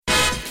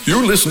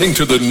You're listening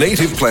to the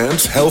Native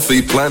Plants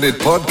Healthy Planet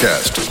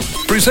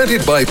podcast,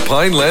 presented by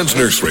Pinelands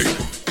Nursery.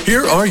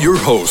 Here are your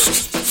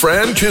hosts,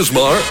 Fran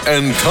Chismar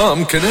and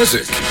Tom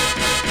Knezick.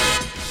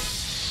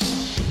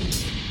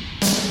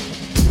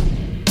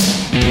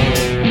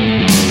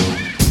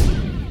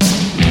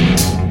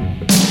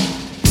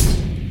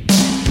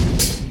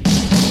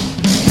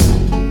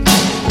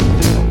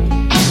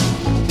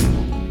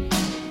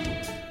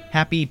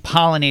 Happy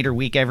Pollinator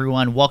Week,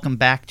 everyone. Welcome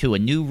back to a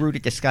new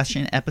Rooted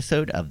Discussion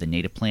episode of the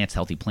Native Plants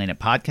Healthy Planet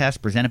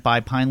podcast presented by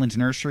Pinelands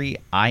Nursery.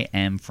 I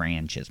am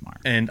Fran Chismar.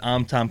 And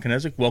I'm Tom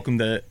Knezick. Welcome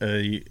to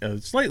a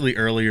slightly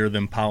earlier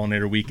than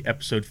Pollinator Week,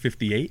 episode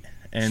 58.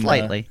 And,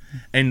 Slightly.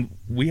 And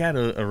we had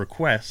a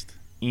request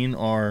in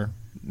our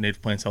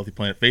Native Plants Healthy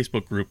Planet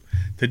Facebook group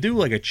to do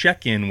like a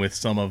check-in with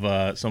some of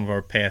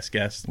our past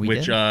guests,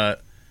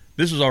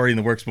 This was already in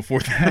the works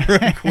before the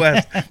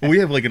request. We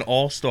have like an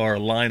all-star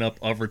lineup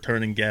of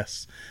returning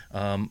guests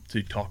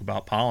to talk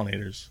about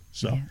pollinators.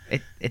 So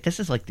this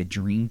is like the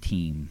dream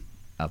team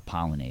of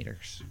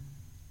pollinators.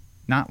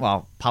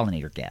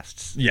 Pollinator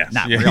guests. Yes.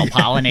 Not real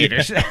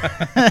pollinators.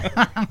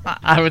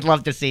 I would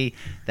love to see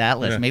that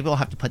list. Yeah. Maybe we'll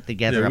have to put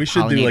together we a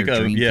should do pollinator like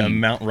dream a team.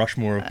 Mount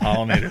Rushmore of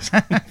pollinators.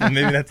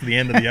 Maybe that's the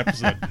end of the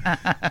episode.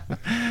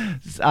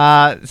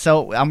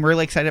 So I'm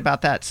really excited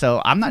about that. So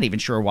I'm not even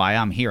sure why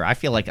I'm here. I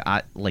feel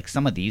like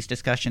some of these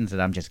discussions that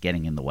I'm just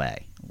getting in the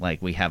way.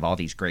 Like we have all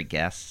these great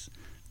guests,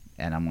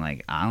 and I'm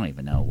like, I don't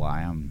even know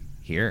why I'm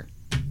here.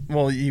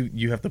 Well,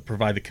 you have to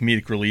provide the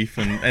comedic relief,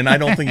 and I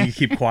don't think you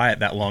keep quiet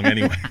that long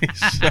anyway.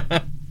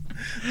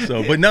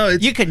 But no,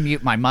 you can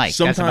mute my mic.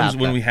 Sometimes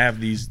when we have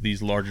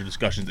these larger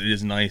discussions, it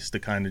is nice to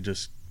kind of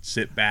just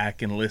sit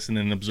back and listen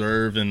and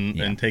observe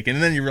and take it,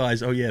 and then you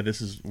realize, oh yeah,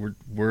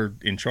 we're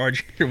in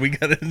charge here. We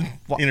got to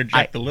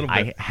interject a little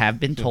bit. I have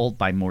been told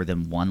by more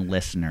than one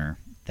listener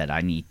that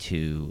I need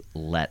to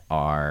let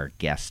our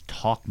guests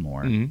talk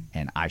more,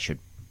 and I should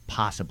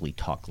possibly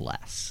talk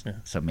less. Yeah.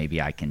 So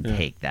maybe I can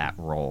take that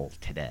role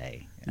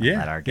today.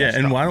 Let our guests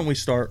and talk. why don't we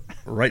start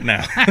right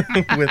now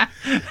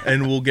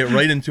and we'll get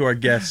right into our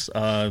guests.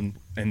 And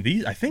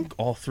these, I think,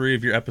 all three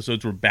of your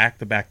episodes were back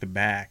to back to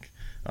back.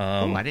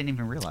 I didn't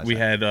even realize we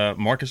had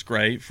Marcus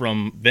Gray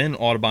from then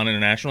Audubon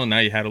International, and now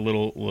you had a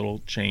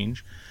little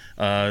change.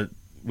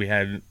 We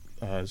had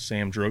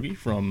Sam Droege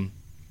from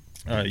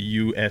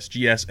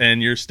USGS,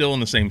 and you're still in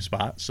the same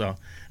spot. So,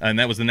 and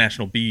that was the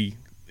National Bee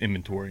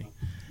Inventory.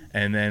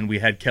 And then we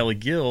had Kelly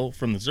Gill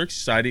from the Xerces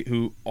Society,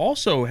 who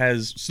also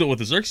has still with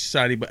the Xerces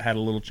Society, but had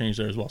a little change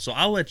there as well. So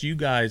I'll let you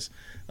guys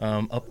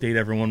update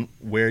everyone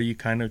where you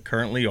kind of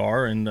currently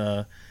are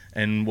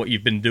and what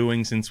you've been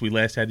doing since we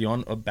last had you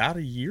on about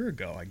a year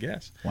ago, I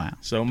guess. Wow.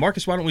 So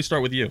Marcus, why don't we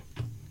start with you?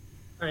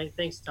 All right.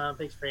 Thanks, Tom.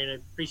 Thanks, Fran. I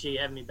appreciate you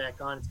having me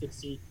back on. It's good to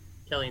see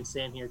Kelly and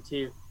Sam here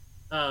too.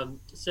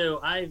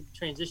 So I've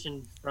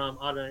transitioned from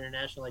Audubon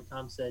International, like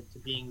Tom said, to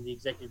being the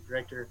executive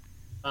director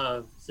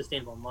of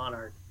Sustainable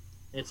Monarch.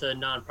 It's a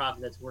nonprofit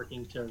that's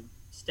working to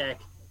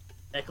stack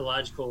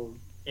ecological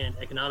and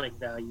economic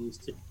values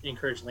to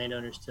encourage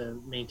landowners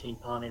to maintain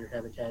pollinator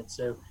habitat.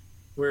 So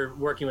we're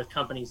working with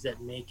companies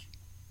that make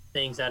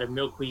things out of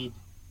milkweed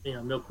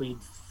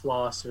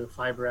floss or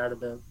fiber out of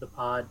the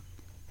pod,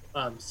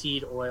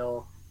 seed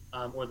oil,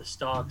 or the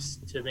stalks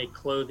to make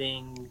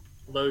clothing,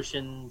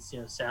 lotions,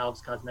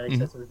 salves, cosmetics,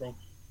 that sort of thing,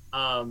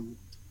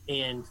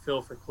 and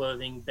fill for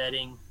clothing,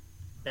 batting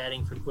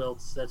for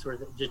quilts, that sort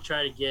of thing, to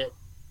try to get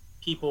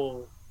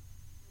people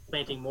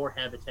planting more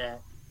habitat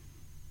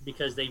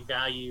because they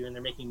value and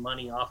they're making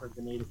money off of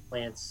the native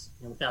plants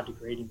without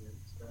degrading them.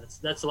 So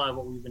that's a lot of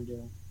what we've been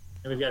doing.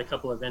 And we've got a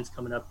couple of events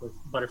coming up with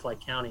Butterfly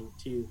Counting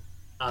too,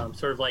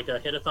 sort of like a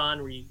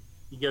hit-a-thon where you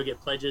go get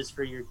pledges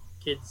for your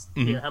kids,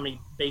 how many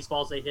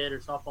baseballs they hit or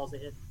softballs they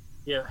hit,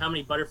 how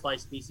many butterfly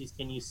species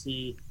can you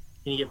see,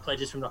 can you get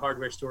pledges from the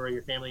hardware store or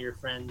your family or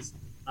friends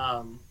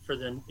for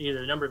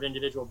either the number of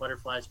individual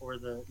butterflies or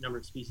the number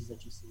of species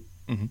that you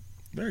see.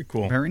 Very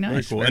cool. Very nice.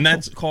 Very cool. Very and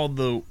that's called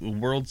the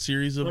World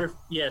Series of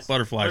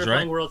Butterflies,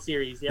 right? World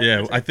Series.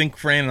 Yeah, I think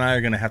Fran and I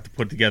are going to have to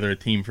put together a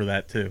team for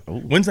that too. Ooh.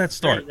 When's that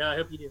start? Great. No, I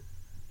hope you do.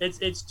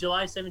 It's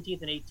July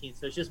 17th and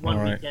 18th, so it's just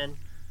one weekend.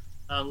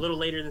 A little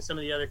later than some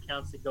of the other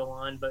counts that go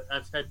on, but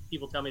I've had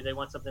people tell me they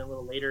want something a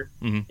little later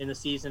in the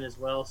season as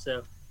well.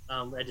 So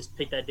I just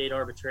picked that date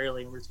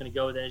arbitrarily, and we're just going to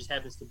go with it. It just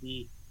happens to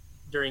be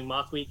during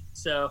Moth Week,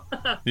 so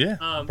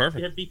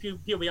perfect. People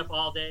be up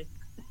all day,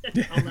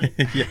 all night.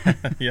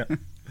 yeah.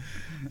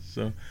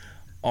 So,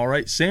 all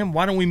right, Sam,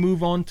 why don't we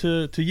move on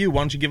to you?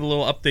 Why don't you give a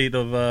little update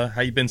of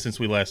how you've been since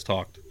we last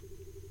talked?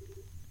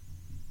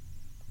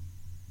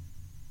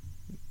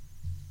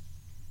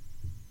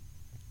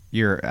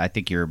 I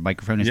think your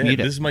microphone is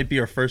muted. This might be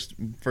our first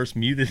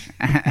muted.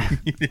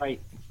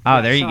 Right.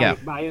 Oh, there you go.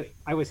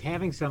 I was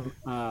having some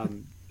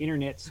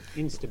internet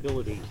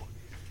instability,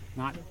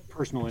 not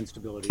personal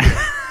instability.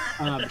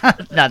 No,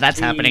 that's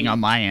happening on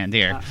my end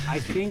here. I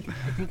think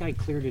I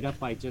cleared it up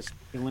by just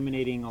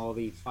eliminating all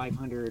the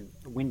 500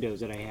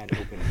 windows that I had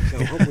open.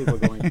 So hopefully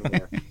we're going from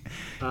there.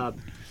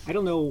 I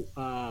don't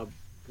know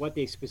what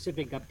the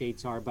specific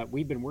updates are, but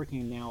we've been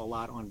working now a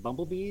lot on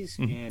bumblebees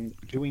and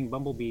doing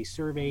bumblebee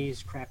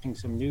surveys, crafting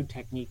some new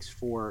techniques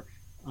for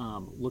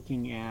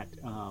looking at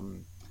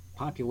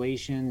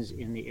populations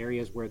in the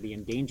areas where the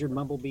endangered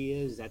bumblebee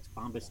is. That's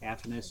Bombus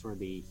affinis, or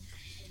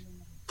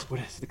what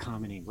is the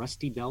common name?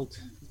 Rusty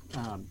belt.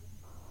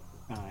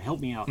 Help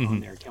me out on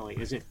there, Kelly.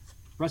 Is it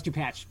Rusty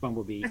patch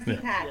bumblebee? Rusty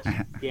patch.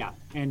 Yeah,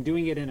 and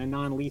doing it in a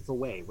non-lethal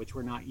way, which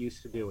we're not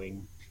used to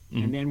doing.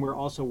 And then we're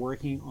also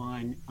working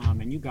on,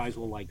 and you guys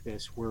will like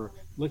this, we're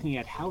looking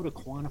at how to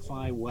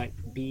quantify what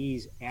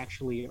bees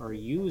actually are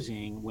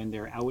using when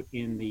they're out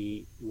in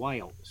the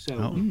wild.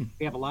 So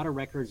we have a lot of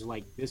records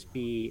like this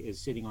bee is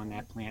sitting on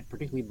that plant,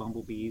 particularly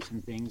bumblebees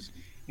and things,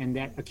 and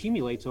that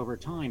accumulates over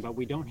time, but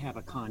we don't have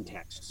a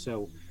context.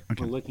 So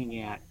we're looking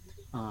at,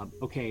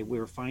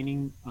 we're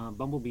finding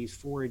bumblebees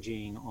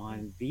foraging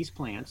on these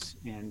plants,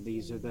 and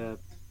these are the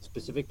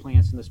specific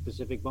plants and the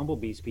specific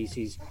bumblebee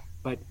species,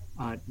 but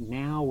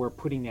now we're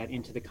putting that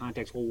into the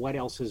context. Well, what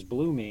else is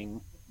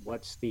blooming?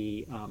 What's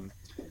the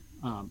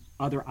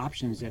other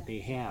options that they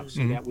have,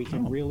 so that we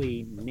can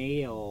really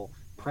nail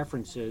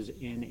preferences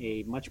in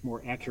a much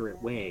more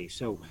accurate way.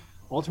 So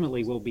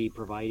ultimately we'll be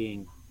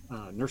providing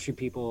nursery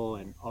people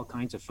and all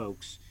kinds of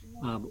folks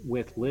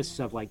with lists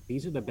of like,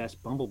 these are the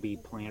best bumblebee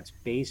plants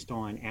based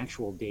on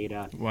actual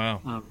data.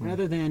 Wow.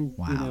 Rather than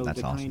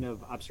that's the awesome. kind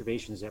of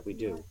observations that we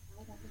do.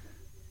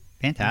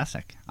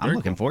 Fantastic. I'm Very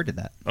looking cool. forward to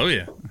that. Oh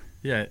yeah,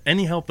 yeah.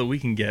 Any help that we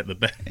can get,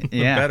 the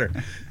Yeah. better.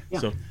 Yeah.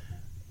 So,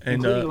 and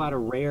Including a lot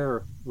of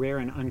rare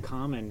and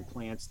uncommon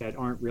plants that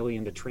aren't really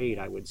in the trade,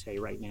 I would say,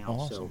 right now.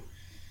 Awesome. So,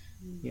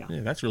 yeah.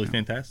 that's really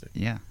fantastic.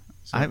 Yeah.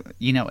 So-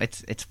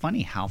 It's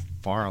funny how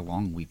far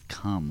along we've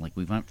come. Like,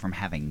 we went from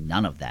having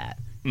none of that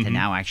to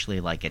now actually,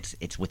 like,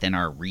 it's within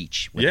our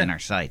reach, within our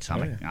sight. So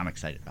I'm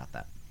excited about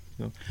that.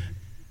 So,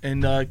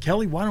 and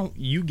Kelly, why don't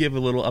you give a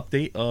little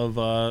update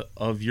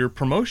of your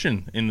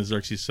promotion in the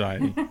Xerxes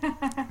Society?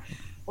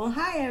 Well,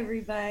 hi,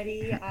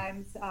 everybody.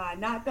 I'm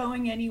not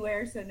going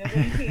anywhere, so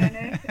nobody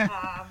panic.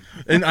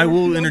 And I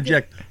will feel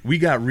interject. We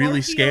got really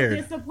or feel scared.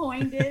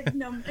 disappointed.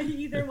 No,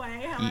 either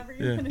way, however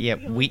you're going to Yeah,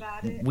 feel we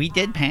about it. we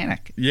did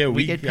panic. Yeah,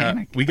 we did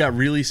panic. We got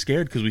really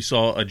scared because we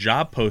saw a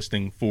job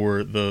posting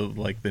for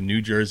the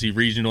New Jersey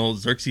Regional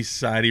Xerxes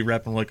Society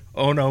rep, and we're like,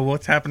 oh no,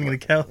 what's happening to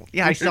Kelly?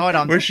 Yeah, I saw it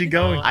on. Where's she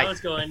going? I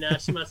was going.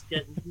 She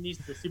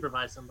needs to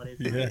supervise somebody.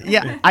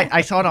 Yeah,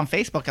 I saw it on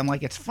Facebook. I'm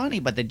like, it's funny,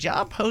 but the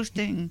job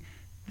posting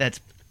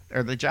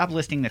the job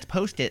listing that's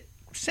posted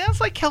sounds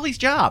like Kelly's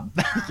job.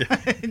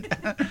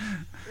 Well,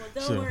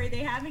 don't worry, they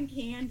haven't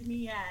canned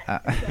me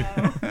yet.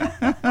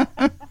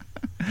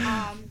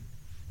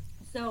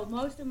 So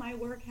most of my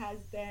work has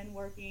been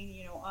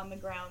working, on the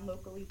ground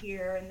locally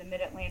here in the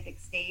Mid-Atlantic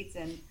states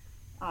and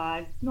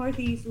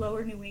Northeast,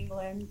 Lower New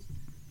England,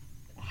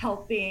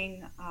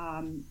 helping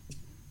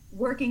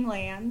working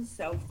lands,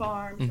 so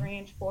farms,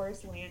 ranch,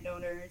 forest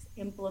landowners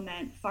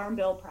implement farm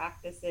bill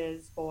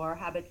practices for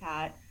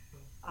habitat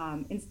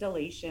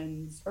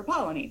installations for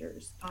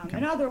pollinators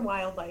and other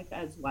wildlife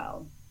as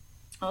well.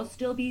 I'll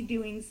still be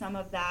doing some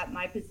of that.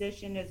 My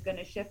position is going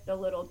to shift a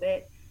little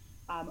bit,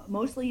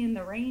 mostly in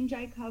the range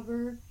I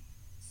cover.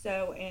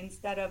 So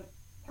instead of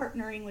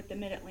partnering with the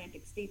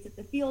Mid-Atlantic states at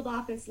the field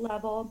office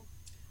level,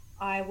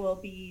 I will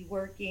be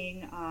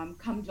working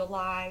come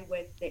July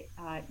with the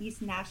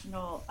East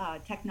National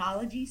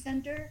Technology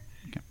Center.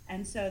 Okay.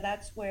 And so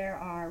that's where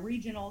our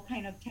regional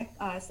kind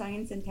of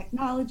science and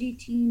technology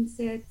team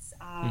sits.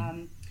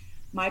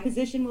 My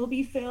position will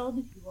be filled.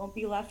 You won't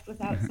be left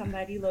without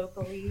somebody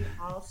locally.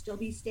 I'll still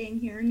be staying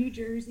here in New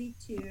Jersey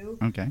too.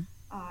 Okay.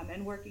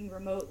 And working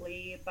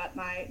remotely, but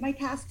my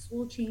tasks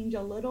will change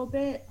a little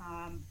bit,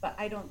 but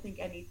I don't think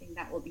anything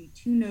that will be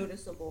too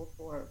noticeable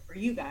for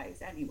you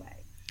guys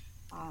anyway.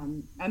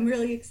 I'm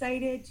really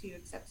excited to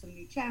accept some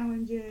new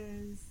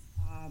challenges.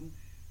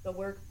 The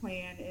work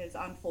plan is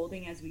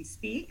unfolding as we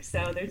speak,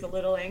 so there's a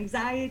little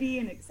anxiety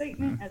and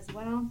excitement as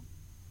well.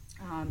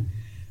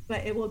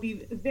 But it will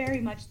be very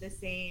much the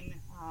same,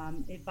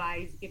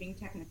 giving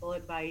technical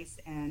advice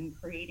and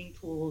creating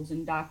tools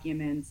and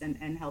documents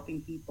and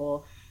helping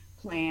people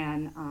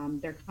plan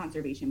their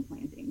conservation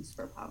plantings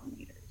for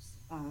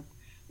pollinators.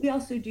 We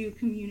also do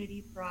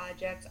community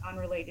projects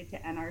unrelated to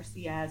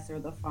NRCS or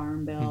the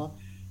Farm Bill.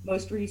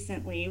 Most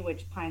recently,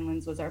 which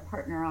Pinelands was our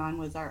partner on,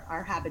 was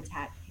our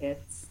habitat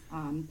kits.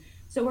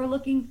 So we're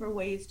looking for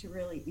ways to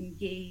really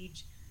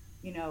engage,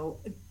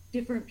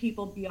 different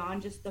people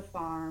beyond just the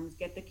farms,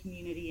 get the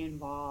community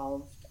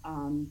involved,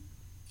 and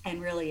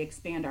really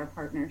expand our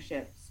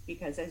partnerships.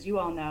 Because as you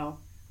all know,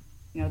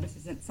 this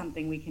isn't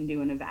something we can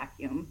do in a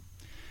vacuum.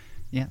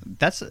 Yeah,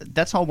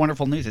 that's all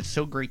wonderful news. It's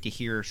so great to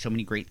hear so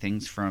many great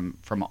things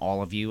from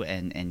all of you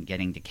and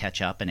getting to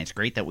catch up. And it's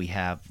great that we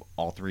have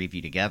all three of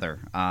you together.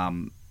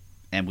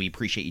 And we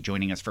appreciate you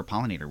joining us for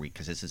Pollinator Week,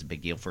 because this is a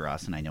big deal for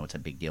us, and I know it's a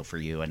big deal for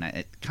you. And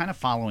it kind of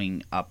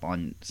following up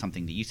on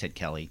something that you said,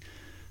 Kelly,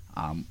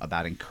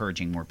 about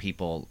encouraging more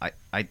people.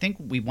 I think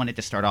we wanted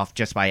to start off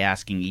just by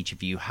asking each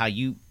of you how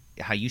you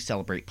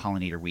celebrate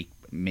Pollinator Week,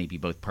 maybe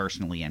both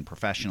personally and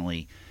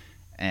professionally,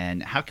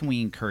 and how can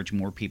we encourage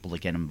more people to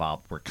get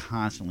involved? We're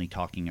constantly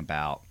talking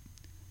about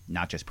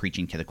not just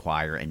preaching to the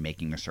choir and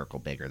making the circle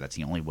bigger. That's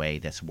the only way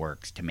this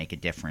works to make a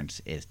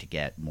difference, is to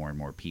get more and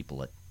more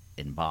people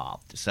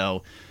involved.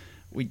 So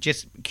we're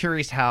just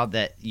curious how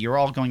that you're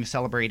all going to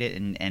celebrate it,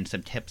 and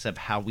some tips of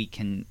how we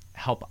can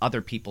help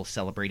other people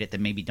celebrate it that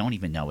maybe don't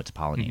even know it's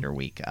Pollinator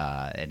Week,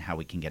 and how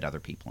we can get other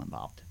people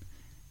involved.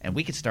 And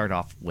we could start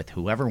off with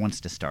whoever wants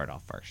to start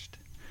off first.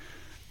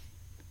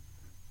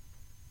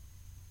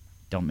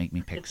 Don't make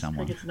me pick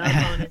someone. It's not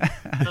on it.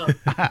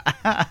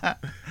 Oh.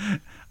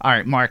 All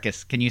right,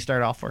 Marcus, can you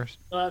start off first?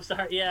 Oh, I'm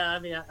sorry. Yeah, I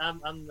mean,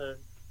 I'm the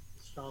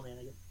straw man,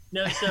 I guess.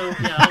 No, so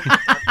yeah,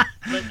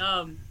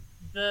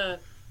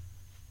 but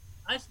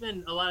I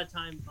spend a lot of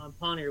time on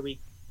Pollinator Week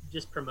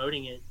just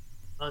promoting it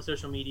on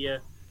social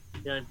media,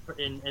 and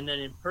then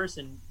in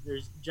person.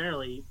 There's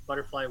generally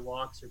butterfly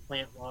walks or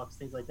plant walks,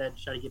 things like that,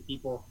 to try to get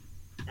people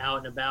out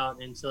and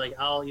about. And so, like,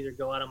 I'll either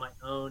go out on my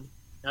own.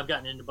 I've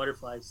gotten into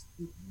butterflies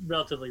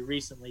relatively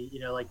recently,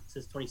 like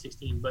since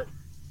 2016, but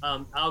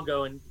I'll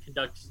go and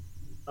conduct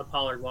a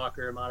pollard walk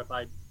or a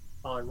modified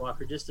pollard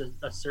walk, or just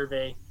a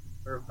survey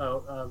or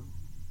a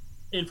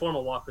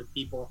informal walk with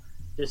people,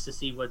 just to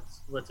see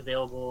what's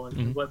available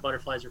and what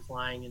butterflies are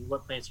flying and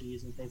what plants are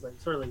using, things like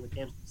sort of like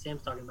what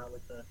Sam's talking about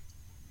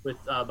with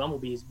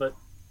bumblebees. But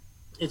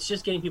it's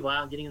just getting people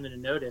out and getting them to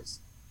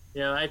notice.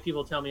 I have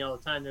people tell me all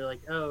the time, they're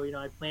like, oh,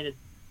 I planted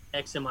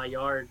X in my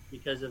yard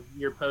because of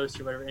your post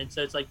or whatever. And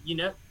so it's like,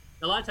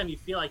 a lot of time you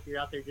feel like you're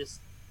out there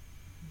just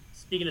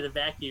speaking to the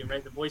vacuum,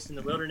 right? The voice in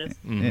the wilderness.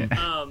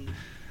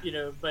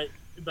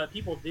 But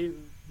people do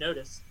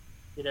notice,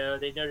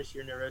 they notice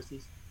your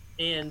neuroses,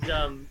 and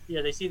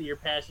they see that you're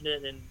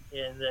passionate and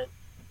that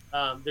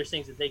there's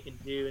things that they can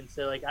do. And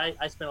so, like,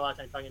 I spent a lot of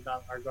time talking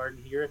about our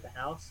garden here at the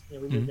house. We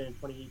moved in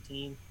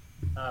 2018.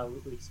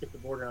 We skipped the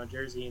border on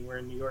Jersey, and we're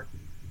in New York.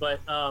 But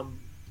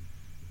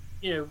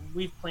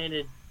we've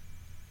planted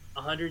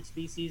 100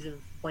 species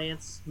of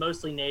plants,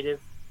 mostly native,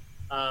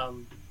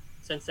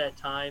 since that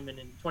time. And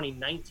in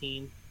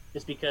 2019,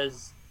 just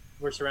because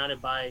we're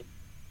surrounded by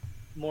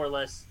more or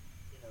less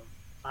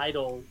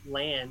idle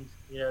land,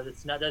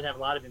 doesn't have a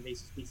lot of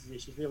invasive species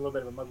issues. We have a little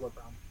bit of a mugwort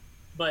problem,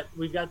 but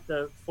we've got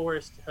the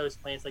forest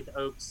host plants like the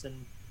oaks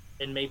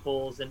and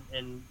maples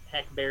and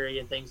hackberry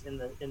and things in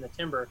the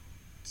timber.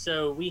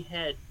 So we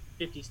had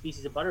 50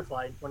 species of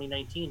butterfly in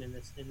 2019 in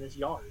this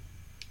yard.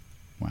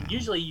 Wow.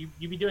 Usually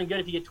you'd be doing good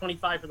if you get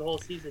 25 for the whole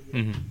season.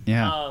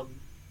 Yeah.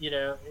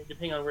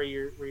 Depending on where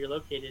you're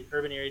located,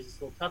 urban areas is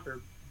a little tougher,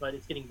 but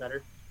it's getting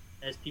better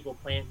as people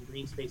plant and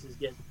green spaces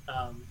get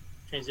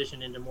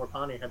transitioned into more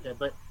pollinator habitat.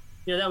 But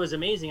that was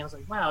amazing. I was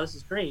like, wow, this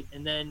is great.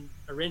 And then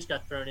a wrench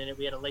got thrown in it.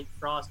 We had a late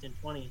frost in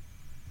 20,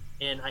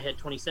 and I had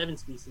 27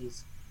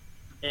 species.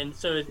 And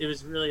so it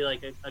was really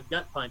like a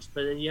gut punch.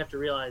 But then you have to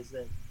realize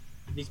that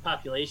these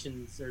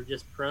populations are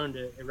just prone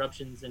to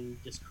eruptions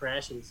and just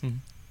crashes.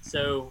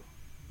 So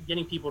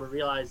getting people to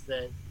realize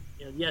that,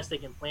 yes, they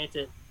can plant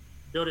it,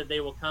 build it, they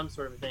will come,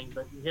 sort of a thing.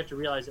 But you have to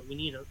realize that we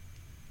need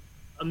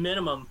a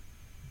minimum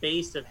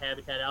base of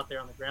habitat out there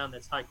on the ground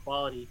that's high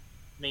quality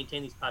to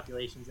maintain these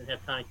populations and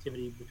have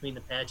connectivity between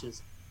the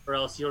patches, or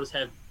else you'll just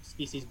have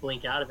species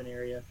blink out of an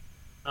area.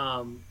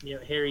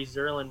 Harry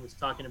Zerlin was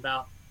talking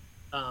about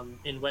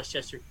in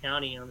Westchester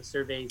County on the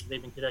surveys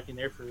they've been conducting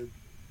there for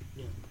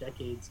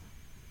decades,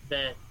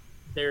 that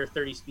there are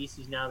 30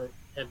 species now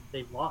that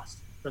they've lost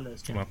from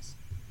those counties.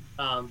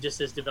 Just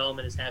as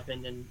development has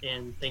happened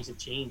and things have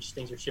changed,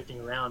 things are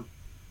shifting around,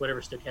 whatever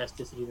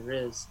stochasticity there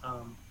is.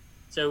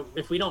 So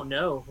if we don't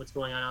know what's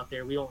going on out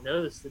there, we won't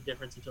notice the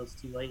difference until it's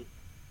too late.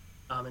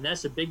 And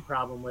that's a big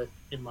problem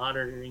in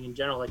monitoring in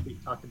general, like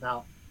we've talked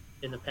about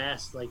in the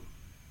past. Like,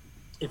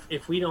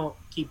 if we don't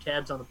keep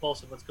tabs on the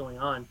pulse of what's going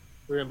on,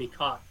 we're going to be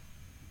caught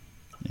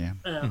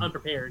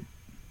unprepared,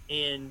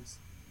 and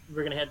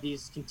we're going to have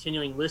these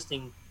continuing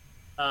listing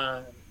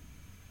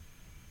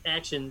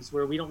actions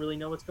where we don't really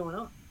know what's going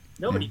on.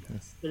 Nobody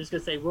does. They're just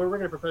going to say, well, we're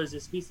going to propose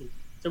this species.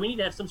 So we need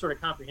to have some sort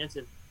of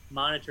comprehensive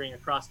monitoring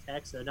across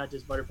taxa, not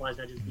just butterflies,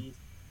 not just bees,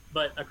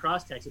 but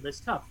across taxa. But it's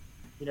tough.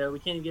 We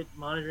can't even get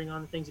monitoring on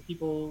the things that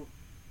people,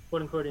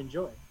 quote unquote,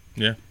 enjoy.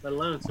 Yeah. Let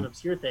alone some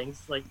obscure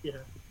things like,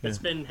 that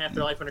spend half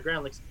their life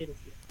underground like cicadas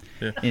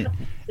do.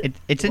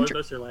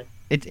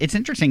 It's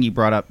interesting you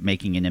brought up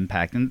making an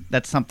impact, and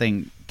that's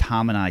something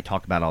Tom and I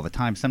talk about all the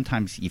time.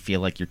 Sometimes you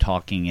feel like you're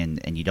talking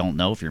and you don't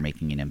know if you're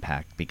making an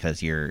impact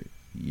because you're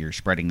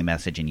spreading the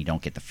message and you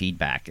don't get the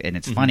feedback. And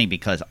it's funny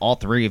because all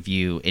three of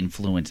you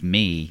influence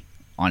me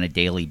on a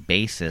daily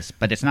basis,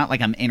 but it's not like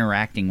I'm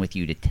interacting with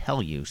you to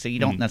tell you, so you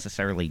don't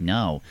necessarily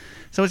know.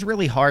 So it's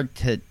really hard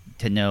to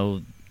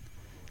know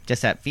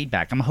just that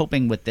feedback. I'm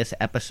hoping with this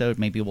episode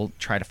maybe we'll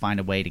try to find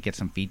a way to get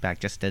some feedback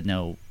just to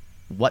know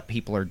what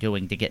people are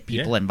doing to get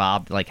people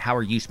involved. Like, how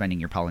are you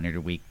spending your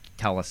Pollinator Week?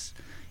 Tell us,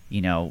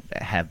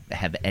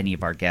 have any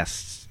of our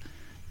guests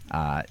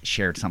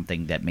shared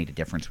something that made a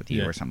difference with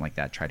you or something like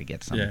that. Try to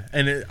get some. Yeah,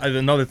 and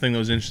another thing that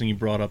was interesting you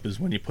brought up is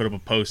when you put up a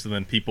post and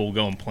then people will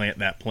go and plant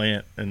that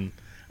plant. And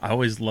I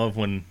always love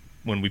when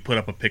when we put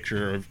up a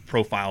picture or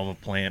profile of a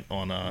plant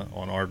on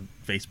our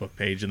Facebook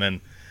page, and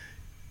then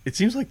it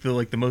seems like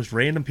the most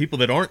random people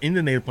that aren't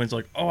into native plants are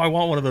like, oh, I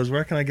want one of those.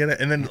 Where can I get it?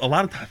 And then a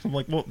lot of times I'm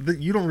like, well,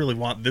 you don't really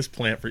want this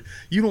plant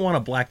you don't want a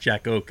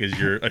blackjack oak as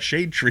a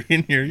shade tree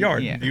in your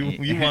yard. Yeah.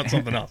 You want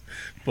something else.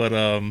 But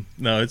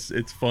no,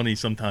 it's funny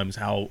sometimes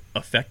how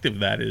effective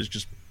that is,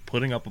 just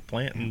putting up a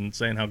plant and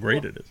saying how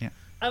great it is. Yeah.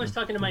 I was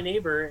talking to my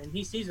neighbor, and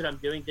he sees what I'm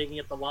doing, digging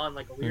up the lawn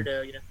like a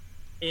weirdo,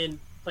 and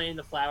planting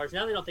the flowers.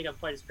 Now they don't think I'm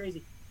quite as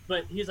crazy,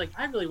 but he's like,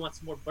 I really want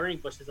some more burning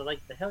bushes. I'm like,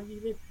 the hell you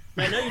do?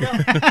 But I know you don't.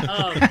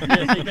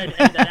 So you tried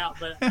to edit that out.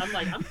 But I'm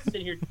like, I'm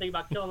sitting here thinking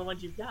about killing the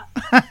ones you've got.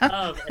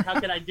 And how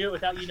can I do it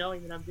without you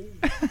knowing that I'm doing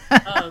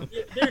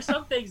it? There are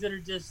some things that are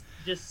just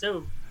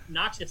so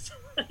noxious,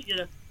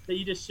 that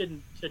you just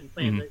shouldn't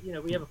plant. But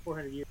we have a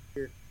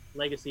 400-year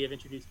legacy of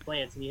introduced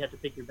plants, and you have to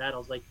pick your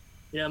battles. Like,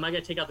 am I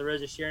going to take out the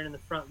Rose of Sharon in the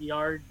front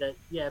yard? That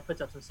it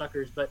puts up some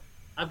suckers, but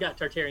I've got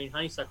Tartarian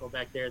honeysuckle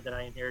back there that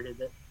I inherited.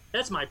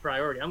 That's my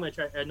priority. I'm going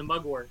to try, and the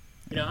mugwort.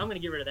 I'm going to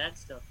get rid of that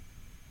stuff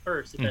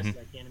first as best as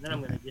I can, and then I'm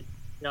going to get,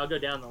 I'll go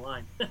down the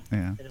line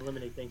and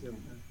eliminate things over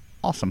time.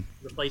 Awesome.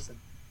 Replace them.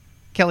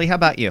 Kelly, how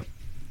about you?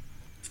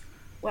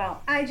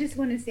 Well, I just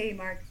want to say,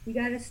 Mark, we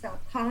got to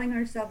stop calling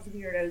ourselves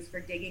weirdos for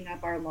digging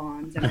up our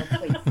lawns and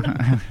replacing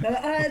them.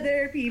 The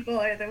other people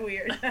are the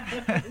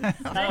weirdos.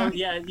 Oh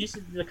yeah,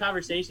 the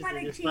conversations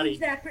are just funny. Change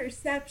that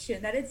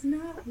perception that it's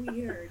not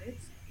weird.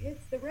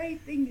 It's the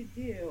right thing to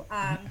do.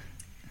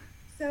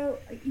 So,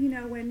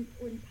 when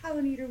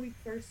Pollinator Week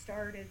first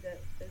started,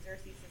 the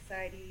Xerces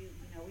Society,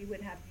 we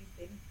would have these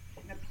big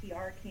kind of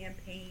PR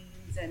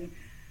campaigns and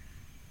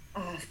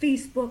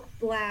Facebook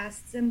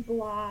blasts and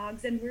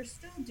blogs, and we're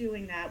still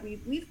doing that.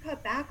 We've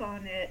cut back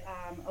on it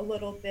a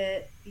little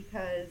bit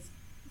because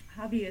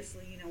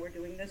obviously, we're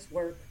doing this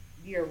work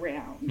year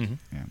round.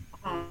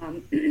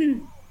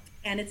 And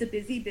it's a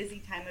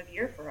busy time of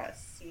year for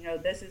us.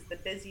 This is the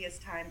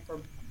busiest time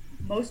for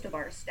most of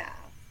our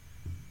staff.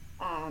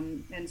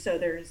 And so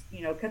there's,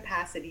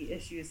 capacity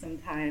issues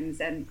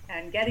sometimes, and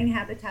getting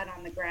habitat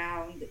on the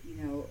ground,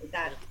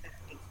 that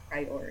takes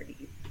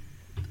priority.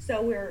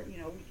 So we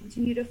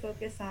continue to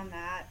focus on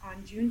that.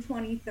 On June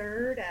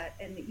 23rd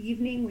in the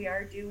evening, we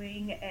are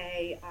doing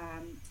a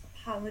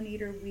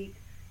Pollinator Week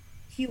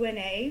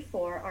Q&A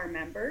for our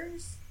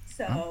members.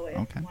 So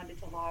if you wanted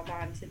to log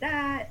on to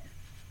that,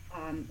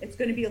 it's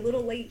going to be a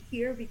little late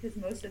here because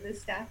most of the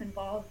staff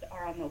involved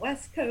are on the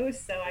West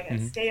Coast, so I got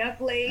to stay up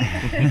late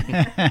and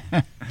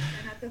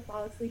have to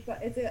fall asleep.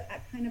 But it's a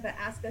kind of a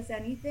Ask Us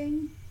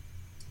Anything,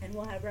 and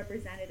we'll have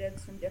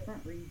representatives from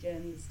different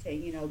regions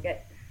to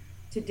get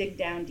to dig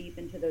down deep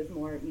into those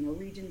more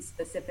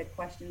region-specific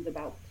questions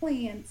about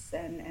plants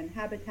and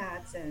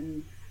habitats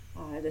and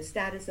the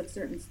status of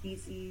certain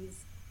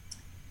species.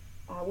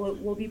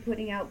 We'll be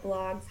putting out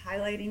blogs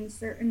highlighting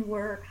certain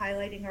work,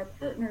 highlighting our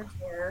partners'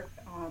 work.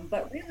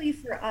 But really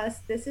for us,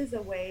 this is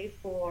a way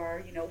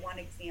for, one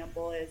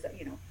example is,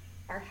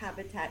 our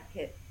Habitat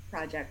Kit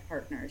project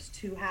partners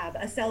to have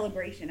a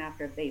celebration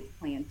after they've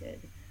planted.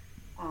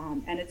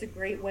 And it's a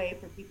great way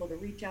for people to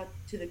reach out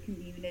to the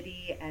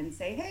community and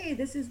say, hey,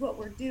 this is what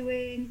we're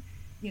doing.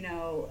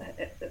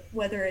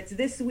 Whether it's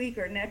this week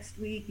or next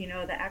week,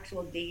 the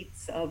actual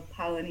dates of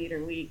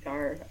Pollinator Week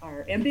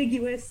are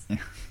ambiguous.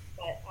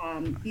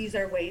 But these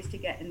are ways to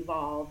get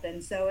involved.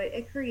 And so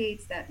it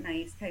creates that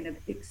nice kind of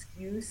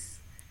excuse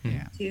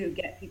to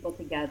get people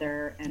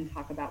together and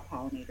talk about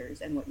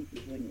pollinators and what you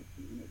can do in your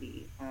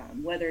community,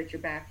 whether it's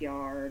your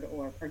backyard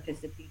or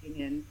participating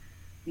in,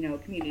 a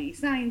community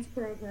science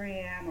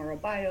program or a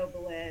bio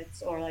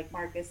blitz, or like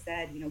Marcus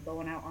said,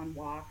 going out on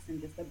walks and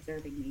just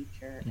observing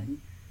nature and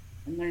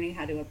learning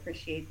how to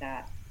appreciate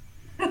that.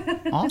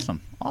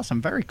 Awesome.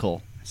 Very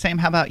cool. Sam,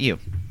 how about you?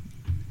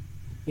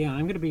 Yeah,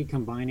 I'm going to be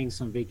combining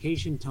some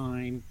vacation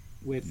time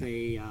with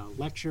a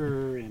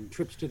lecture and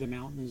trips to the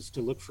mountains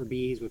to look for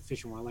bees with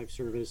Fish and Wildlife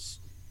Service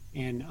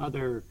and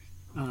other,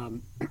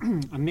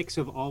 a mix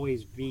of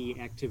always bee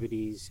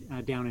activities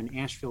down in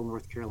Asheville,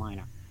 North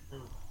Carolina.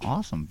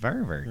 Awesome.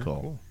 Very, very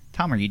cool.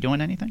 Tom, are you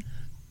doing anything?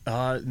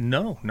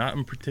 No, not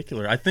in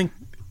particular. I think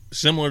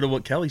similar to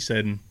what Kelly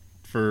said,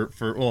 for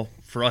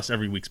us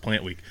every week's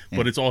plant week,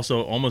 but it's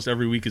also almost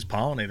every week is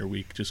pollinator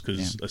week, just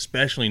because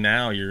especially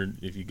now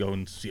if you go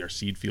and see our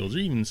seed fields or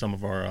even some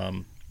of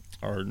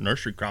our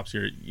nursery crops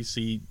here, you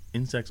see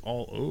insects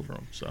all over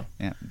them. So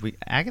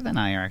Agatha and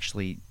I are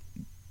actually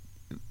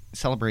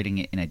celebrating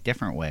it in a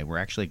different way. We're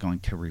actually going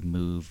to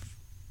remove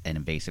an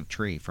invasive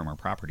tree from our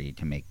property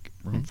to make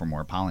room for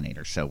more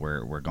pollinators. So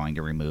we're going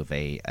to remove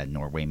a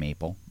Norway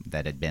maple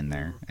that had been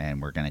there,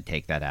 and we're going to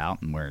take that out,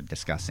 and we're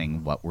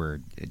discussing what we're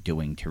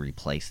doing to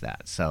replace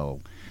that. So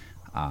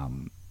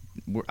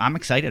I'm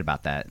excited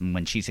about that. And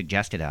when she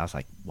suggested it, I was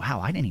like, wow,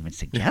 I didn't even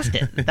suggest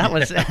it. That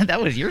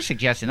was your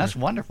suggestion. That's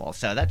wonderful.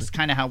 So that's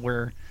kind of how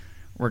we're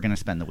going to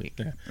spend the week.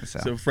 Yeah.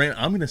 So Fran,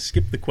 I'm going to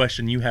skip the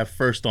question you have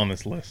first on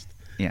this list.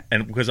 Yeah,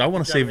 and because I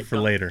want to save it for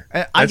later.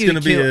 That's going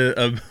to be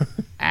a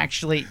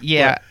actually,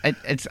 yeah.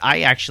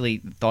 I actually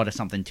thought of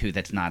something too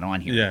that's not on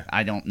here. Yeah.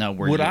 I don't know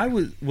where. What I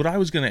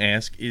was going to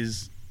ask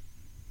is,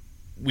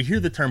 we hear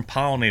the term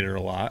pollinator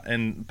a lot,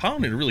 and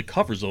pollinator really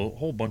covers a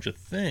whole bunch of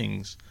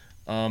things.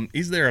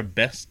 Is there a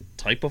best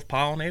type of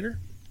pollinator?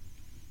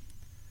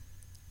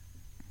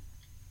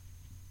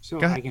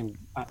 So I can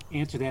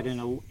answer that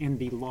in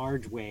the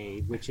large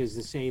way, which is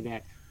to say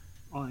that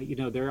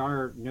there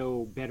are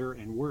no better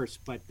and worse,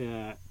 but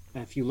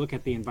if you look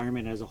at the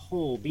environment as a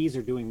whole, bees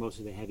are doing most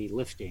of the heavy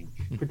lifting,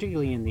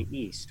 particularly in the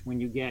east. When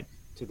you get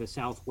to the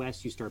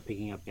southwest, you start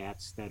picking up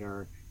bats that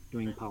are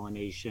doing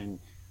pollination.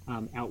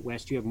 Out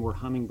west, you have more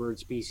hummingbird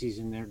species,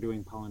 and they're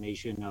doing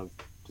pollination of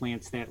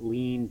plants that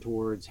lean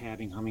towards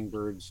having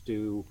hummingbirds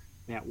do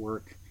that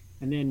work.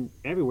 And then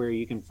everywhere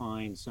you can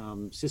find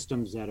some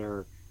systems that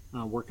are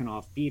working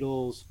off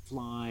beetles,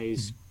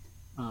 flies,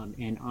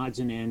 and odds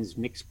and ends,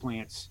 mixed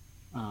plants,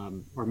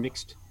 or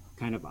mixed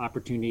kind of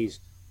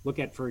opportunities. Look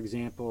at, for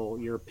example,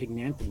 your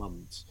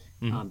pygnanthemums.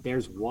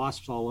 There's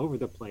wasps all over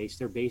the place.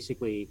 They're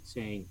basically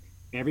saying,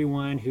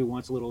 everyone who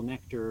wants a little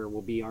nectar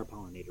will be our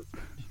pollinator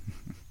friend.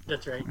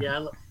 That's right. Yeah,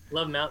 I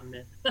love mountain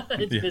mint.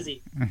 It's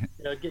busy.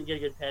 Get a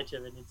good patch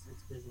of it.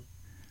 It's busy.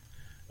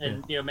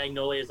 And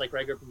magnolia is like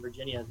where I grew up in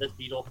Virginia. That's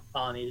beetle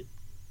pollinated.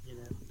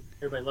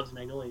 Everybody loves a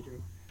magnolia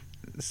tree.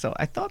 So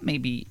I thought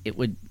maybe it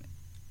would,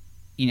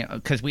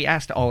 because we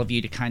asked all of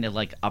you to kind of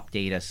like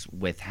update us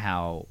with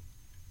how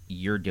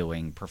you're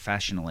doing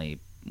professionally.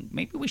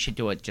 Maybe we should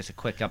do just a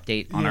quick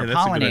update on our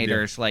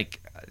pollinators.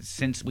 Like,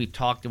 since we've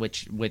talked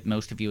with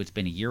most of you, it's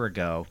been a year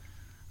ago.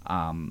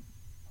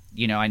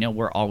 I know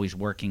we're always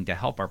working to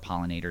help our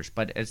pollinators,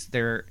 but is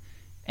there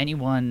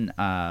anyone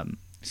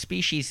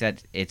species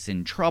that it's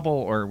in trouble,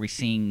 or are we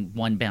seeing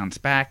one bounce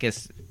back?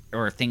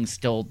 Or are things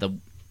still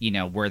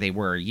where they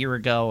were a year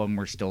ago, and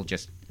we're still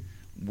just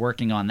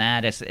working on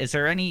that? Is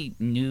there any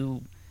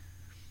new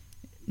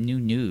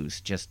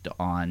news just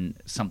on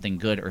something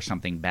good or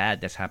something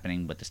bad that's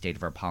happening with the state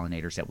of our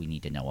pollinators that we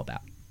need to know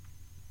about?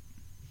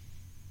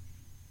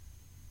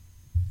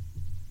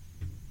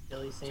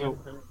 So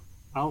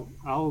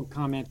I'll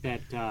comment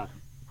that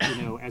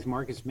as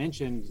Marcus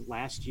mentioned,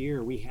 last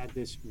year we had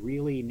this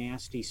really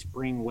nasty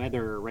spring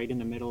weather right in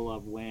the middle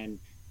of when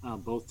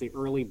both the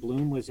early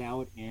bloom was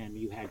out, and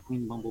you had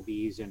queen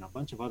bumblebees and a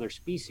bunch of other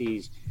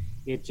species.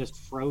 It just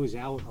froze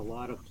out a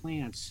lot of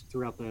plants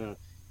throughout the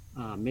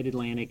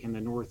mid-Atlantic and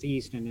the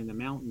Northeast and in the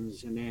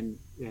mountains, and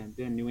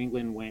then New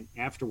England went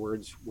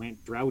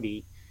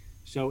droughty.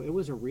 So it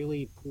was a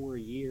really poor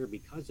year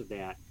because of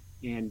that.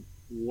 And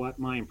what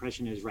my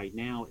impression is right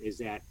now is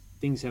that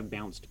things have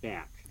bounced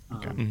back.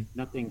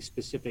 Nothing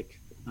specific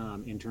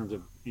in terms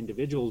of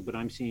individuals, but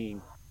I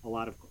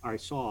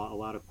saw a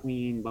lot of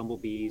queen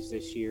bumblebees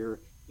this year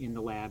in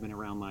the lab and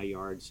around my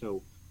yard.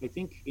 So I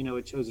think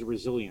it shows the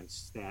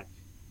resilience that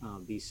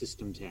these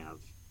systems have.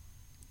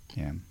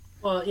 Yeah.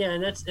 Well, yeah,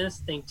 and that's the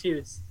thing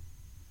too.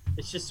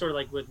 It's just sort of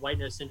like with white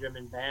nose syndrome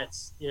in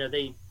bats.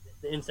 The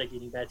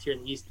insect-eating bats here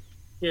in the east.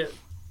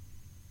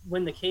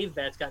 When the cave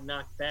bats got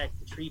knocked back,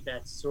 the tree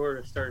bats sort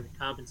of started to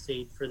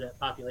compensate for that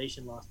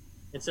population loss.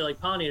 And so, like,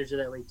 pollinators are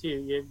that way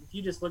too. If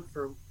you just look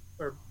for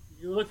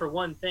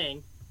one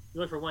thing, you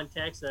look for one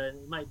taxa, and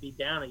it might be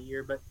down a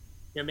year, but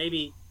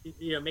maybe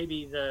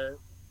the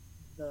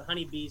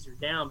honeybees are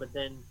down, but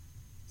then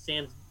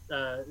Sam's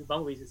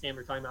bumblebees that Sam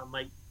were talking about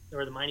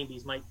or the mining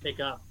bees might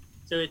pick up.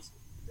 So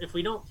if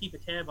we don't keep a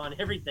tab on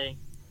everything,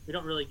 we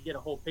don't really get a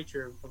whole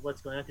picture of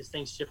what's going on, because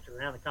things shift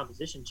around, the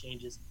composition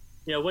changes.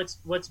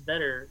 What's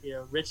better,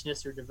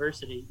 richness or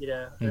diversity,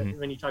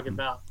 when you talk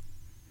about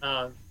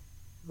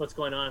what's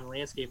going on in the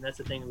landscape. And that's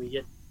the thing that we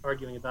get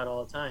arguing about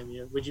all the time.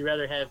 Would you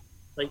rather have,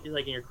 like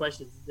in your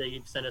questions that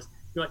you've sent us,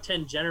 you want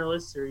 10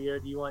 generalists, or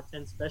do you want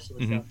 10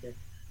 specialists out there?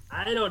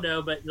 I don't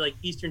know, but like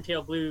eastern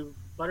tail blue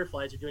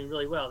butterflies are doing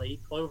really well. They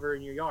eat clover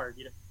in your yard.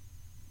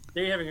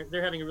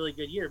 They're having a really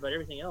good year, but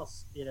everything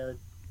else,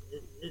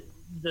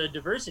 the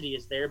diversity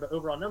is there, but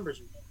overall numbers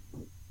are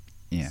there.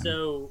 Yeah.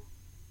 So,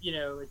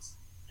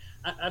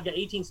 I've got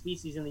 18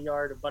 species in the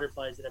yard of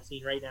butterflies that I've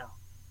seen right now.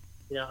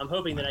 I'm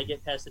hoping that I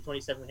get past the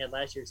 27 we had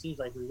last year. It seems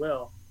like we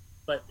will,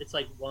 but it's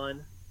like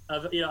one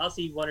of, I'll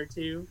see one or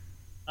two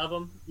of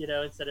them,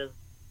 instead of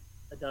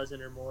a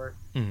dozen or more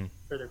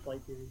for their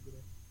flight period.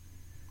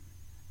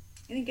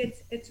 I think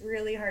it's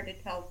really hard to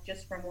tell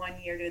just from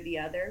one year to the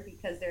other,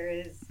 because there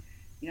is,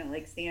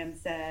 like Sam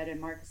said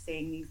and Mark is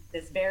saying,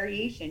 this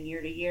variation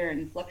year to year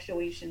and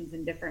fluctuations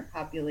in different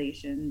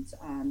populations.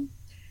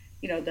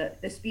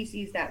 The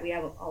species that we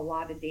have a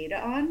lot of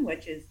data on,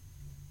 which is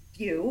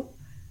few,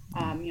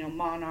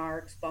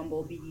 monarchs,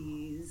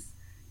 bumblebees,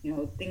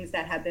 things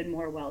that have been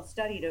more well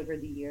studied over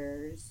the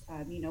years.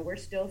 We're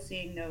still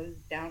seeing those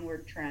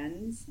downward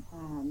trends,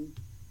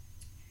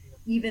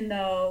 even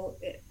though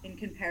in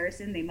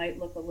comparison they might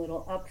look a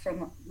little up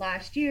from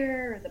last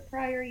year or the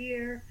prior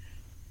year.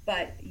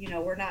 But,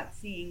 we're not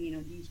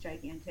seeing, these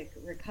gigantic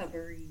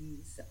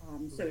recoveries,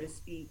 so to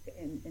speak,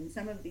 in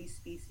some of these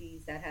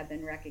species that have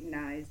been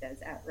recognized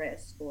as at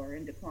risk or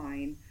in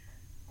decline.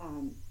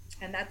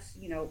 And that's,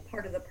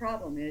 part of the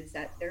problem is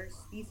that there's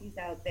species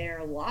out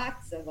there,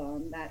 lots of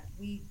them, that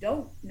we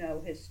don't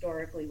know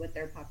historically what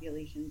their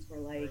populations were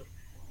like.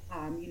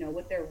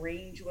 what their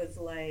range was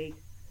like,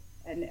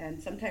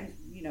 and sometimes,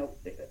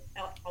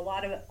 a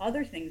lot of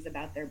other things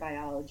about their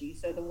biology.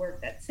 So the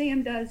work that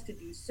Sam does to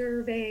do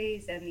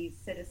surveys and these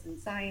citizen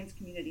science,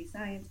 community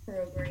science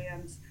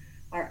programs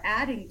are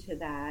adding to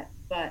that.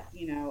 But,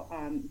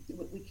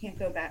 we can't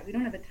go back. We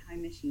don't have a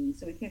time machine,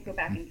 so we can't go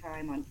back in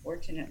time,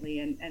 unfortunately.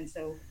 And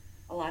so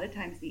a lot of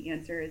times the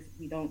answer is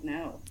we don't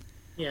know.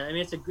 Yeah, I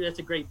mean, that's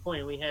a great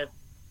point. We have,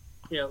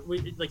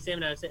 we, like Sam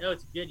and I would say, oh,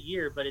 it's a good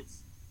year, but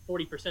it's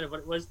 40% of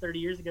what it was 30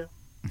 years ago.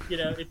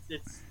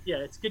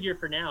 It's a good year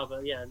for now,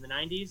 but yeah, in the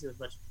 90s it was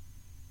much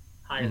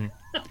higher.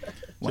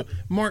 So,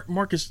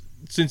 Marcus,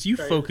 since you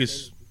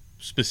focus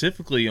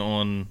specifically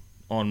on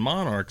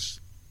monarchs,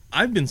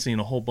 I've been seeing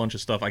a whole bunch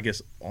of stuff, I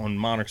guess, on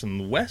monarchs on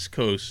the West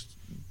Coast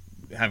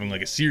having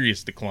like a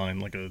serious decline,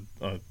 like a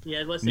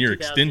near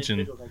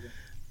extinction.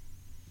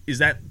 Is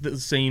that the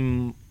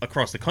same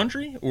across the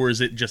country, or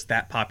is it just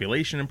that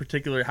population in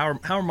particular? How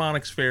are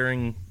monarchs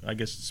faring, I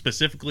guess,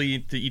 specifically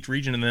to each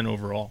region and then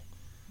overall?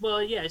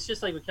 Well, yeah, it's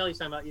just like what Kelly's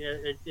talking about.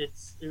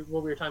 It's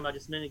what we were talking about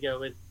just a minute ago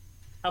with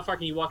how far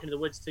can you walk into the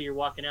woods till you're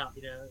walking out,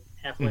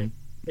 halfway.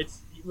 Mm-hmm.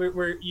 It's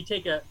where you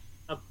take a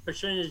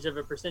percentage of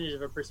a percentage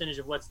of a percentage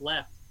of what's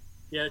left.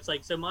 It's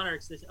like, so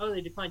monarchs,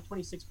 they declined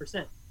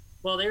 26%.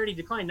 Well, they already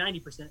declined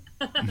 90%.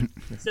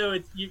 So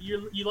it's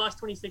you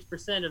lost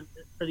 26%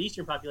 for the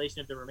eastern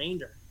population of the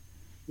remainder.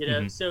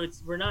 Mm-hmm. So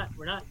we're not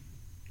a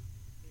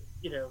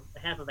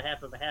half of a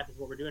half of a half is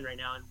what we're doing right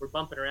now, and we're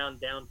bumping around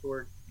down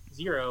toward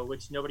zero,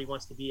 which nobody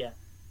wants to be at.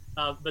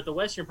 But the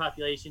western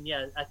population,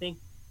 I think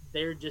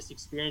they're just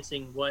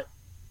experiencing what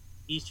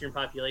eastern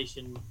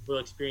population will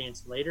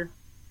experience later,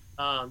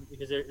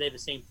 because they have the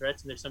same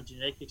threats and there's some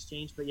genetic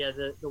exchange. But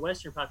the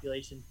western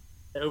population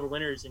that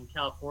overwinters in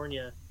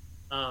California,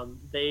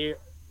 they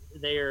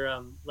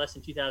are less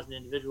than 2,000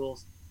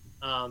 individuals,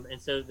 and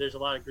so there's a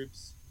lot of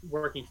groups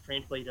working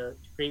frantically to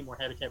create more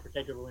habitat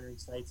protected overwintering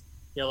sites.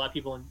 A lot of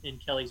people in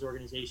Kelly's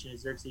organization,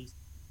 Xerxes,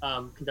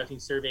 conducting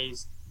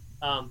surveys,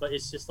 but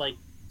it's just like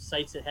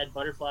sites that had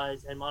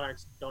butterflies and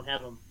monarchs don't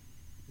have them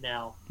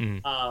now.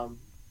 Mm-hmm.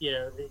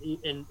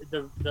 And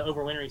the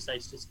overwintering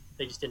sites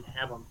they just didn't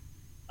have them.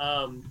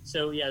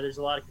 So there's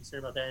a lot of concern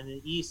about that. And in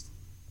the east,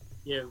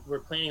 we're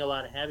planting a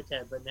lot of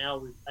habitat, but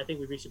now I think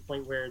we've reached a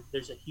point where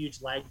there's a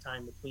huge lag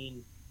time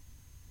between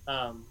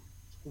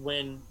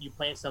when you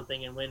plant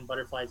something and when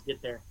butterflies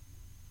get there.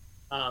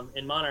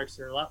 And monarchs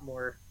are a lot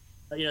more,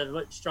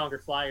 much stronger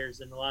flyers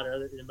than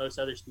most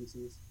other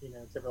species,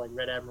 except for like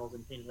red admirals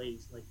and painted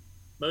ladies. Like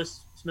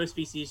most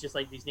species, just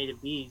like these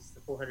native bees,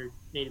 the 400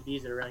 native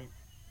bees that are around here,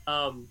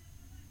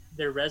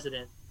 they're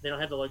resident. They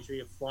don't have the luxury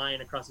of flying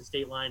across the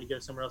state line to go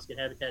somewhere else to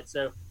get habitat.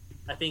 So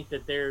I think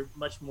that they're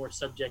much more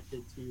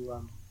subjected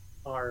to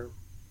our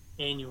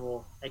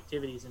annual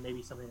activities and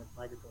maybe something that's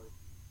migratory.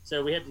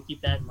 So we have to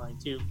keep that in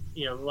mind too.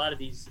 A lot of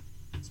these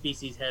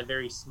species have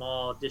very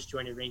small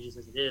disjointed ranges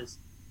as it is,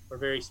 or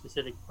very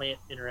specific plant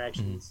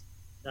interactions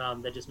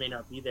that just may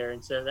not be there.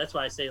 And so that's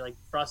why I say like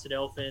frosted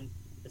elfin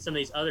and some of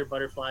these other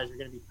butterflies are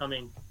going to be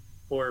coming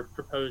for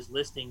proposed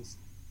listings.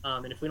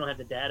 And if we don't have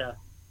the data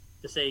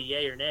to say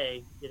yay or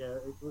nay,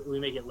 we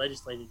may get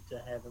legislated to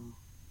have them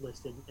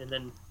listed, and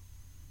then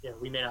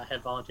we may not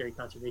have voluntary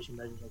conservation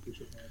measures like we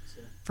should have.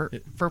 So.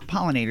 For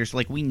pollinators,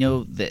 like we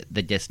know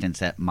the distance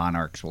that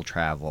monarchs will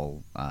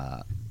travel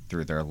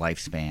through their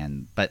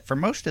lifespan, but for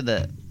most of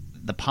the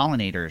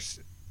pollinators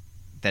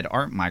that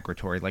aren't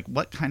migratory, like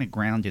what kind of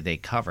ground do they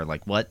cover?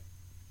 Like what?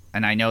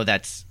 And I know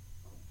that's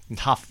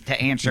tough to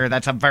answer.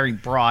 That's a very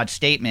broad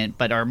statement,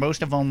 but are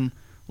most of them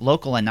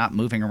local and not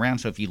moving around?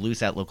 So if you lose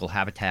that local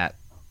habitat,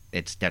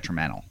 it's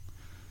detrimental.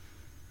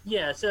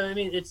 Yeah. So I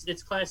mean,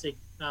 it's classic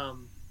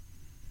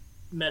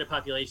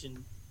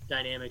metapopulation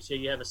dynamics. So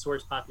you have a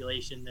source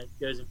population that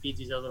goes and feeds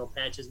these other little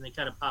patches, and they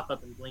kind of pop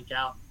up and blink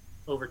out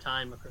over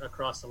time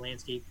across the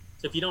landscape.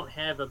 So if you don't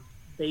have a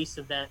base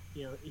of that,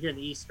 here in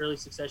the east, early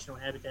successional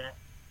habitat,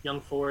 young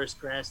forest,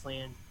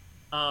 grassland,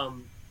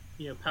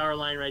 power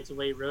line rights of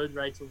way, road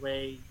rights of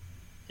way,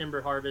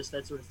 timber harvest,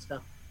 that sort of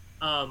stuff,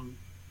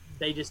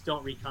 they just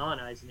don't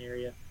recolonize an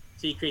area.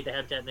 So you create the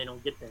habitat and they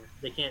don't get there.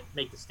 They can't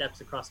make the steps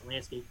across the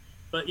landscape.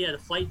 But the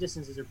flight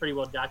distances are pretty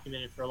well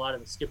documented for a lot of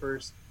the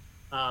skippers,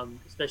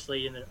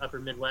 especially in the upper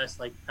Midwest,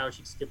 like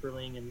Poweshiek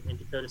skipperling and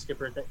Dakota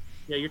skipper. That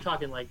you're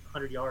talking like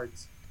 100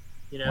 yards.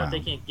 Wow. If they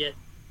can't get,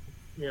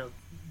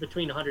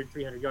 between 100 and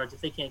 300 yards,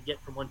 if they can't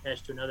get from one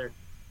patch to another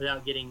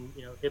without getting,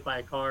 hit by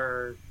a car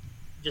or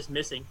just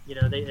missing,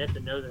 they have to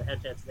know that the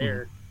habitat's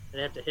there, and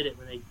they have to hit it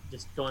when they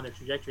just go on their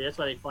trajectory. That's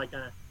why they fly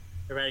kind of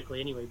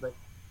erratically anyway. But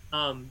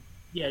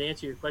to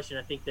answer your question,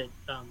 I think that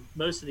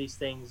most of these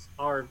things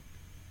are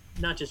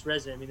not just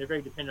resident. I mean, they're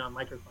very dependent on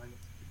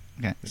microclimates.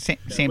 Okay.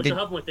 Which will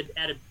help them with the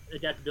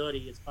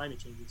adaptability as climate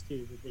changes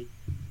too.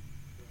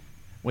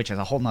 Which is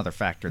a whole nother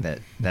factor that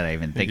I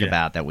even think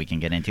about that we can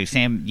get into.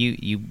 Sam,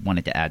 you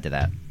wanted to add to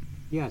that.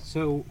 Yeah,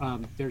 so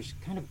there's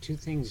kind of two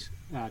things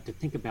to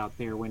think about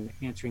there when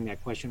answering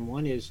that question.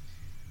 One is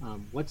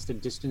what's the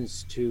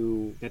distance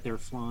that they're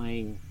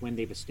flying when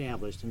they've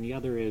established, and the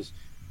other is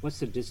what's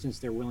the distance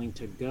they're willing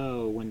to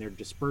go when they're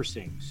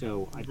dispersing.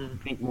 So I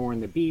think more in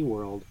the bee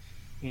world.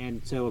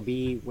 And so a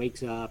bee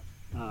wakes up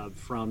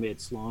from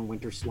its long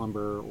winter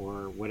slumber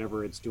or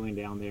whatever it's doing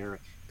down there,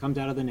 comes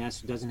out of the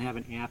nest, doesn't have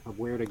an app of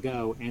where to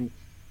go, and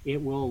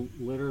it will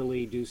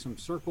literally do some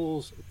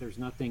circles. If there's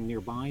nothing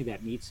nearby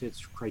that meets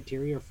its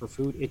criteria for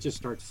food, it just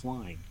starts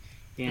flying.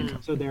 And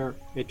so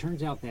it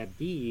turns out that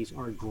bees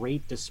are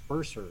great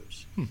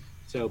dispersers.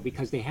 So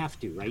because they have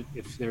to, right?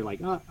 If they're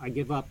like, oh, I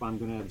give up, I'm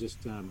going to just,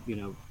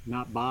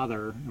 not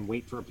bother and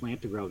wait for a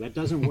plant to grow. That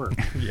doesn't work.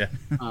 Yeah.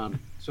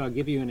 So I'll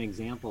give you an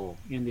example.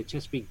 In the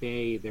Chesapeake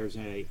Bay, there's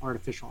an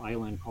artificial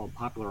island called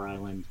Poplar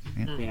Island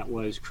that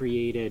was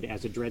created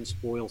as a dread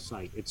spoil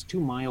site. It's 2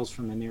 miles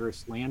from the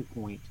nearest land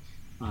point.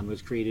 It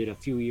was created a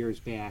few years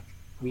back.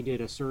 We did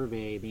a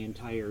survey the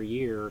entire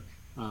year,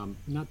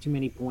 not too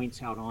many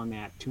points out on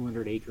that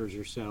 200 acres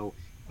or so.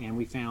 And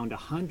we found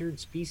 100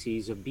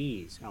 species of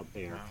bees out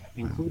there,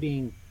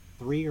 including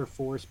 3 or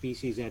 4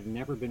 species that had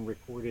never been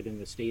recorded in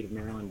the state of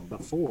Maryland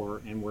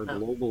before and were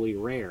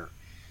globally rare.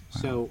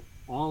 So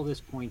all this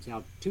points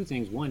out 2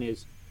 things. One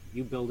is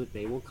you build it,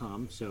 they will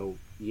come. So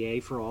yay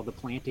for all the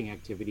planting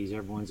activities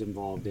everyone's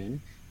involved in.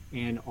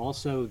 And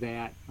also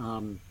that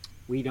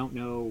we don't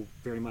know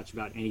very much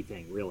about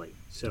anything, really.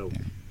 So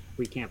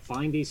we can't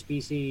find these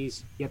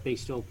species, yet they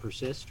still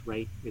persist,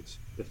 right? It's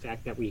the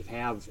fact that we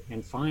have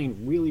and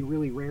find really,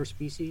 really rare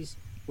species.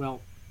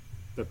 Well,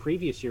 the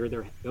previous year,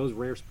 those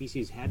rare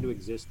species had to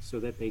exist so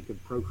that they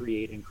could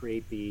procreate and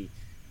create the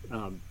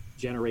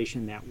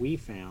generation that we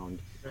found.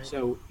 Right.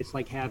 So it's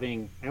like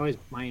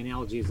my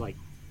analogy is like,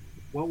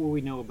 what will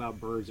we know about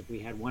birds if we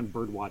had one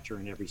bird watcher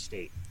in every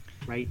state,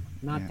 right?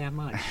 Not that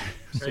much.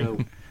 So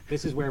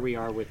this is where we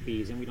are with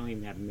bees, and we don't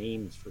even have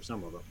names for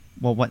some of them.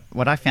 Well,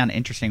 what I found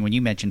interesting when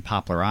you mentioned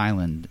Poplar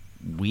Island,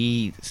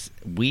 we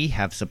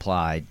have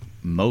supplied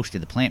most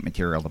of the plant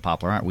material to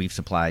Poplar Island. We've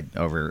supplied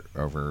over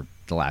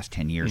the last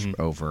 10 years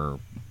over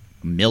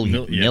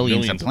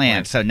millions of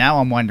plants. So now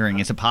I'm wondering,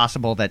 is it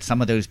possible that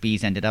some of those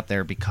bees ended up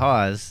there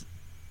because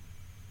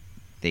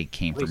they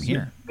came from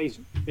here?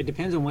 It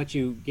depends on what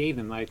you gave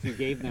them. If you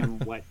gave them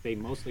what they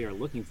mostly are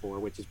looking for,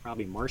 which is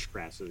probably marsh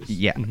grasses.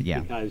 Yeah.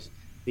 Because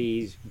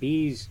these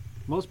bees,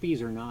 most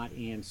bees are not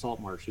in salt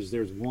marshes.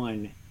 There's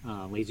one,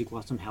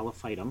 Lazyglossom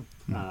halophytum,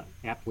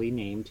 aptly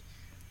named,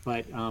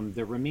 but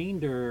the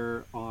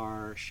remainder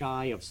are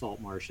shy of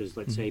salt marshes,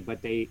 let's say,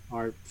 but they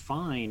are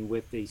fine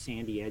with the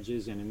sandy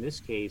edges. And in this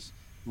case,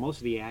 most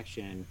of the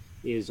action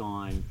is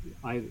on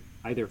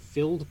either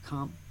filled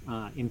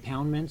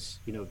impoundments,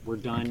 we're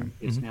done,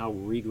 it's now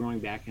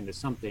regrowing back into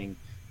something,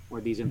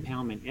 or these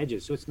impoundment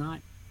edges. So it's not,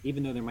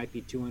 even though there might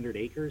be 200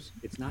 acres,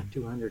 it's not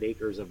 200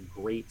 acres of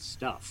great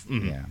stuff.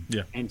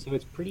 Yeah. And so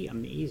it's pretty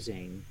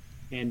amazing.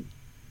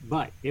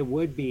 But it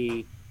would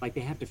be like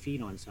they have to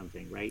feed on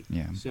something, right?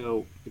 Yeah.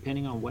 So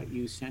depending on what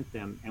you sent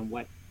them and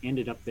what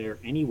ended up there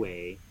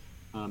anyway,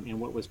 and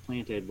what was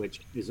planted,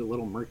 which is a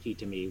little murky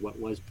to me, what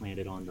was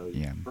planted on those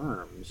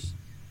berms,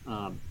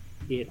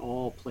 it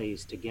all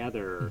plays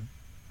together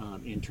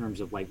in terms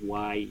of like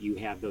why you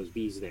have those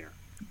bees there.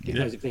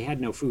 Because if they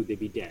had no food, they'd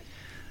be dead.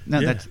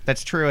 No,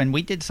 that's true. And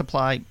we did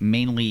supply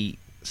mainly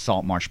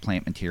salt marsh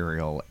plant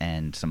material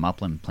and some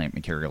upland plant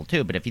material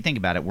too. But if you think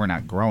about it, we're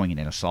not growing it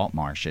in a salt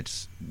marsh.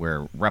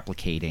 We're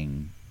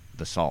replicating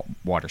the salt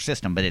water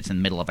system, but it's in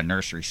the middle of a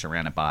nursery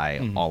surrounded by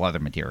all other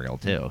material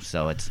too.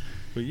 So it's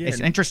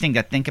interesting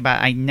to think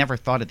about. I never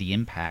thought of the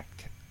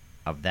impact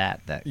of that.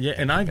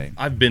 And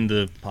I've been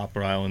to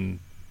Poplar Island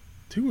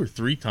 2 or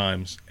 3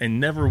 times and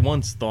never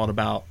once thought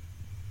about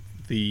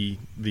the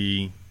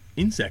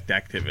insect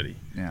activity.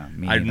 Yeah,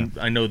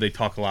 I know they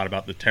talk a lot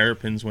about the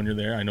terrapins when you're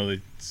there. I know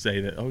they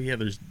say that,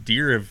 there's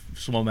deer have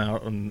swum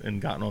out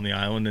and gotten on the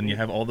island, and you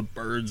have all the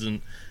birds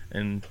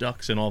and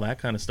ducks and all that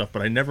kind of stuff.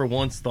 But I never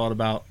once thought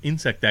about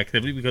insect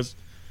activity because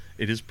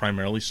it is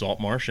primarily salt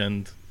marsh,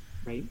 and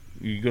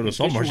you go to a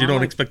salt marsh, you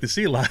don't expect to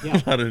see a lot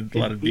of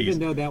bees. Even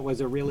though that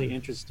was a really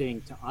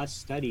interesting to us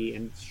study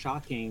and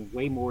shocking,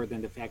 way more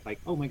than the fact like,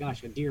 oh my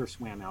gosh, a deer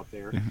swam out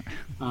there,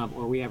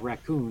 or we have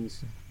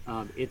raccoons.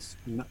 It's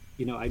not,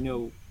 I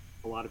know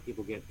a lot of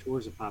people get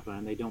tours of Poplar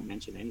and they don't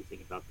mention anything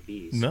about the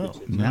bees.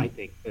 Which is, I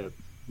think, the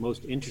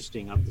most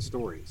interesting of the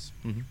stories.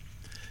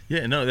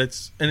 Yeah, no,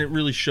 and it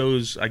really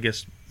shows, I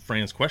guess,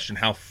 Fran's question,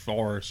 how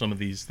far some of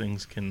these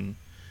things can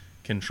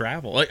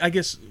travel. I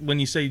guess when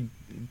you say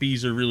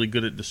bees are really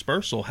good at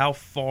dispersal, how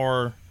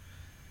far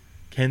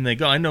can they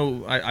go? I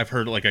know I've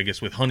heard, like, I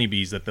guess with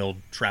honeybees that they'll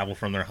travel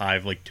from their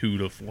hive like 2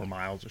 to 4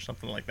 miles or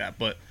something like that.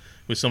 But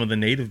with some of the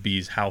native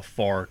bees, how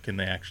far can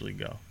they actually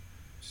go?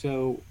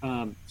 So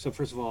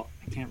first of all,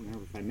 I can't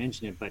remember if I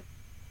mentioned it, but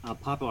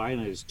Poplar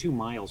Island is 2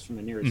 miles from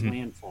the nearest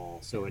landfall,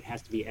 so it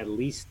has to be at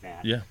least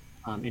that. Yeah.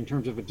 In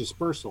terms of a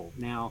dispersal.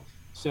 Now,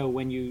 so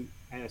when you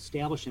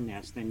establish a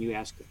nest, then you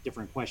ask a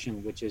different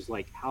question, which is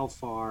like, how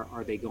far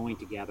are they going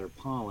to gather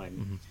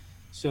pollen?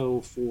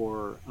 So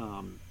for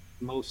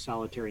most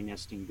solitary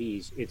nesting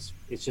bees, it's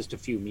just a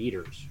few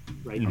meters,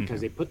 right?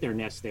 Because they put their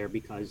nest there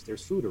because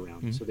there's food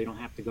around, so they don't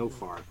have to go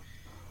far.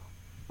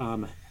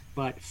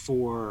 But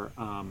for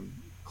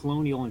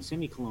colonial and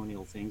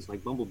semi-colonial things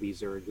like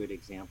bumblebees are a good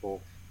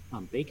example.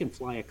 They can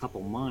fly a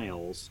couple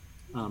miles.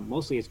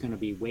 Mostly it's going to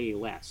be way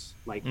less.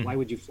 Like, why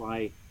would you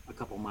fly a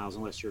couple miles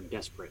unless you're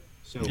desperate?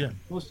 So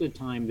most of the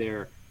time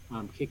they're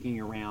kicking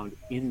around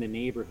in the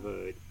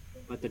neighborhood,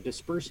 but the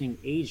dispersing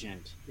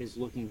agent is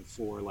looking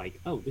for like,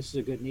 oh, this is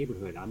a good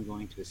neighborhood. I'm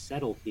going to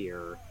settle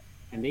here.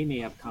 And they may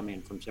have come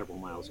in from several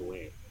miles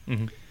away.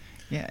 Mm-hmm.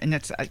 Yeah, and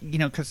that's,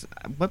 because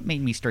what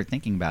made me start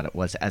thinking about it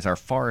was as our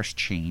forests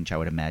change, I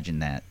would imagine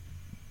that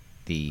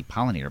the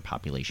pollinator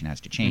population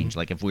has to change.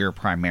 Like if we were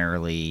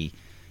primarily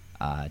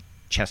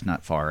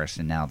chestnut forests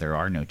and now there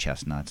are no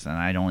chestnuts, and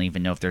I don't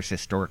even know if there's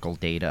historical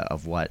data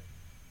of what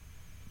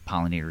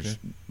pollinators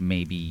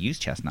maybe use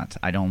chestnuts.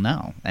 I don't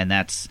know. And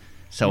that's,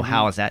 so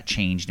how has that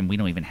changed? And we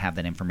don't even have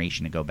that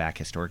information to go back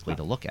historically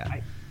to look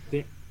at.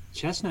 The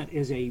chestnut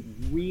is a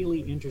really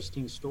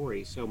interesting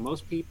story. So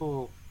most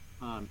people,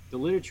 the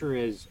literature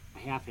is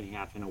half and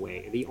half in a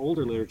way. The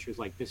older literature is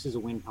like, this is a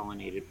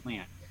wind-pollinated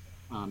plant.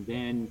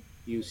 Then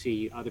you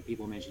see other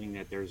people mentioning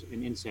that there's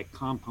an insect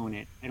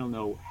component. I don't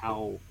know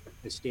how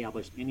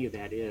established any of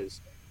that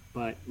is,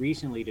 but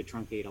recently, to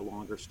truncate a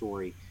longer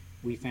story,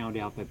 we found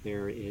out that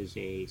there is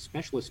a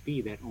specialist bee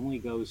that only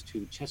goes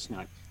to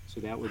chestnut. So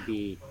that would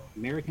be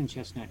American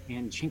chestnut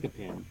and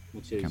chinkapin,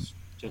 which is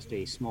just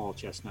a small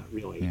chestnut,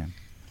 really. Yeah.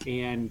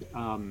 And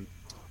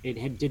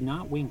it did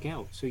not wink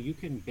out. So you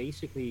can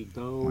basically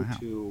go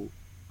to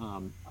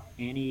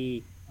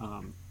any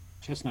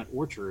chestnut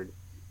orchard,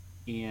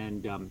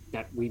 and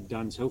that we've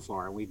done so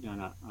far. We've done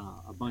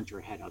a bunch,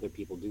 or had other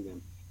people do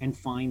them, and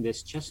find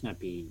this chestnut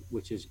bee,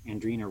 which is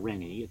Andrena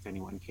rennie, if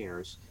anyone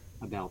cares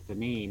about the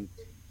name.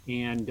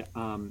 And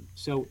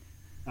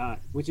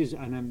which is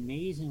an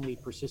amazingly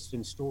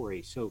persistent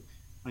story. So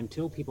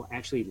until people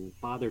actually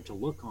bothered to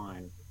look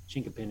on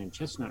chinkapin and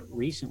chestnut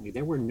recently,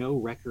 there were no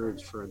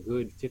records for a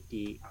good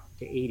 50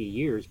 to 80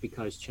 years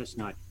because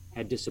chestnut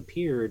had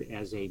disappeared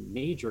as a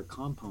major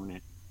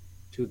component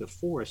to the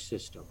forest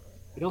system.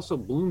 It also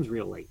blooms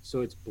real late,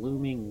 so it's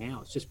blooming now.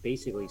 It's just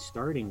basically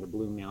starting to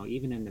bloom now,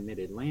 even in the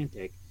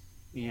mid-Atlantic.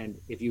 And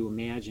if you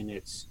imagine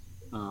its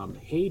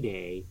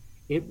heyday,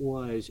 it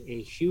was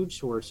a huge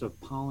source of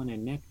pollen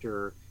and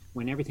nectar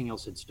when everything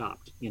else had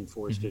stopped in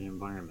forested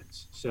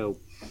environments. So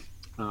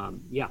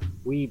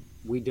we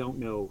don't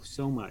know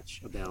so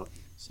much about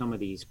some of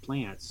these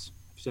plants.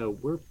 So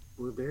we're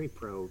very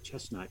pro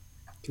chestnut.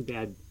 Too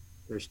bad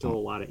there's still a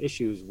lot of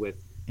issues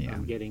with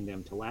getting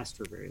them to last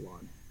for very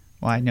long.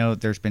 Well, I know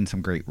there's been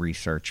some great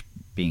research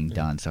being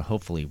done, so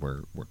hopefully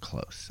we're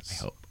close, I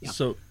hope. Yeah.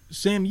 So,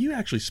 Sam, you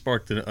actually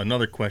sparked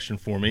another question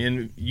for me,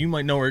 and you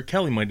might know, or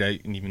Kelly might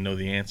even know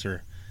the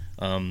answer.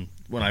 When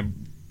I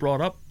brought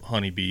up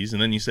honeybees,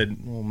 and then you said,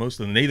 well, most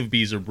of the native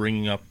bees are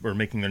bringing up or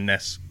making their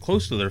nests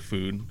close to their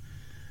food,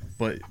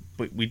 but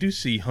we do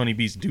see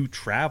honeybees do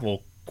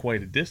travel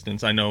quite a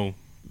distance. I know,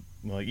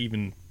 like,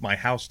 even my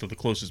house to the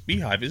closest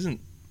beehive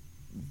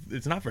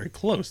it's not very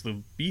close.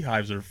 The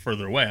beehives are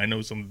further away. I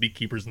know some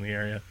beekeepers in the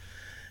area,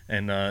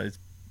 and it's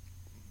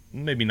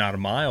maybe not a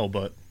mile,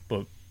 but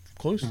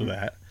close to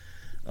that.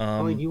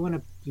 Kelly, do you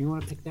want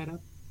to pick that up?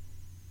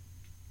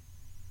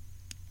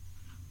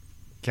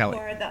 Kelly,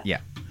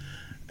 yeah.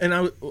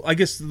 And I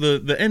guess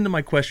the end of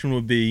my question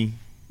would be,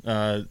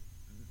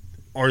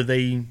 are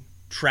they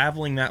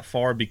traveling that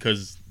far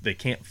because they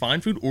can't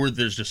find food, or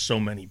there's just so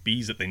many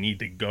bees that they need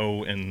to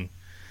go and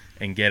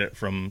get it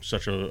from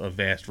such a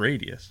vast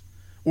radius?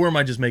 Or am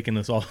I just making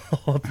this all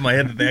up in my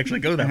head that they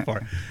actually go that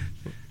far?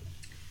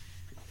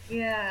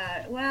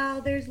 Yeah, well,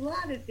 there's a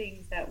lot of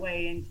things that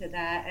weigh into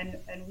that,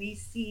 and we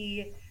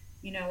see,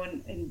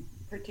 in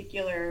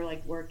particular,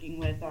 like working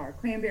with our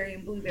cranberry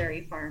and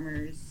blueberry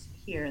farmers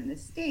here in the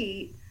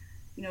state,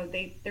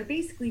 they're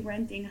basically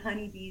renting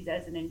honeybees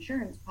as an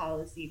insurance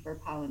policy for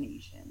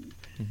pollination.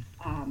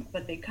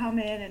 But they come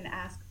in and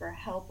ask for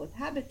help with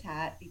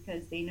habitat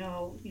because they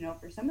know,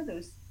 for some of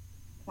those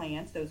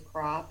plants, those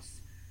crops,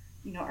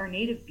 our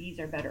native bees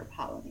are better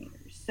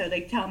pollinators. So they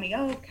tell me,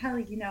 oh,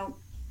 Kelly,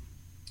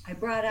 I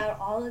brought out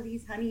all of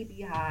these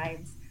honeybee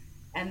hives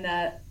and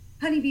the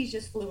honeybees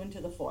just flew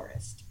into the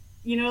forest.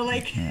 They didn't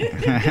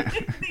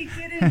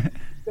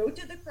go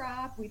to the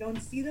crop. We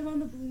don't see them on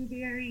the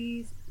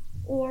blueberries,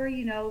 or,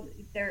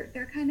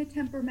 they're kind of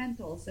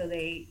temperamental. So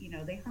they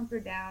hunker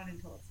down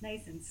until it's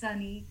nice and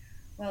sunny.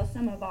 Well,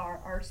 some of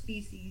our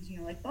species,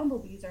 like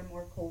bumblebees, are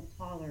more cold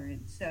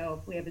tolerant. So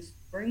if we have a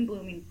spring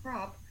blooming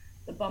crop,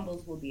 the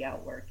bumbles will be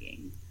out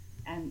working.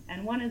 And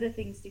one of the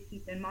things to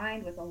keep in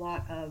mind with a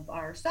lot of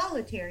our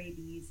solitary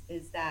bees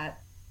is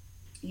that,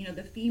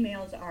 the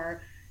females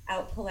are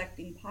out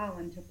collecting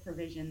pollen to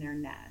provision their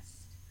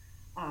nest.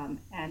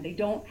 And they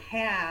don't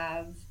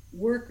have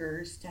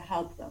workers to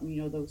help them,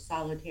 those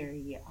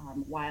solitary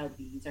wild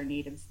bees or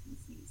native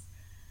species.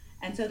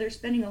 And so they're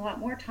spending a lot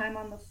more time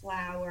on the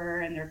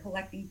flower and they're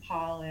collecting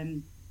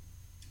pollen.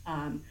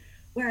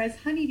 Whereas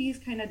honeybees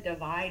kind of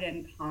divide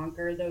and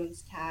conquer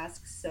those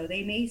tasks. So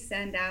they may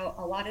send out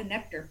a lot of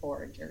nectar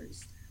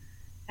foragers.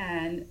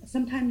 And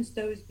sometimes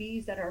those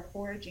bees that are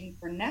foraging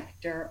for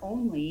nectar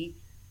only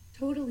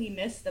totally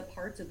miss the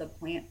parts of the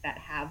plant that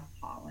have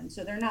pollen.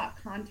 So they're not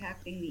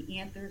contacting the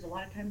anthers. A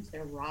lot of times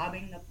they're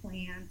robbing the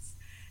plants,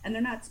 and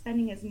they're not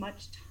spending as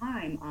much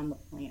time on the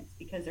plants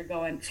because they're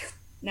going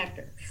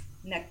nectar,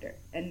 nectar,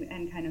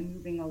 and kind of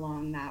moving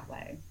along that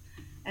way.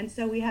 And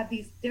so we have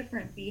these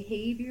different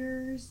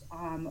behaviors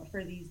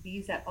for these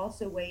bees that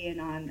also weigh in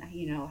on,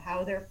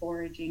 how they're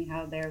foraging,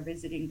 how they're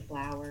visiting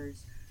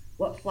flowers,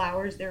 what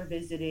flowers they're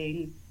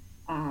visiting.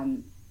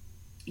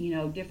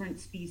 Different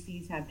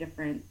species have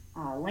different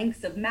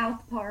lengths of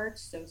mouth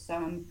parts. So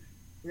some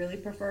really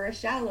prefer a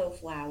shallow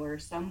flower.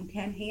 Some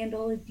can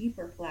handle a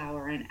deeper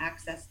flower and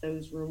access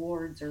those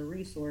rewards or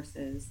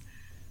resources.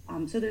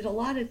 So there's a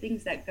lot of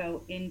things that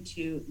go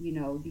into,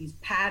 these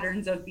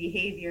patterns of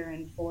behavior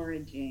and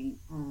foraging.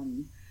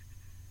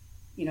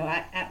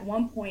 At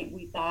one point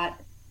we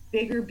thought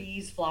bigger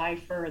bees fly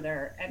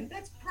further, and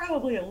that's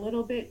probably a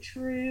little bit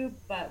true,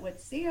 but with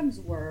Sam's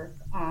work,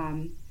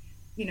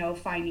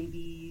 finding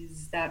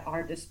bees that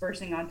are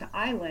dispersing onto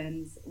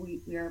islands,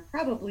 we are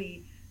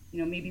probably,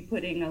 maybe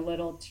putting a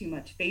little too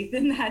much faith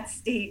in that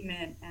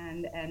statement,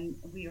 and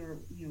we are,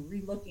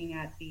 relooking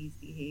at these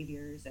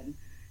behaviors and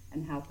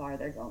how far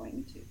they're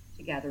going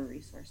to gather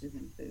resources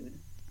and food.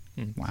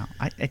 Wow.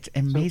 It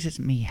amazes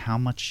me how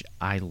much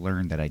I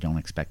learn that I don't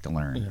expect to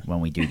learn when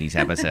we do these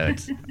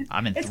episodes.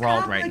 I'm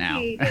enthralled right now.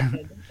 It's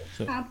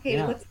complicated.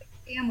 Yeah. What's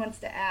Sam wants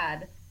to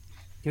add?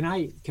 Can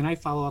I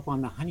follow up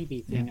on the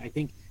honeybee thing? I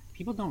think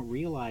people don't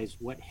realize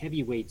what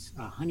heavyweights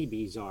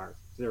honeybees are.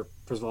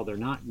 First of all, they're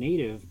not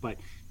native, but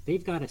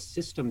they've got a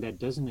system that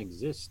doesn't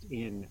exist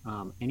in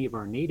any of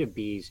our native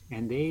bees,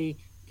 and they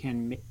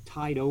can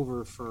tide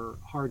over for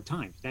hard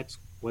times. That's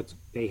what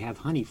they have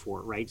honey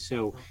for, right?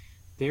 So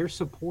they're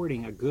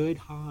supporting a good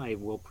hive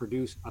will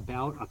produce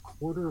about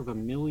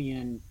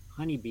 250,000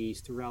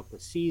 honeybees throughout the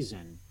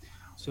season.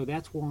 So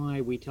that's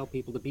why we tell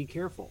people to be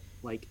careful.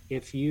 Like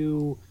if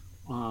you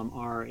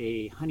are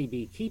a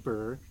honeybee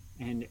keeper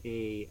and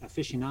a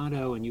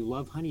aficionado and you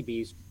love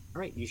honeybees, all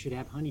right, you should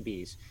have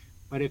honeybees.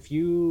 But if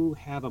you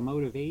have a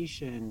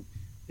motivation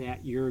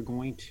that you're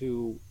going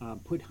to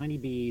put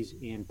honeybees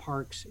in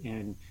parks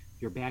and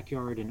your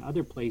backyard and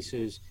other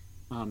places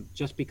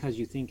just because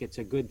you think it's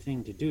a good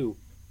thing to do,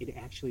 it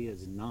actually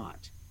is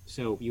not.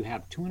 So you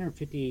have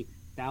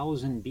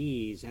 250,000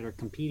 bees that are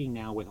competing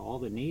now with all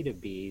the native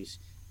bees.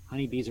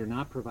 Honeybees are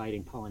not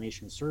providing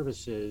pollination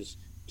services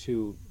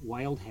to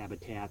wild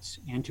habitats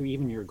and to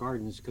even your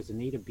gardens because the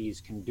native bees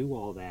can do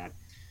all that.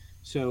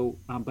 So,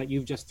 but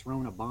you've just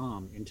thrown a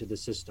bomb into the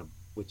system,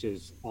 which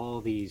is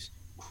all these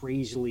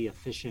crazily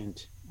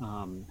efficient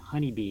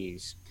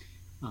honeybees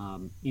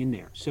in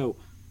there. So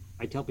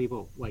I tell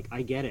people, like,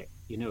 I get it.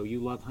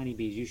 You love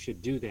honeybees, you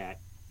should do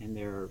that. And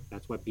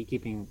that's what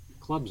beekeeping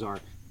clubs are.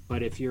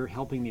 But if you're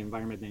helping the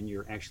environment, then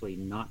you're actually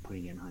not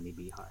putting in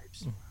honeybee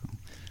hives.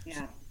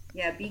 Yeah.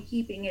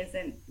 Beekeeping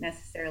isn't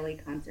necessarily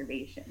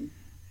conservation.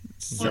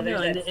 So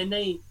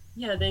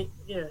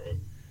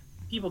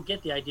people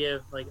get the idea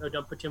of like,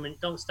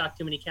 don't stock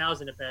too many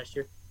cows in a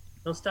pasture,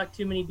 don't stock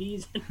too many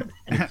bees in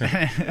a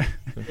pasture.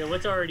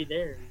 What's already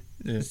there.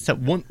 Yeah. So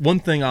one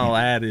thing I'll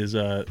add is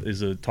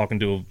talking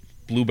to a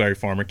blueberry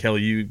farmer.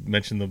 Kelly, you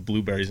mentioned the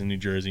blueberries in New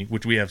Jersey,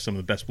 which we have some of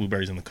the best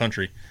blueberries in the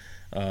country.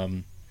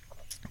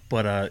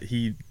 But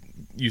he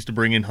used to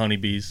bring in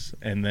honeybees,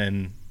 and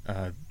then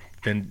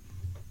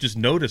just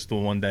noticed the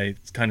one day,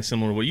 it's kind of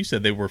similar to what you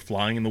said, they were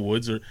flying in the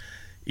woods, or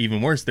even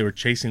worse, they were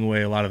chasing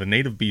away a lot of the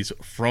native bees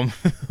from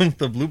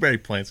the blueberry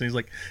plants. And he's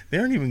like, they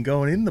aren't even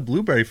going in the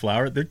blueberry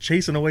flower. They're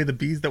chasing away the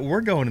bees that were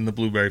going in the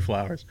blueberry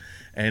flowers.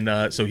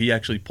 And so he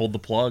actually pulled the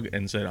plug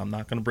and said, I'm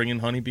not going to bring in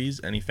honeybees.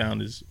 And he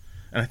found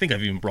and I think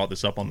I've even brought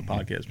this up on the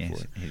podcast before.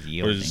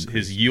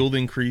 His yield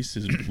increased.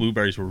 His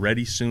blueberries were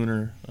ready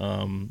sooner.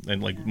 And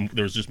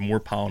there was just more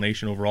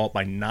pollination overall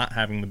by not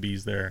having the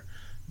bees there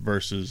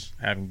versus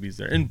having bees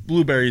there. And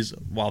blueberries,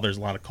 while there's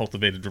a lot of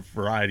cultivated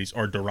varieties,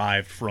 are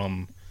derived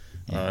from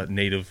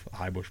native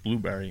highbush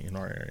blueberry in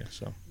our area.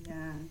 So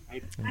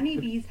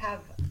honeybees have,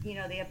 they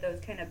have those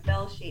kind of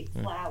bell-shaped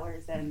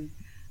flowers, and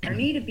our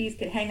native bees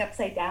could hang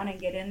upside down and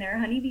get in there.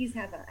 Honeybees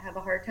have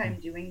a hard time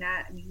doing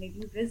that. I mean, they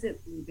do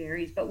visit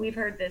blueberries, but we've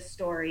heard this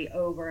story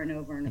over and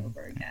over and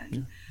over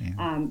again.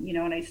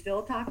 And I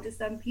still talk to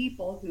some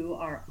people who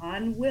are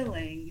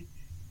unwilling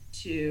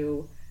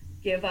to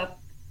give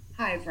up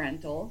hive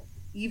rental,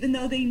 even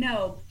though they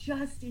know,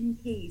 just in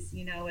case,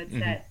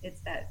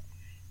 it's that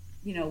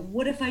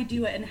what if I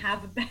do it and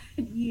have a bad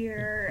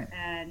year?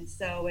 And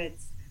so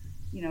it's,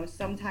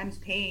 sometimes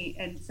pay,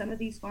 and some of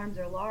these farms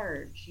are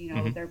large,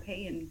 they're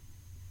paying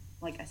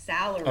like a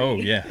salary,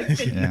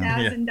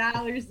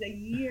 $50,000 a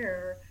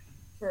year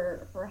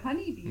for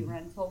honeybee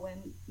rental,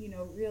 when,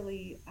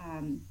 really,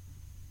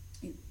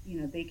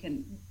 they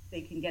can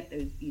get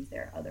those bees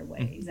there other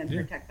ways and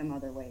protect them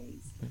other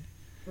ways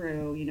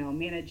through,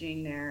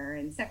 managing their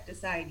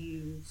insecticide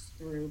use,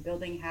 through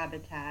building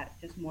habitat,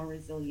 just more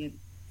resilient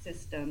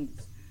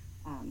systems.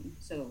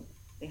 So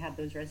they have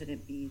those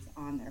resident bees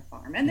on their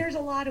farm. And there's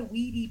a lot of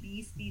weedy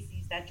bee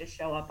species that just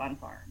show up on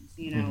farms,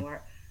 you know,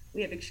 or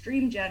we have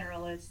extreme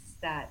generalists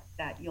that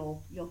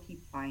you'll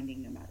keep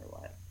finding no matter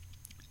what.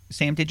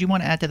 Sam, did you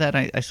want to add to that?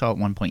 I saw at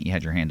one point you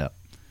had your hand up.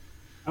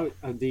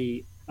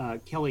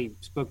 Kelly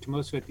spoke to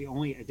most of it. The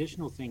only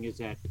additional thing is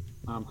that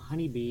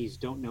honeybees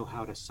don't know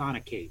how to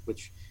sonicate,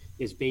 which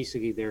is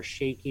basically they're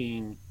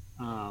shaking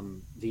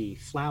the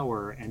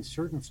flower, and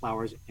certain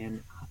flowers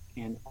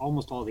and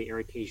almost all the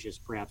ericaceous,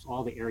 perhaps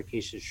all the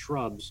ericaceous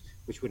shrubs,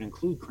 which would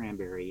include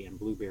cranberry and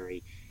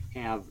blueberry,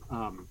 have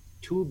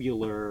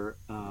tubular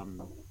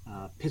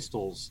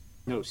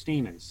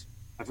stamens.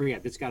 I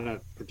forget, it's got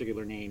a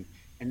particular name,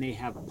 and they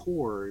have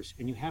pores,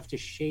 and you have to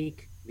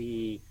shake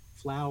the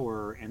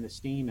flower and the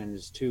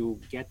stamens to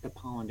get the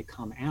pollen to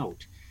come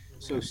out.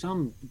 So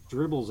some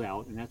dribbles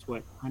out, and that's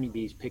what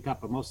honeybees pick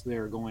up, but most of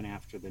them are going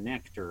after the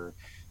nectar.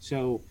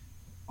 So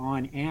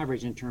on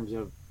average, in terms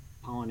of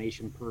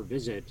pollination per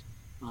visit,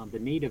 the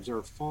natives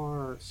are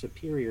far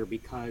superior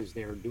because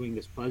they're doing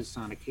this buzz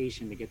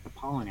sonication to get the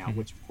pollen out,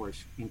 which of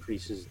course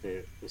increases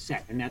the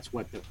set, and that's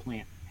what the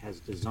plant has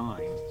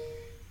designed.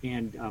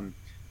 And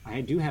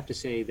I do have to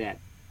say that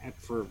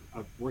for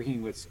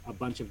working with a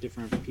bunch of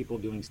different people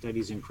doing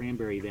studies in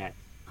cranberry, that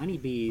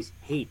honeybees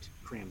hate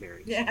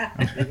cranberries. Yeah.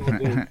 They will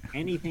do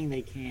anything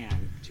they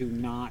can to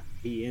not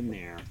be in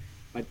there,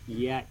 but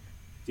yet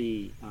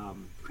the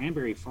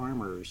cranberry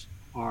farmers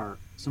are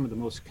some of the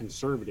most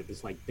conservative.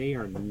 It's like they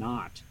are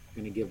not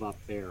going to give up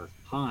their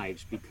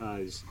hives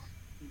because,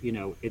 you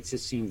know, it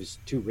just seems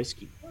too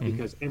risky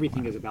because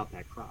everything is about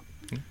that crop.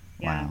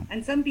 Yeah, Wow.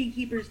 and some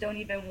beekeepers don't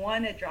even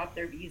want to drop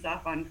their bees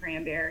off on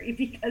cranberry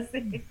because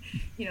they,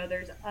 you know,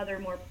 there's other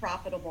more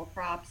profitable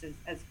crops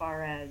as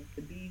far as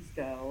the bees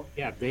go.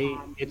 Yeah, at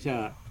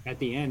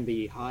the end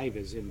the hive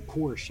is in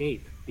poor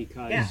shape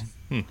because Yes.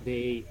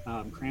 they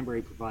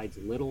cranberry provides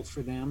little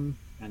for them,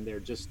 and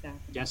they're just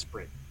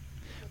desperate.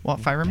 Well,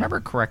 if I remember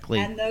correctly,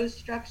 And those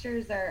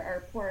structures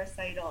are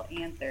poricidal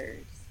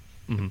anthers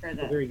for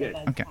the Very good.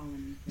 for the Okay.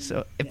 pollen.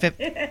 so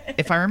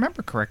if I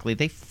remember correctly,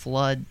 they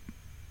flood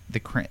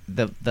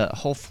the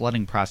whole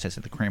flooding process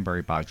of the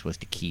cranberry bogs was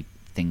to keep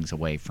things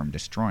away from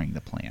destroying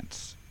the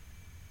plants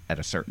at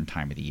a certain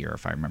time of the year,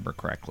 if I remember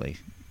correctly.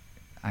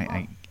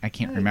 I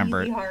can't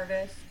remember. Easy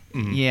harvest.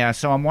 Yeah,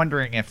 so I'm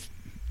wondering if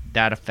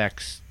that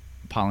affects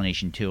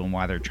pollination too, and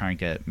why they're trying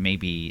to,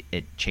 maybe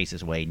it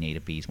chases away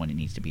native bees when it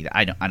needs to be there.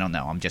 I don't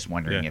know. I'm just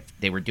wondering if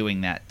they were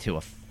doing that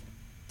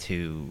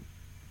to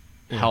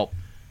help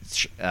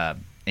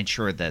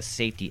ensure the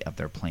safety of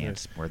their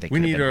plants. Where they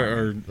We could have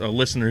need been our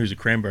listener who's a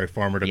cranberry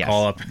farmer to Yes.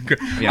 call up.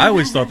 I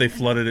always thought they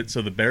flooded it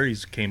so the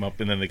berries came up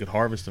and then they could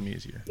harvest them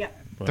easier. Yeah.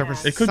 But There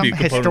was it could some be a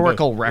component of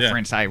historical both. Yeah.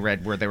 reference I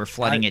read where they were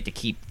flooding it to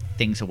keep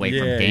things away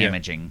from Yeah.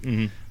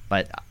 damaging.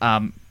 But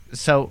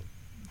so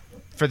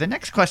for the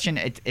next question,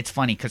 it's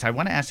funny because I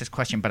want to ask this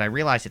question, but I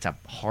realize it's a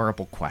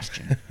horrible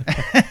question.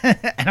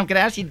 And I'm going to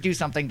ask you to do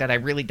something that I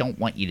really don't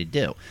want you to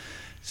do.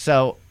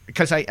 So,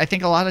 because I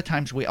think a lot of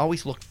times we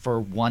always look for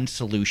one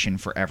solution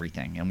for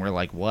everything. And we're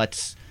like,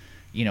 what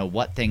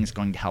thing's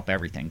going to help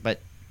everything?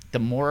 But the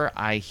more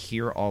I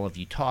hear all of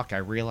you talk, I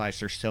realize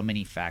there's so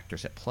many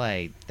factors at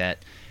play that,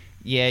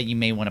 yeah, you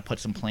may want to put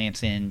some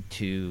plants in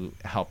to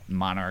help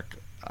monarch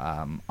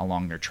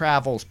along their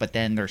travels, but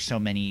then there's so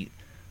many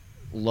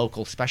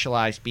local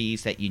specialized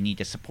bees that you need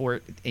to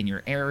support in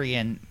your area,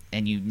 and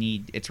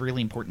it's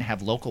really important to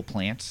have local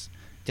plants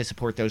to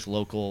support those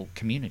local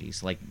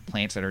communities, like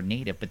plants that are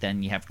native. But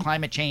then you have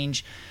climate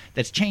change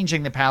that's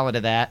changing the palette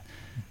of that,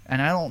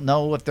 and I don't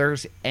know if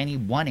there's any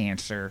one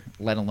answer,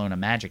 let alone a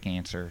magic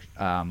answer.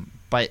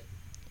 But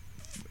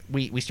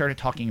we started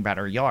talking about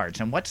our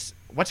yards, and what's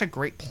a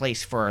great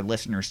place for our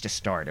listeners to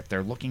start if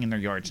they're looking in their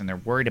yards and they're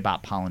worried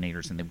about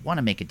pollinators and they want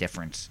to make a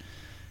difference.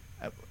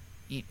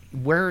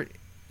 Where,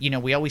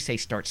 we always say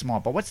start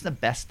small, but what's the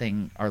best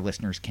thing our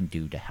listeners can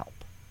do to help?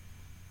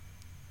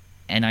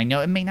 And I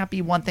know it may not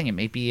be one thing, it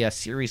may be a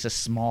series of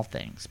small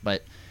things,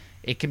 but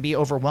it can be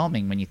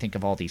overwhelming when you think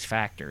of all these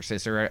factors.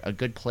 Is there a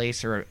good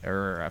place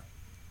or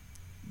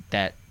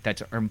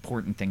that's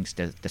important things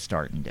to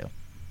start and do?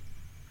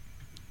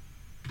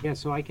 Yeah,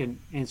 so I can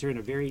answer in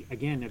a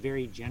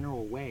very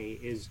general way.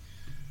 Is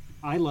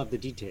I love the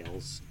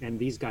details, and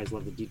these guys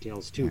love the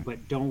details too,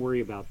 but don't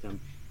worry about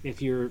them.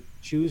 If you're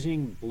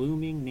choosing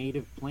blooming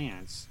native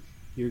plants,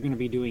 you're going to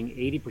be doing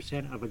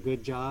 80% of a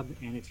good job.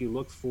 And if you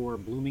look for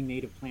blooming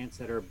native plants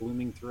that are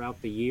blooming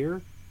throughout the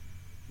year,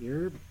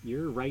 you're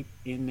right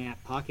in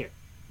that pocket.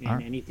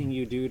 And anything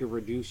you do to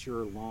reduce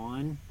your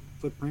lawn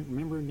footprint,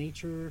 remember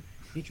nature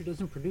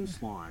doesn't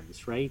produce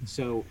lawns, right?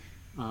 So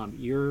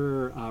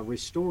you're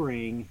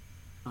restoring,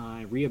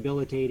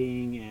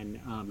 rehabilitating,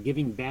 and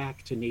giving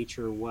back to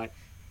nature what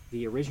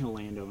the original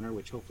landowner,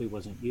 which hopefully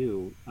wasn't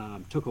you,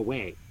 took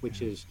away,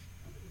 which is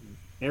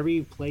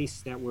every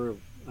place that we're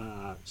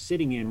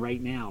sitting in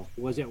right now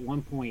was at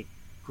one point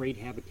great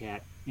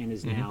habitat and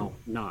is now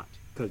not,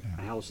 because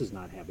a house is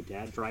not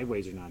habitat,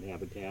 driveways are not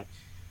habitat.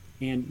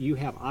 And you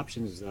have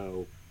options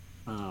though,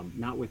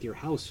 not with your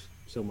house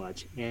so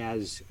much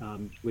as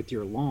with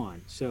your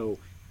lawn. So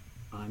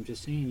I'm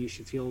just saying you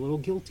should feel a little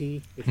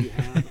guilty if you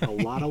have a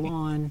lot of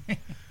lawn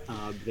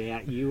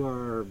that you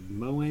are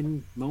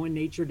mowing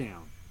nature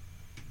down.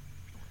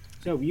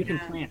 So you can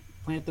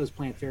plant those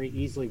plants very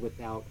easily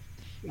without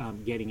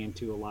getting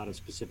into a lot of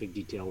specific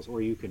details,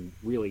 or you can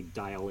really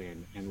dial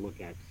in and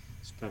look at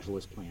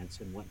specialist plants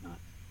and whatnot.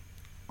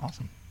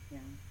 Awesome. Yeah,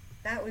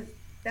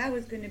 that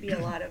was going to be a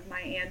lot of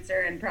my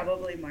answer, and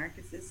probably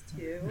Marcus's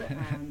too.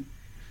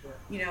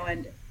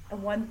 And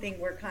one thing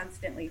we're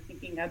constantly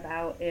thinking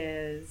about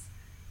is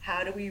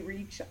how do we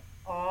reach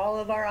all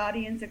of our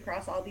audience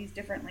across all these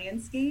different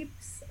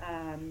landscapes?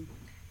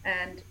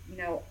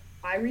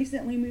 I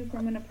recently moved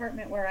from an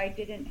apartment where I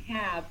didn't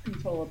have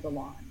control of the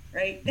lawn,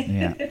 right?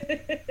 Yeah.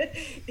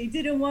 They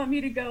didn't want me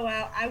to go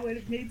out. I would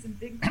have made some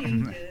big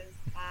changes.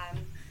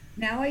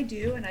 Now I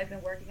do, and I've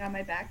been working on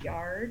my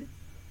backyard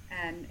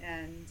and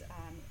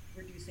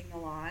reducing the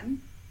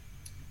lawn.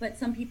 But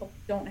some people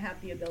don't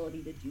have the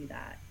ability to do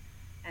that.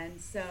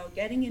 And so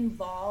getting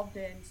involved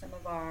in some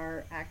of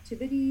our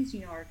activities,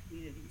 our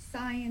community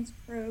science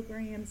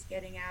programs,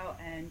 getting out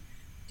and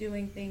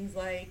doing things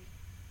like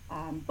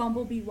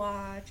Bumblebee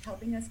Watch,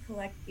 helping us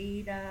collect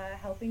data,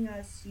 helping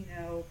us,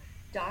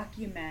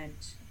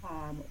 document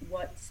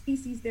what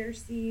species they're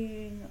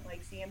seeing.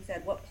 Like Sam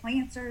said, what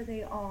plants are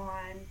they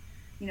on?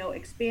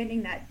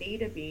 Expanding that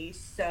database.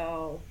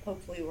 So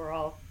hopefully we're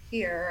all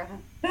here,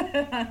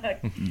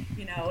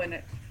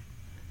 in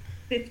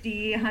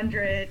 50,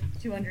 100,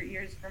 200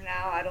 years from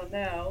now, I don't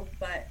know.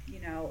 But,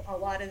 a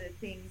lot of the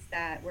things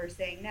that we're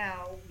saying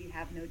now, we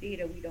have no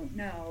data, we don't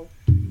know.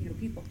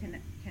 People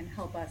can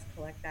help us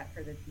collect that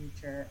for the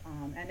future.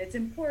 And it's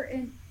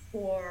important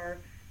for,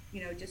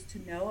 just to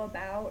know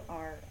about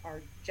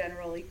our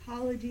general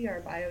ecology,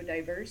 our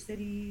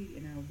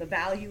biodiversity, the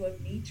value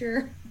of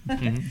nature.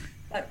 Mm-hmm.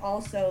 But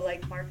also,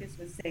 like Marcus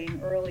was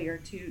saying earlier,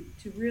 to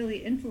really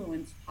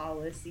influence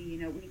policy.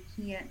 We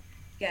can't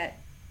get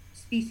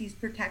species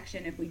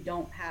protection if we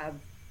don't have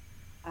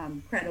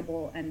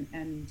credible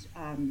and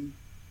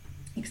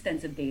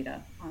extensive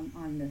data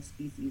on the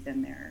species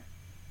and their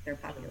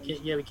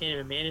population. We can't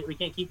even manage. We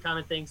can't keep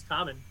common things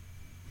common,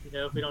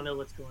 if we don't know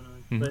what's going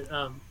on. Mm-hmm.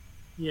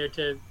 But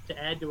to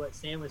add to what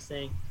Sam was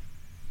saying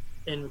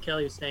and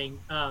Kelly was saying,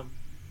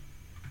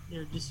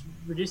 just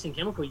reducing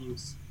chemical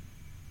use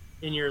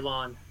in your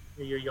lawn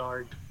or your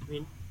yard. I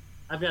mean,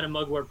 I've got a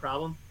mugwort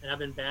problem, and I've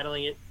been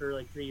battling it for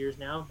like 3 years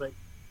now. But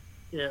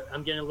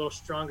I'm getting a little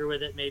stronger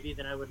with it maybe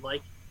than I would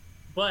like.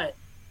 But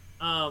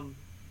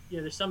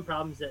there's some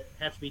problems that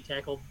have to be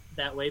tackled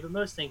that way, but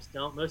most things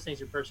don't. Most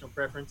things are personal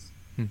preference.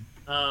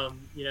 Or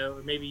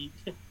maybe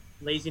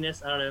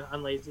laziness. I don't know.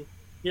 I'm lazy.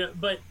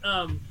 But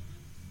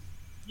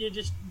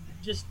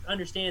just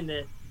understand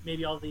that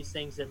maybe all these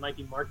things that might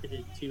be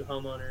marketed to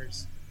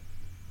homeowners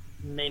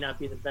may not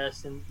be the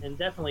best, and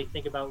definitely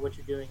think about what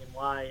you're doing and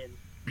why.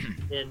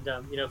 And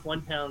if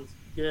 1 pound's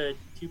good,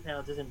 2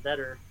 pounds isn't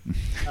better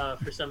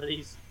for some of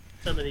these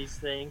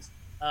things.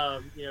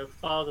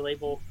 Follow the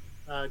label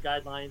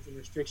guidelines and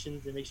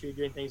restrictions and make sure you're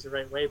doing things the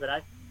right way.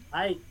 But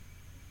I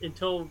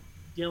until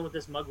dealing with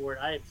this mugwort,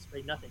 I have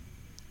sprayed nothing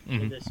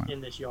in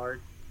this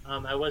yard.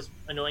 I was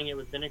annoying it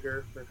with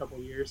vinegar for a couple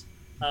of years,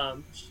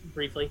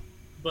 briefly,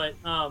 but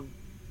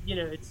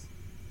it's,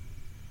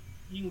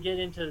 you can get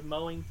into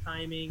mowing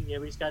timing.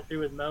 We just got through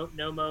with no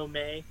mow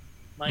May.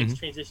 Mine's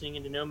transitioning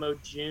into no mow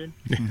June.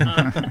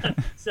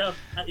 So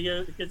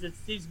because it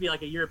seems to be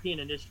like a European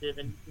initiative,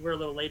 and we're a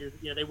little later.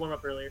 They warm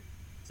up earlier,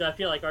 so I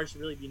feel like ours should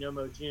really be no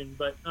mow June.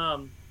 But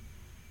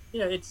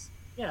it's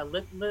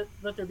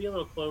let there be a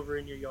little clover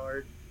in your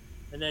yard,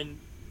 and then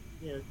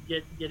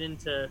get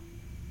into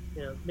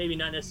maybe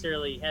not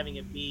necessarily having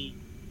it be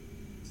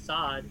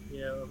sod,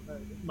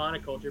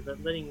 monoculture,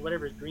 but letting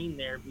whatever's green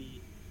there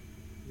be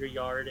your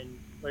yard, and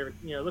whatever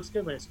it looks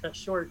good when it's cut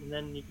short, and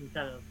then you can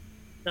kind of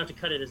don't have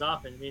to cut it as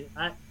often. I mean,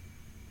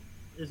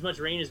 as much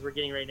rain as we're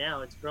getting right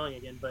now, it's growing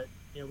again, but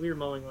we were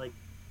mowing like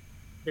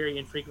very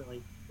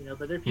infrequently,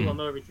 but there are people who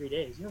mow every 3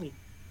 days. You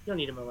don't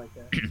need to mow like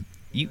that.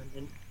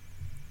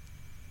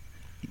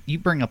 You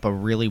bring up a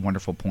really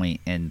wonderful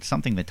point, and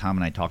something that Tom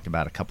and I talked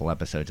about a couple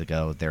episodes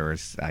ago.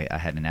 I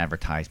had an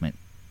advertisement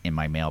in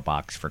my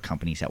mailbox for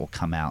companies that will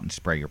come out and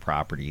spray your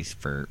properties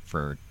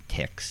for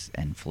ticks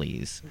and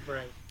fleas.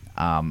 Right.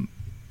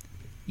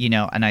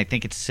 And I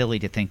think it's silly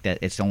to think that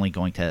it's only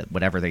going to,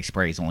 whatever they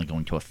spray is only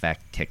going to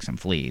affect ticks and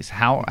fleas.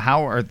 How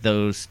are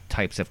those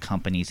types of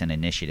companies and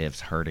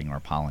initiatives hurting our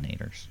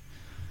pollinators?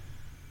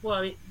 Well,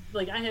 I mean,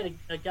 like I had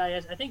a guy,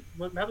 I think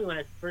probably when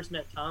I first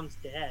met Tom's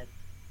dad,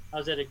 I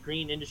was at a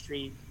green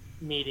industry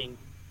meeting,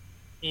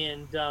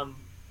 and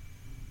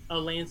a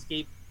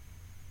landscape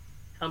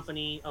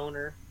company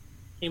owner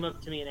came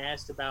up to me and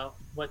asked about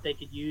what they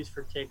could use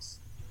for ticks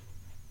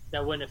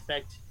that wouldn't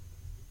affect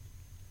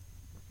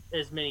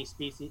as many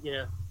species,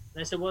 And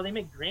I said, well, they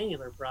make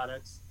granular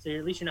products, so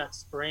at least you're not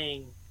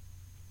spraying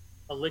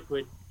a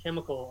liquid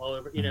chemical all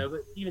over,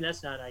 but even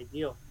that's not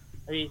ideal.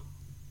 I mean,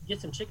 get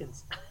some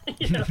chickens,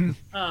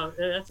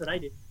 that's what I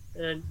do.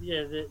 and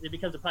it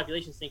becomes a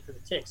population sink for the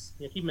ticks.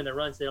 Keep them in their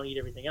runs; so they don't eat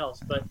everything else.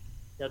 But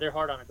they're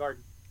hard on a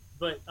garden.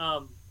 But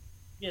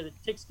the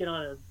ticks get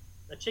on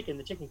a chicken.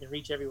 The chicken can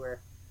reach everywhere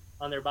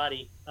on their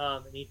body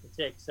and eat the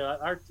ticks. So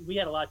we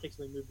had a lot of ticks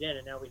when we moved in,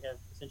 and now we have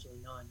essentially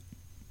none.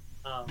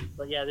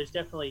 But yeah, there's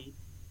definitely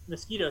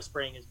mosquito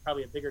spraying is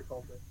probably a bigger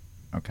culprit.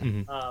 Okay.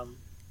 Mm-hmm.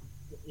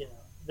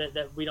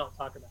 That we don't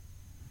talk about.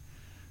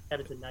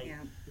 Happens at night.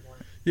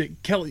 Yeah,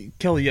 Kelly,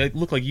 it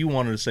looked like you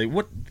wanted to say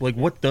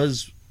what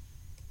does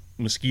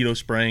mosquito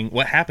spraying?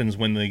 What happens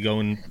when they go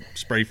and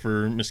spray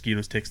for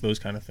mosquitoes, ticks, those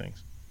kind of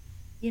things?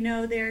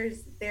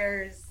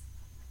 There's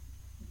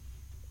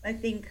I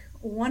think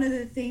one of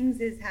the things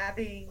is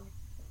having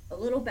a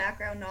little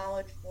background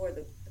knowledge for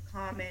the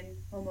common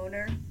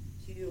homeowner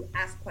to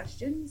ask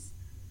questions.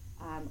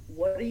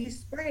 What are you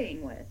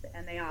spraying with?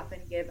 And they often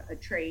give a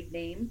trade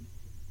name,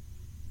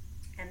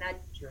 and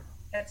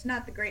that's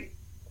not the great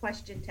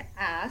question to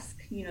ask.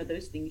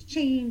 Those things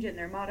change and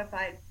they're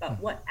modified, but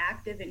what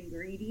active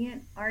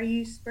ingredient are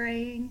you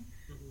spraying?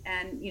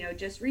 And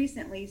just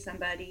recently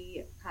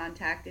somebody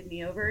contacted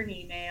me over an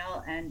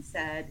email and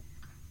said,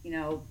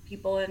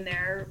 people in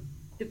their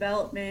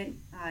development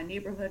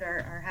neighborhood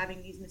are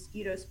having these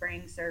mosquito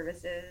spraying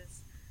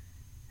services,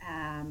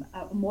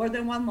 more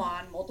than one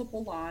lawn,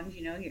 multiple lawns.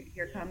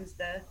 Here comes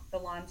the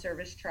lawn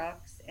service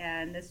trucks,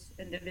 and this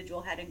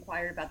individual had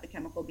inquired about the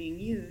chemical being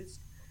used.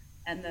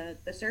 And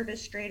the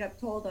service straight up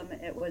told them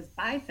it was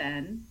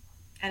Bifen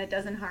and it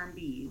doesn't harm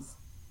bees.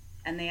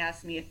 And they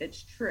asked me if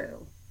it's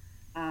true.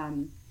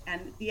 And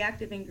the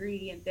active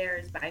ingredient there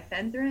is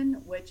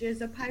bifenthrin, which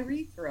is a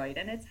pyrethroid,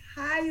 and it's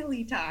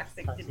highly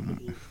toxic to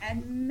bees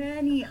and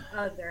many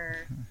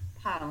other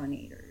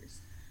pollinators.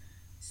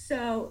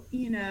 So,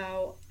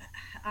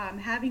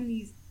 having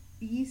these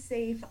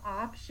bee-safe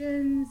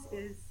options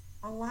is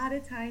a lot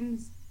of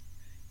times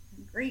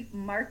great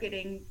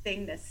marketing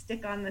thing to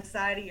stick on the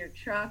side of your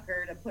truck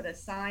or to put a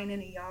sign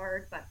in a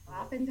yard, but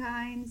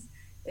oftentimes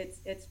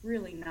it's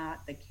really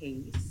not the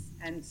case.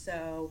 And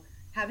so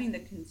having the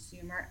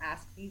consumer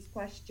ask these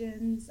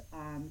questions,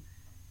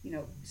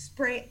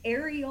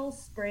 aerial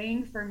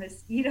spraying for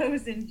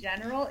mosquitoes in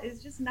general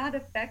is just not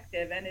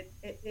effective, and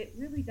it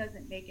really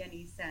doesn't make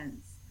any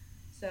sense.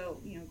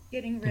 So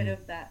getting rid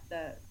of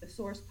the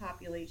source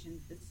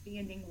populations, the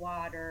standing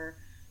water.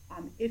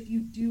 If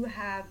you do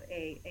have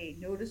a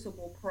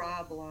noticeable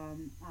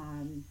problem,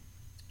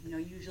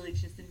 usually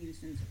it's just a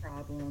nuisance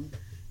problem,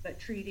 but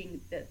treating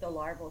the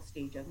larval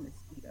stage of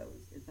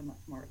mosquitoes is a much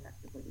more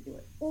effective way to do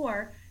it.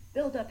 Or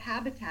build up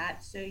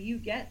habitat so you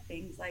get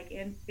things like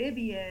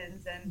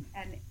amphibians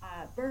and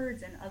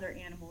birds and other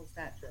animals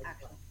that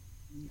actually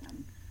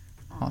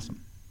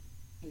awesome.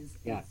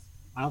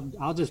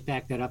 I'll just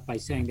back that up by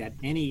saying that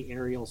any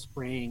aerial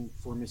spraying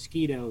for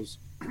mosquitoes,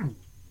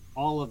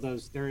 all of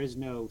those, there is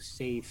no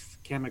safe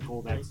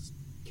chemical that's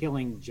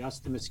killing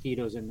just the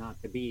mosquitoes and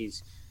not the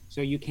bees.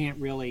 So you can't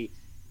really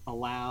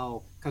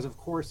allow, because of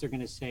course they're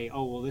going to say,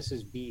 oh, well, this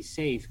is bee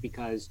safe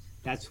because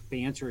that's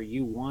the answer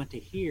you want to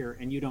hear,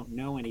 and you don't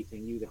know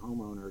anything. You, the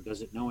homeowner,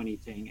 doesn't know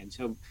anything. And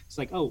so it's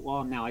like, oh,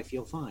 well, now I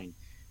feel fine.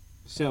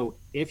 So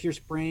if you're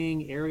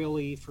spraying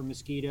aerially for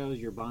mosquitoes,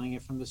 you're buying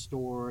it from the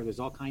store, there's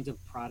all kinds of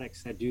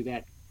products that do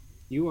that,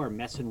 you are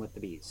messing with the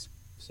bees.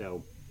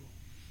 So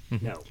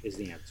no is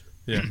the answer.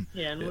 Yeah,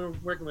 and we're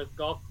working with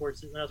golf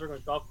courses. When I was working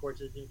with golf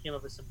courses, we came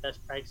up with some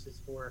best practices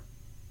for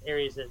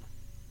areas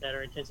that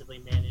are intensively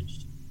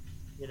managed.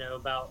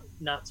 About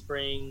not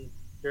spraying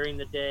during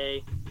the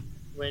day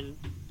when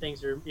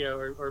things are,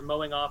 or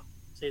mowing off,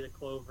 say, the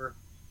clover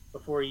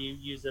before you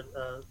use an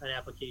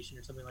application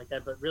or something like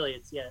that. But really,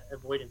 it's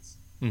avoidance.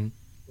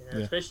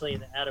 Especially in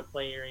the out of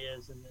play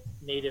areas and the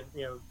native,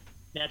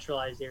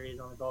 naturalized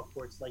areas on the golf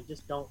course. Like,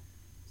 just don't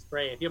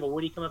spray. If you have a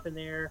woody come up in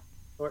there,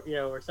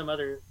 or some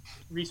other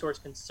resource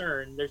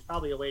concern, there's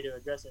probably a way to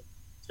address it,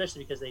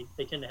 especially because they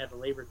tend to have the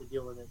labor to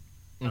deal with it.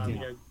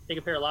 Take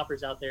a pair of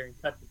loppers out there and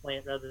cut the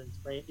plant rather than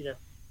spray.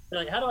 They're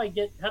like, how do I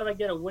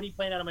get a woody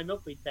plant out of my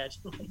milkweed patch?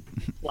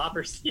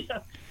 Loppers,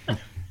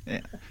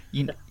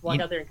 walk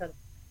out there and cut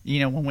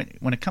it.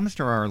 When it comes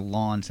to our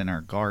lawns and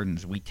our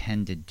gardens, we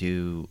tend to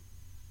do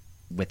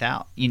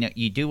without,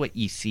 you do what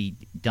you see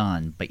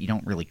done, but you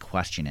don't really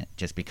question it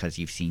just because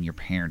you've seen your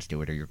parents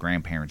do it or your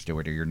grandparents do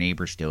it or your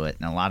neighbors do it.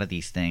 And a lot of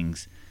these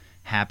things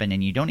happen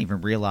and you don't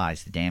even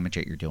realize the damage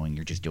that you're doing.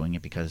 You're just doing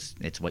it because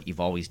it's what you've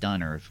always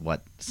done or it's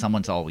what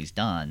someone's always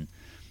done.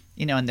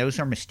 And those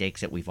are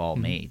mistakes that we've all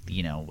made.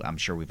 I'm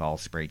sure we've all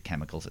sprayed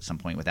chemicals at some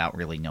point without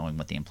really knowing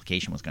what the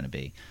implication was going to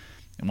be.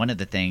 And one of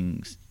the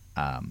things,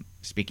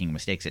 speaking of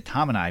mistakes, that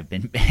Tom and I have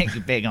been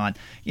big on,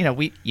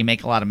 you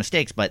make a lot of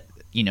mistakes, but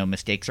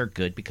mistakes are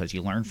good because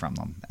you learn from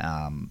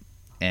them.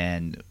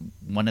 And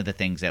one of the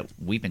things that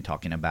we've been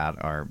talking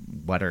about are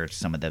what are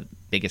some of the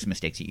biggest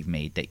mistakes that you've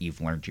made that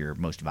you've learned your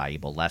most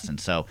valuable lesson.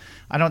 So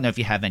I don't know if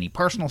you have any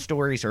personal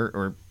stories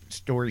or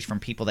stories from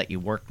people that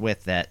you worked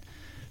with that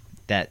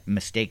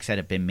mistakes that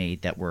have been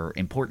made that were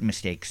important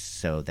mistakes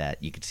so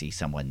that you could see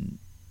someone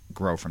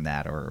grow from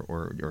that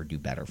or do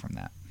better from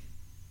that.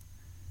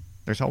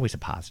 There's always a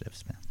positive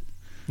spin.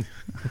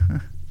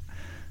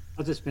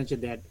 I'll just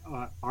mention that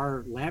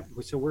our lab.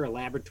 So we're a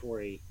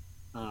laboratory,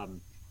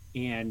 and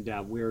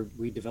we're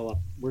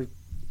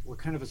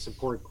kind of a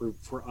support group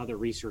for other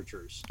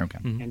researchers. Okay.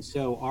 Mm-hmm. And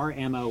so our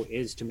MO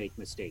is to make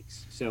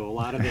mistakes. So a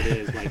lot of it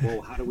is like,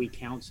 well, how do we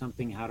count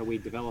something? How do we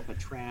develop a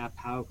trap?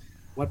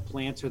 What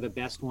plants are the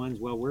best ones?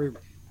 Well, we're,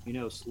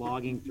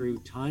 slogging through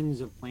tons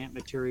of plant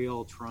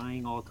material,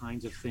 trying all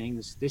kinds of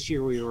things. This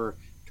year we were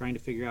trying to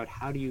figure out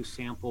how do you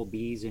sample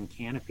bees in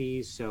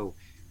canopies. So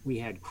we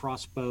had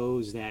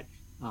crossbows that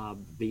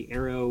the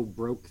arrow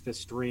broke the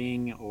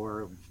string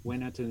or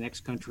went out to the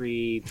next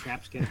country,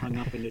 traps get hung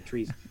up into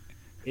trees.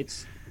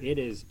 It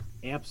is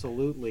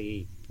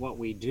absolutely what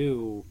we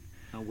do,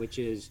 which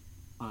is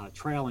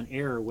trial and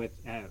error with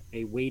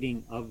a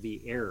weighting of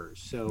the errors.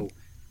 So,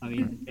 I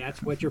mean,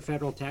 that's what your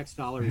federal tax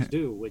dollars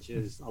do, which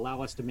is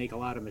allow us to make a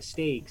lot of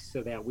mistakes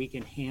so that we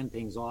can hand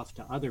things off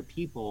to other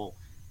people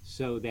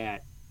so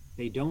that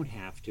they don't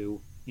have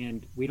to,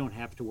 and we don't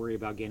have to worry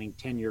about getting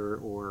tenure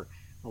or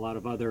a lot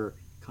of other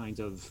kinds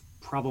of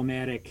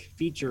problematic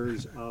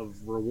features of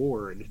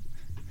reward.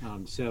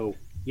 So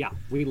yeah,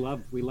 we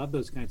love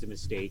those kinds of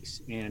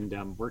mistakes, and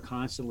we're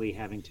constantly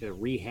having to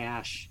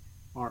rehash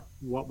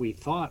what we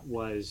thought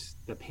was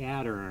the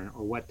pattern,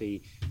 or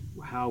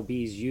how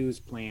bees use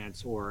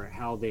plants, or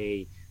how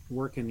they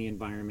work in the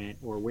environment,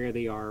 or where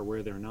they are,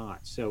 where they're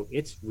not. So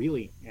it's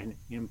really an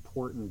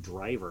important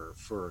driver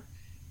for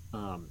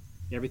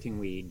everything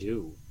we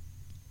do.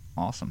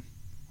 Awesome.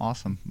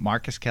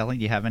 Marcus, Kelly,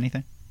 do you have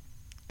anything?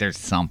 There's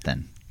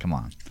something. Come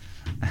on.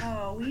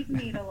 Oh, we've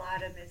made a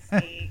lot of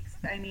mistakes.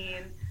 I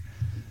mean,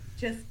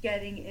 just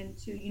getting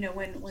into,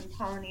 when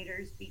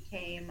pollinators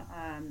became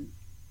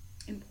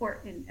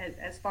important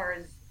as far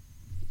as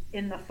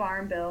in the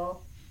Farm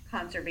Bill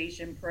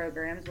conservation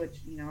programs, which,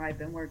 I've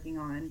been working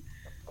on,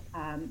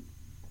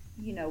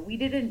 we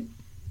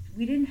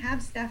didn't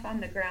have staff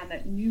on the ground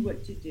that knew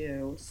what to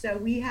do. So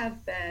we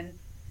have been,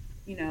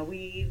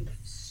 we've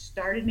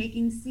started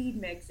making seed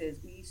mixes.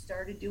 We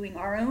started doing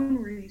our own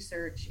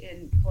research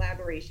in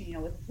collaboration,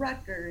 with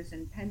Rutgers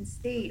and Penn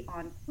State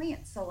on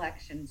plant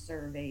selection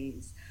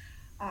surveys,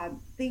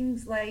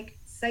 things like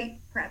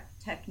site prep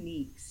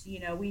techniques.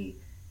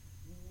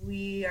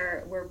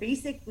 We're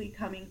basically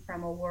coming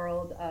from a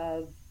world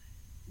of,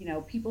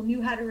 people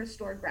knew how to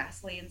restore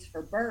grasslands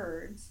for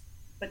birds,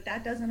 but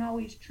that doesn't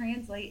always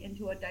translate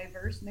into a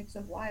diverse mix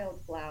of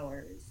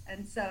wildflowers.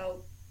 And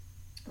so,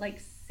 like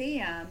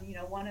Sam,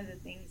 one of the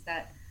things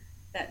that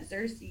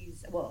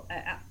Xerces,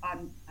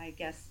 I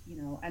guess,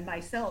 and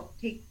myself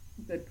take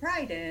good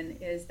pride in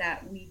is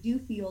that we do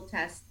field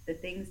test the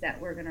things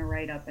that we're going to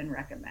write up and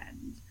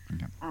recommend.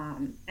 Okay.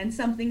 And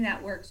something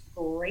that works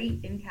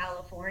great in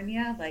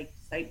California, like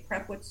site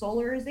prep with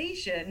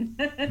solarization,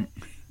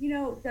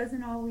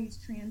 doesn't always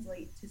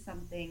translate to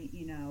something,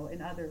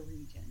 in other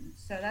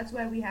regions. So that's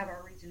why we have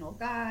our regional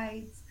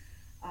guides.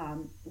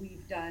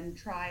 We've done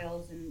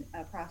trials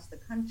across the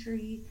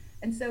country.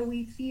 And so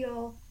we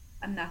feel,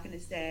 I'm not going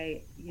to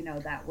say,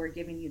 that we're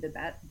giving you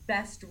the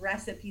best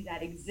recipe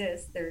that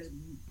exists. There's,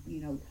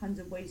 tons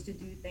of ways to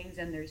do things,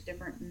 and there's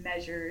different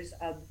measures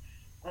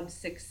of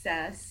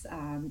success.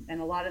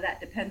 And a lot of that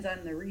depends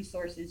on the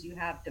resources you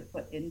have to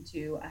put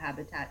into a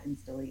habitat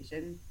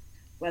installation,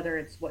 whether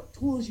it's what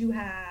tools you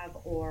have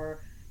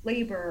or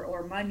labor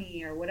or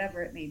money or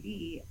whatever it may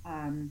be.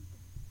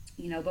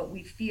 But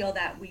we feel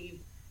that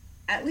we've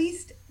at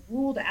least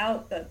ruled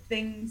out the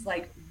things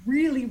like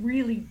really,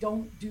 really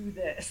don't do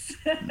this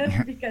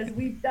because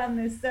we've done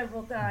this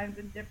several times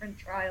in different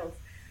trials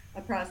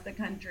across the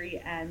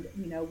country, and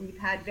we've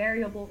had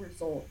variable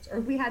results, or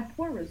we had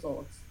poor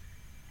results.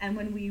 And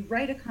when we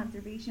write a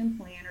conservation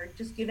plan or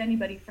just give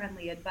anybody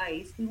friendly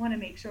advice, we want to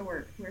make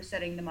sure we're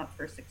setting them up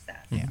for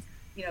success. Yeah.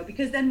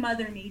 Because then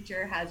Mother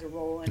Nature has a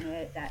role in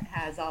it that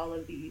has all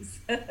of these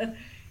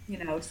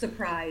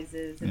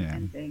surprises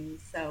and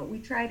things. So we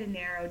try to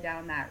narrow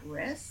down that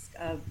risk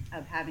of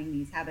having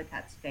these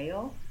habitats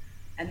fail,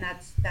 and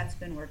that's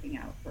been working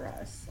out for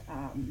us.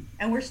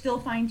 And we're still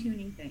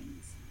fine-tuning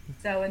things.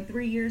 So in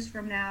 3 years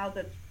from now,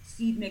 the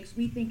seed mix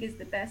we think is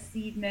the best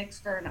seed mix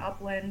for an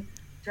upland,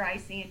 dry,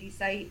 sandy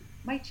site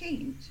might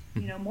change.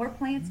 More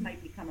plants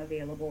might become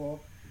available.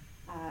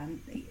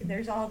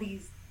 There's all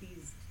these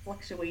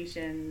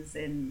fluctuations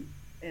in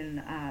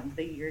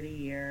the year to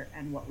year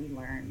and what we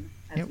learn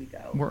as we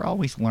go. We're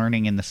always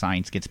learning, and the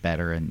science gets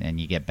better, and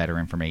you get better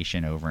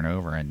information over and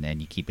over, and then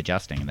you keep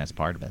adjusting, and that's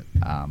part of it.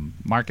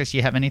 Marcus,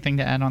 you have anything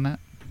to add on that?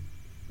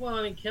 Well,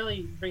 I mean,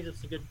 Kelly brings up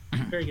some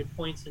very good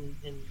points, and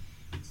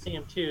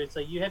Sam too. It's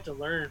like you have to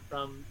learn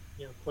from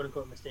quote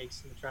unquote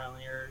mistakes in the trial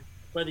and error,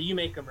 whether you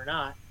make them or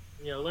not.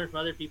 Learn from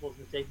other people's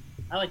mistakes.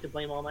 I like to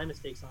blame all my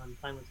mistakes on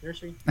Pinelands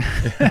Nursery.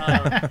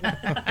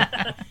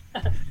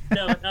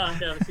 No,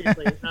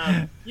 seriously.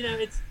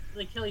 It's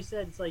like Kelly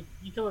said, it's like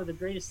you come up with the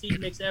greatest seed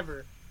mix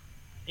ever,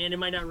 and it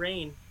might not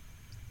rain,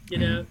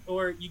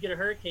 or you get a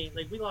hurricane.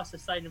 Like we lost a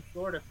site in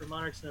Florida for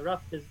Monarchs in the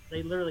Rough because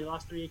they literally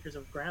lost 3 acres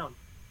of ground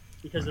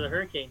because of the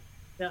hurricane.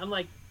 Now, I'm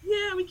like,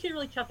 yeah, we can't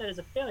really count that as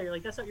a failure.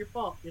 Like that's not your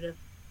fault,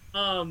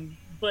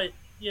 But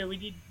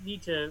we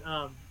need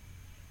to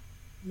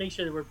make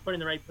sure that we're putting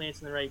the right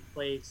plants in the right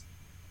place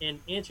and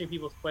answering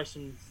people's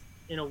questions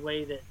in a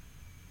way that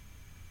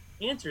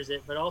answers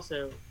it, but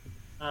also,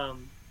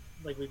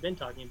 like we've been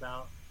talking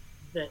about,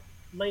 that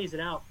lays it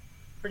out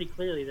pretty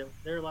clearly that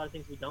there are a lot of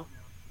things we don't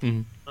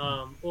know,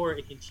 or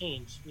it can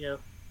change.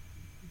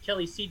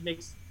 Kelly's seed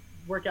mix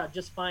work out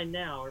just fine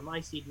now, or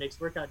my seed mix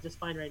work out just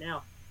fine right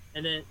now,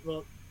 and then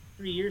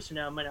 3 years from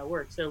now it might not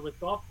work. So with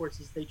golf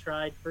courses, they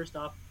tried first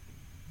off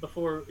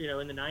before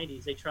in the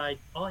 90s they tried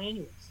all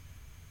annuals.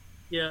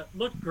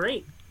 Looked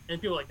great, and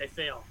people were like they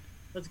fail.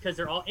 That's because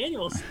they're all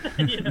annuals.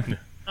 And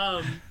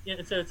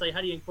so it's like,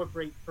 how do you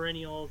incorporate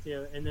perennials?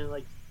 And then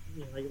like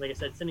I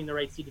said, sending the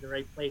right seed to the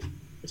right place,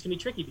 which can be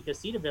tricky because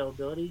seed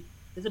availability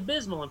is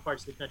abysmal in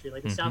parts of the country,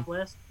 like the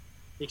Southwest,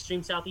 the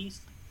extreme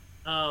Southeast.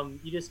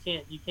 You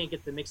can't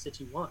get the mix that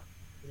you want.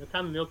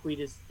 Common milkweed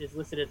is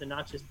listed as a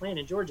noxious plant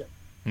in Georgia.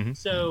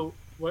 So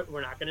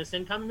we're not going to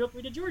send common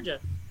milkweed to Georgia,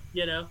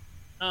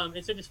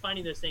 and so just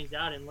finding those things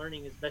out and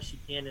learning as best you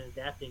can and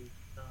adapting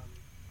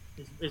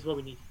is what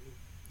we need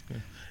to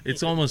do.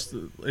 It's almost,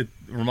 it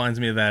reminds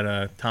me of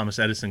that Thomas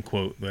Edison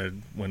quote that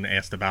when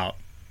asked about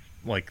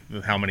like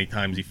how many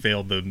times he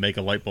failed to make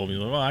a light bulb, he's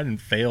like, well, I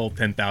didn't fail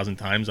 10,000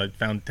 times. I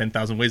found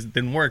 10,000 ways that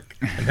didn't work,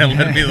 and that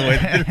led me the way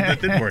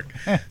that didn't work.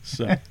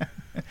 So,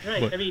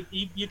 right. I mean,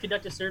 you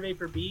conduct a survey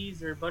for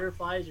bees or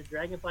butterflies or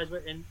dragonflies,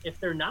 and if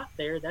they're not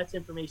there, that's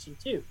information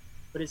too.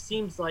 But it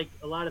seems like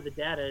a lot of the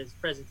data is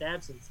presence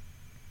absence,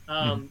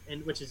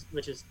 and which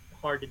is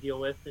hard to deal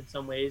with in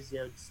some ways,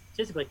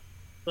 statistically.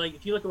 But like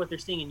if you look at what they're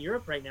seeing in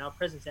Europe right now,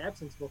 presence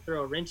absence will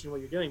throw a wrench in what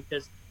you're doing,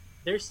 because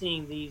they're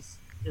seeing these,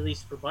 at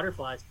least for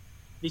butterflies,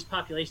 these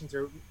populations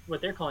are what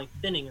they're calling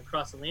thinning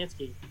across the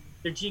landscape.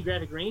 Their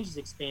geographic range is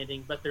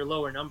expanding, but they're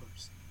lower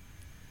numbers.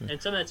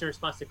 And some of that's in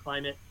response to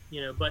climate,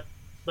 but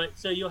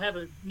so you'll have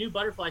a new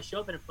butterfly show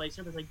up in a place,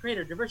 and everyone's like, great,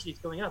 our diversity is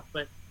going up,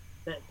 but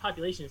that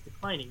population is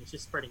declining. It's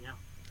just spreading out.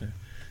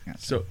 Yeah.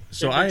 So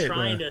they're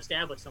trying to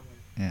establish somewhere.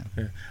 Yeah.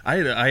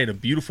 I had a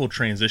beautiful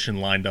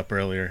transition lined up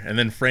earlier, and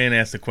then Fran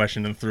asked a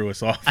question and threw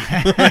us off. So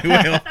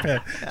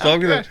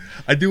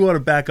I do want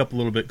to back up a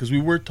little bit, because we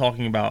were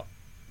talking about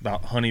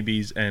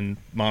honeybees and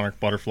monarch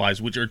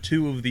butterflies, which are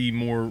two of the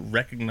more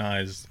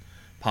recognized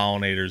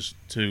pollinators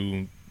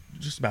to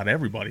just about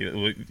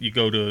everybody. You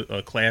go to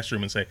a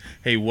classroom and say,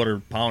 hey, what are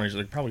pollinators?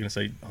 They're probably going to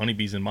say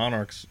honeybees and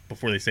monarchs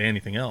before they say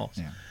anything else.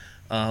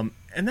 Yeah.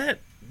 And that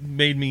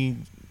made me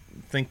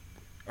think,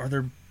 are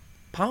there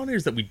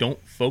pollinators that we don't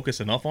focus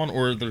enough on,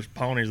 or there's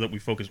pollinators that we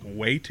focus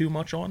way too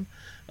much on?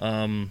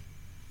 Are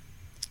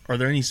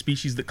there any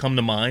species that come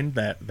to mind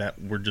that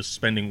we're just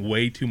spending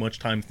way too much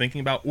time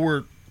thinking about,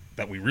 or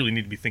that we really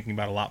need to be thinking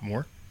about a lot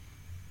more?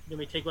 Then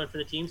we take one for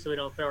the team so we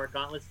don't throw our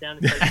gauntlets down.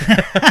 And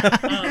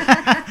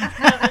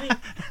I mean,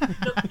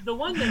 the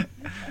one that,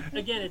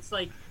 again, it's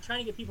like trying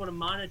to get people to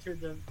monitor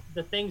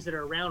the things that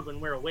are around when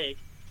we're awake,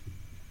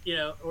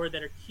 or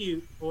that are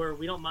cute, or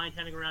we don't mind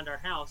having around our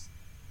house.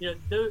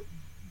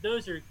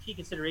 Those are key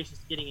considerations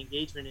to getting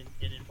engagement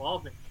and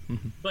involvement.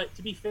 But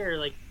to be fair,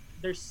 like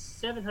there's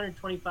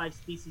 725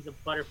 species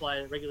of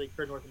butterfly that regularly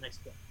occur north of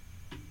Mexico.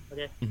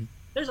 Okay,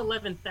 there's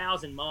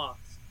 11,000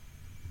 moths.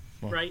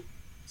 Right?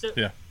 So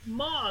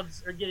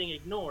moths are getting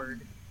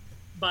ignored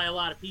by a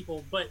lot of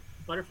people, but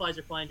butterflies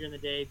are flying during the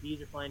day,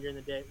 bees are flying during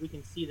the day. We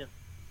can see them.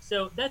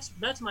 So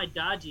that's my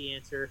dodgy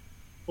answer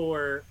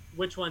for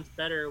which one's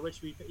better,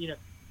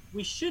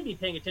 we should be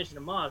paying attention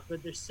to moths,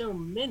 but there's so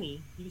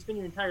many. You can spend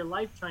your entire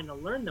life trying to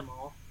learn them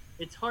all.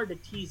 It's hard to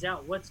tease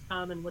out what's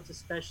common, what's a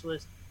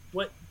specialist,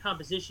 what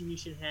composition you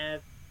should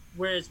have.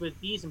 Whereas with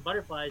bees and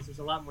butterflies, there's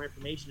a lot more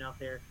information out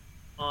there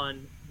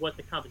on what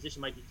the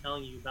composition might be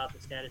telling you about the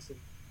status of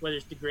whether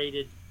it's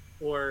degraded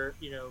or,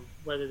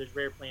 whether there's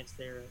rare plants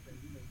there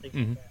and things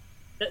like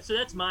that. So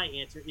that's my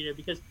answer,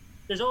 because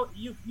there's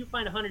you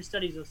find 100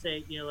 studies that'll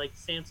say, like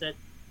Sam said,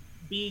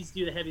 bees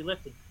do the heavy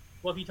lifting.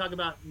 Well, if you talk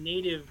about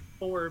native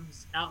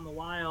forbs out in the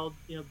wild,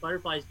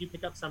 butterflies do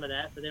pick up some of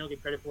that, but they don't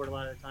get credit for it a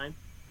lot of the time,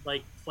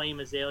 like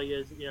flame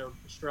azaleas,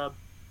 shrub.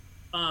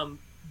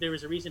 There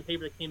was a recent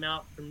paper that came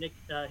out from Nick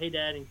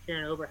Haydad and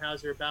Karen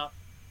Oberhauser about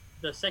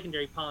the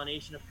secondary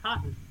pollination of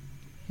cotton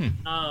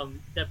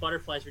that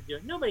butterflies are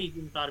doing. Nobody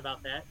even thought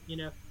about that,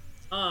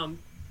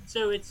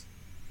 So it's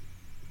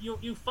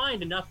you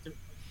find enough to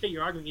fit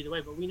your argument either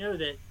way, but we know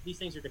that these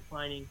things are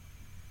declining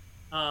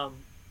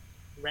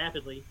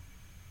rapidly,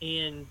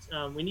 and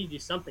we need to do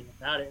something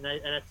about it.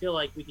 And I feel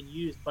like we can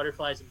use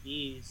butterflies and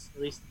bees,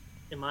 at least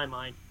in my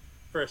mind,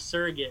 for a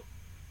surrogate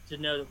to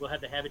know that we'll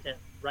have the habitat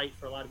right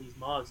for a lot of these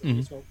moths.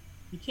 And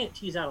you can't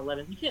tease out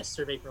 11. You can't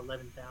survey for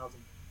 11,000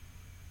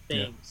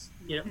 things.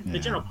 The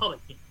general public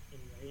can't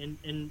anyway.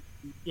 And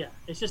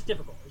it's just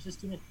difficult. It's just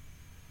too many.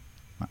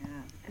 Yeah,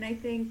 and I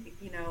think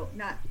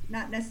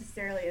not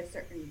necessarily a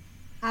certain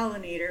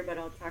pollinator, but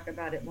I'll talk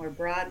about it more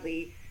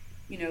broadly.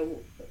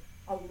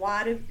 A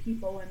lot of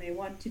people, when they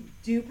want to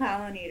do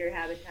pollinator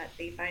habitat,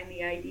 they find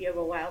the idea of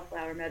a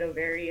wildflower meadow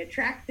very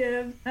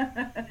attractive.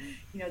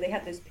 They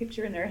have this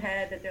picture in their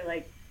head that they're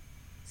like,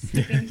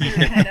 skipping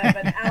through kind of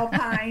an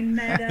alpine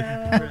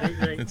meadow,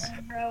 Right.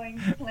 growing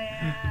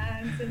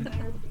plants, and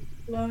they're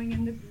blowing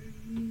in the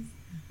breeze.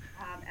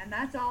 And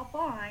that's all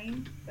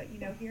fine, but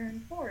here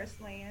in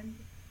forest land,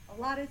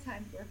 a lot of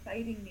times we're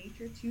fighting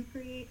nature to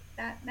create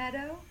that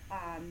meadow.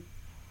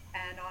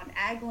 And on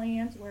ag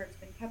lands where it's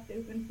been kept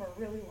open for a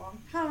really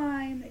long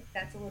time,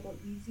 that's a little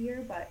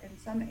easier, but in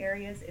some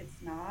areas it's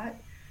not.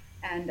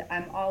 And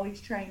I'm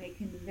always trying to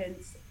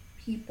convince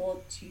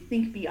people to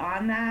think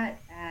beyond that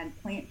and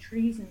plant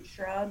trees and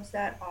shrubs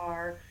that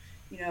are,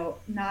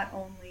 not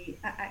only,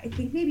 I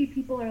think maybe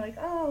people are like,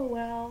 oh,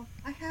 well,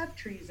 I have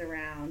trees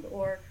around,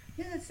 or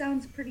yeah, it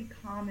sounds pretty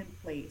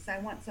commonplace. I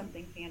want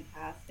something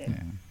fantastic.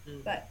 Yeah.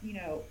 But,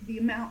 the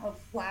amount of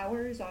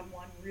flowers on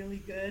one really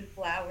good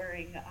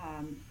flowering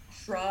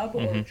shrub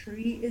or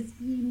tree is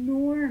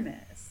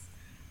enormous.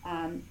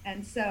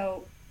 And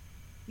so,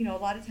 a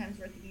lot of times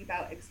we're thinking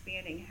about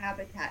expanding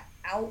habitat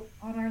out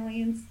on our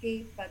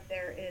landscape, but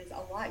there is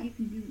a lot you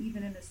can do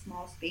even in a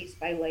small space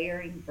by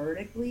layering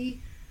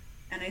vertically.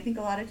 And I think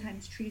a lot of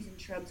times trees and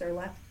shrubs are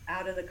left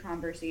out of the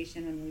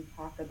conversation when we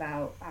talk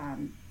about,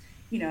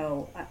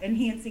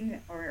 enhancing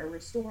or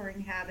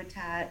restoring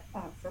habitat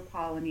for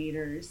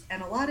pollinators.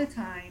 And a lot of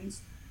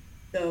times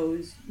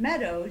those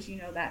meadows,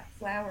 that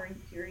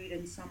flowering period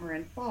in summer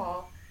and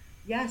fall,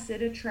 yes,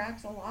 it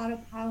attracts a lot of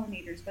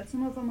pollinators, but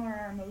some of them are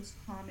our most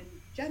common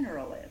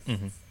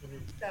generalists.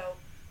 So,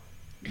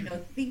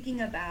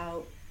 thinking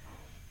about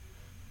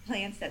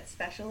plants that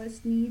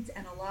specialist needs,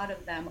 and a lot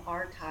of them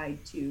are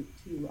tied to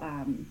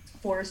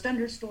forest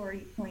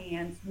understory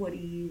plants,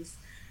 woodies,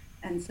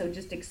 and so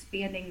just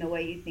expanding the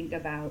way you think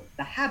about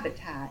the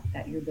habitat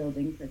that you're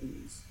building for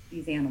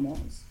these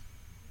animals.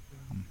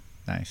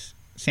 Nice.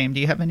 Sam, do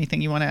you have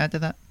anything you want to add to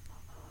that?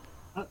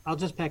 I'll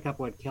just back up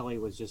what Kelly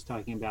was just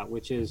talking about,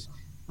 which is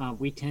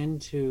we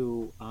tend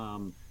to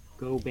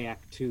go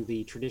back to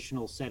the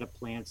traditional set of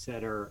plants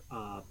that are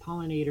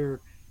pollinator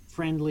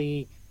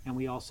friendly, and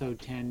we also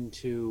tend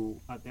to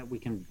that we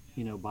can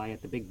buy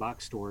at the big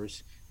box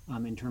stores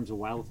in terms of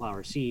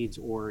wildflower seeds,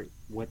 or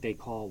what they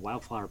call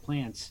wildflower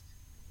plants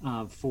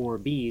for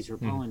bees or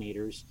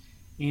pollinators.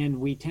 And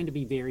we tend to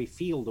be very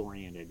field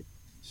oriented.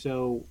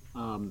 So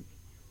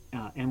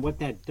and what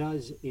that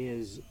does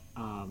is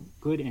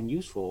good and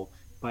useful,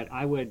 but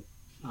I would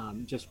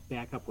just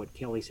back up what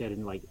Kelly said,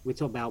 and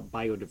it's about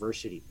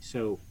biodiversity.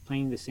 So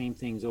playing the same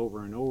things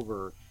over and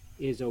over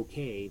is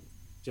okay.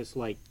 Just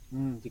like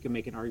you can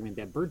make an argument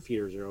that bird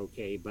feeders are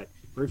okay, but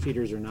bird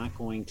feeders are not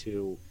going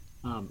to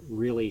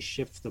really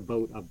shift the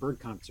boat of bird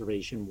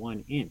conservation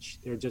 1 inch.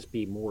 There'll just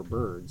be more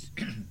birds.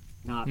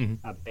 Not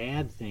a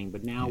bad thing,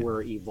 but now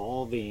we're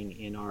evolving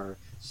in our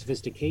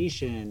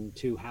sophistication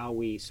to how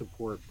we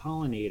support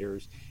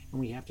pollinators,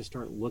 and we have to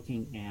start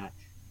looking at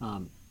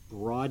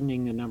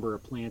broadening the number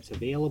of plants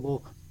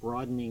available,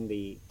 broadening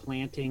the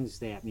plantings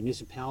that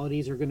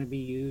municipalities are going to be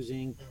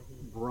using,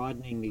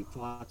 broadening the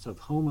thoughts of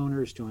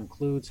homeowners to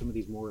include some of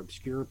these more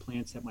obscure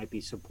plants that might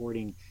be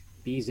supporting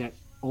bees that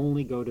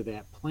only go to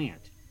that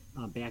plant.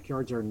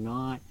 Backyards are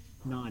not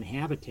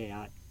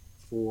non-habitat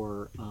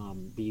for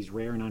these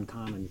rare and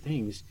uncommon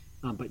things,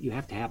 but you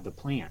have to have the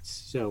plants.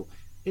 So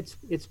it's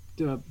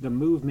the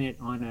movement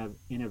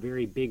in a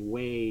very big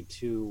way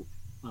to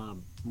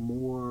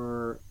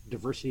more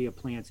diversity of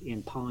plants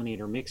in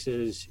pollinator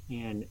mixes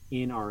and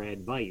in our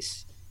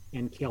advice.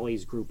 And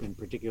Kelly's group in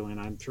particular, and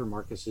I'm sure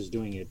Marcus is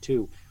doing it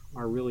too,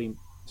 are really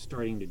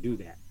starting to do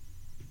that.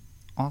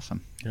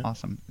 Awesome.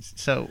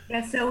 So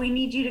we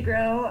need you to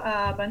grow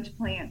a bunch of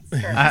plants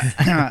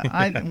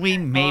first. we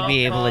may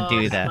be able to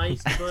do that.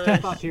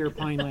 Step up here,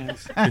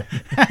 Pinelands.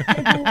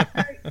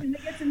 Can they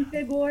get some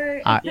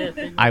figwort?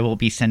 I will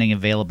be sending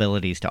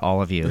availabilities to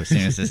all of you as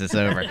soon as this is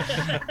over.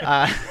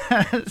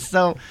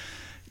 So,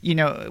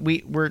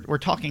 we're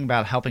talking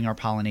about helping our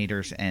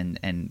pollinators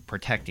and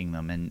protecting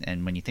them,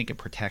 and when you think of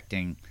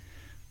protecting,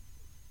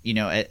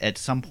 at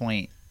some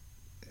point,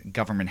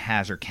 government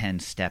has or can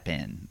step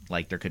in.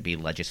 Like there could be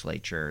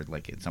legislature,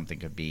 something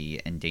could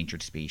be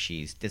endangered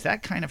species. Does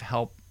that kind of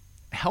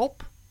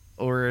help,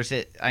 or is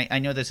it? I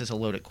know this is a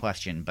loaded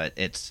question, but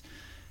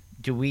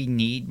do we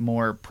need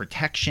more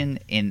protection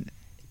in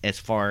as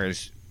far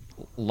as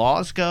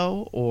laws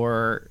go,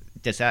 or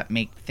does that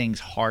make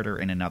things harder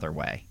in another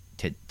way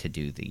to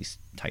do these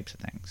types of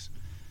things?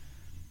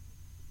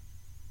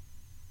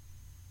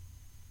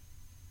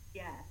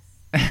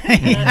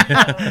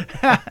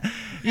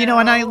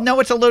 And I know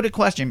it's a loaded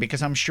question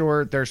because I'm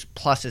sure there's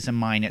pluses and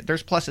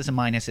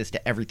minuses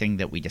to everything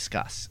that we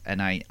discuss,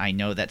 and I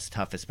know that's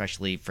tough,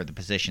 especially for the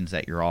positions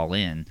that you're all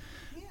in.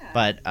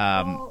 But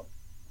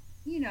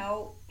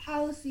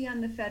policy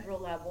on the federal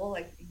level,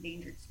 like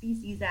Endangered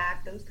Species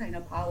Act, those kind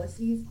of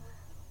policies,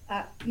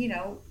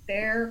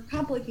 they're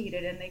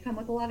complicated and they come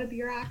with a lot of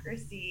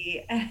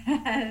bureaucracy,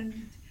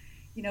 and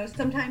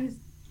sometimes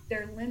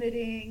they're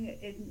limiting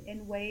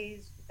in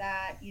ways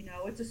that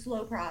it's a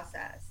slow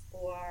process,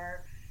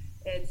 or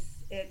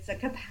it's a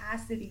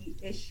capacity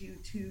issue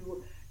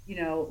to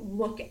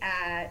look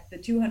at the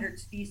 200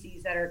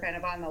 species that are kind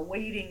of on the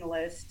waiting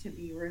list to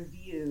be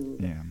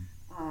reviewed.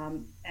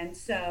 And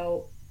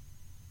so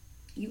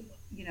you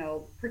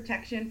know,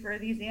 protection for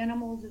these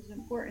animals is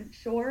important,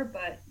 sure,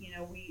 but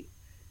we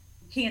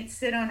can't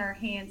sit on our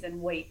hands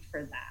and wait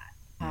for that.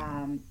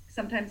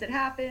 Sometimes it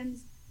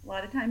happens, a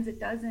lot of times it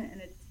doesn't, and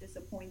it's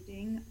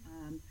disappointing.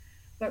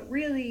 But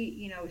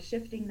really,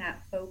 shifting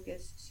that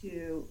focus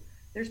to,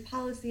 there's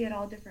policy at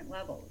all different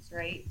levels,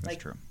 right? That's like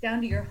true.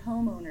 Down to your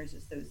homeowners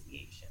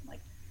association.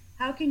 Like,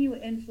 how can you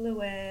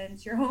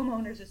influence your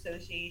homeowners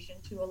association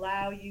to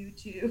allow you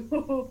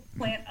to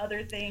plant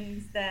other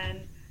things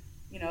than,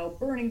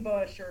 burning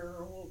bush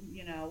or,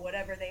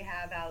 whatever they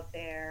have out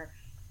there?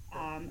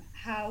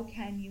 How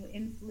can you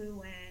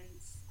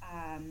influence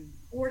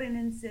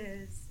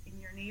ordinances in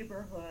your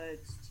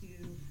neighborhoods to,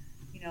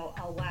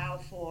 allow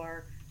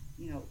for,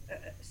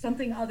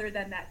 something other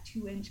than that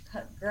 2-inch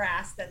cut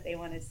grass that they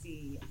want to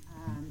see?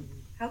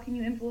 How can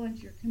you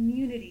influence your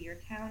community, your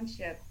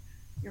township,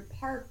 your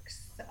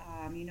parks,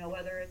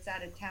 whether it's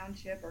at a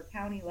township or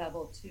county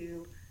level,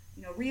 to,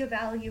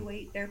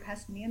 reevaluate their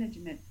pest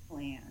management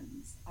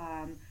plans,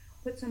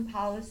 put some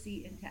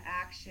policy into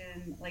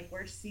action, like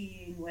we're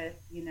seeing with,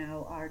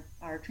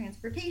 our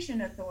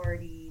transportation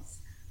authorities.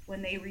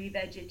 When they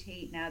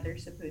revegetate now, they're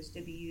supposed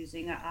to be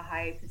using a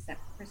high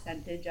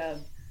percentage of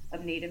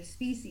native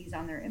species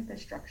on their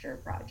infrastructure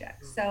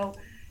projects. So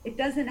it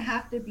doesn't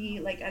have to be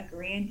like a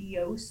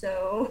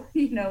grandioso,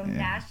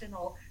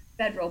 national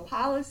federal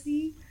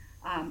policy,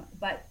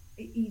 but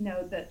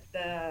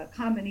the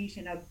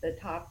combination of the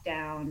top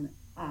down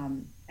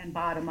and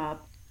bottom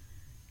up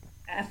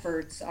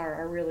efforts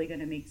are really going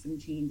to make some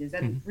changes.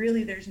 And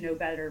really, there's no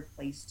better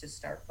place to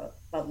start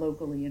but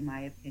locally, in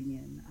my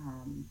opinion.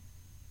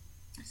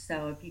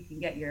 So if you can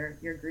get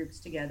your groups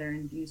together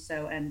and do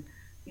so, and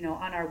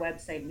on our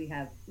website we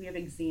have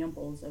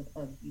examples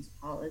of these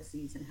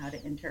policies and how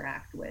to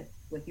interact with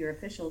your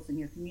officials in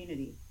your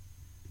community.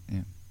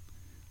 Yeah.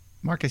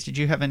 Marcus, did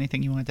you have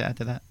anything you wanted to add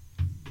to that?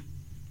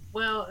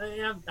 Well,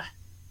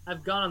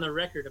 I've gone on the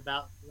record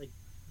about like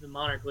the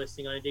monarch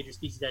listing on Endangered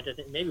Species Act. I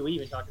think maybe we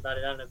even talked about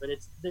it. I don't know, but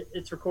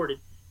it's recorded.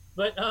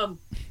 But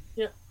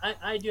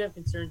I do have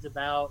concerns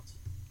about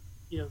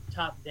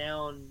top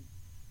down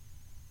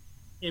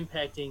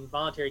impacting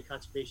voluntary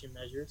conservation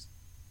measures.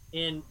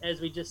 And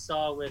as we just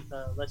saw with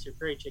Lesser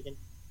Prairie Chicken,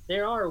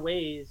 there are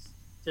ways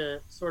to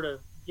sort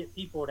of get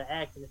people to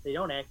act, and if they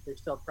don't act, there's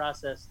still a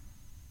process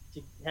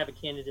to have a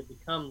candidate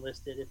become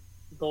listed if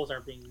the goals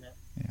aren't being met.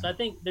 Yeah. So I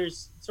think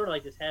there's sort of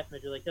like this half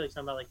measure, like Kelly's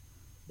talking about, like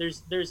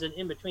there's an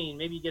in between.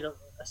 Maybe you get a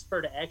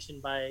spur to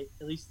action by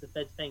at least the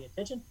feds paying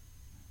attention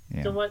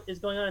to what is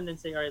going on, and then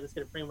say, all right, let's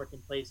get a framework in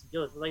place to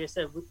deal with it. But like I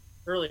said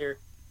earlier,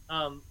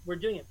 we're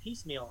doing it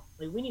piecemeal.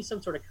 Like, we need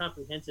some sort of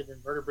comprehensive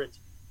invertebrate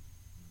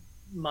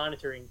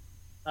monitoring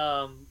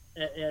at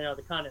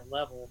the continent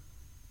level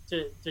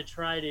to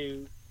try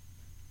to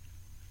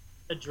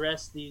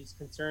address these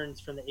concerns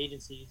from the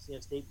agencies,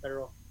 state,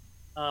 federal,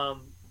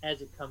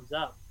 as it comes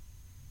up,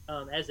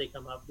 as they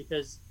come up,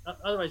 because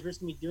otherwise we're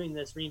just gonna be doing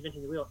this,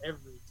 reinventing the wheel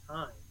every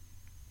time.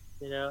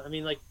 I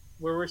mean, like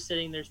where we're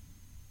sitting, there's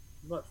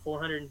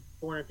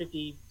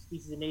 450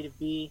 species of native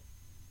bee.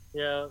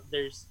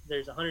 There's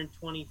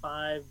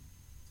 125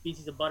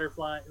 species of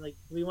butterfly. Like,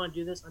 do we want to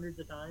do this hundreds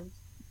of times?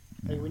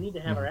 Like, we need to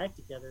have our act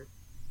together,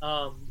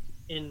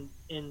 and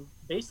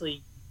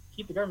basically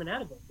keep the government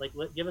out of it. Like,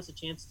 give us a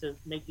chance to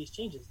make these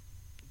changes,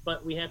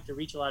 but we have to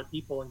reach a lot of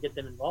people and get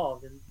them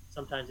involved. And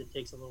sometimes it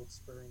takes a little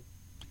spurring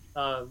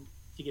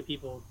to get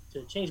people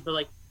to change. But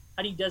like,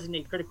 how do you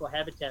designate critical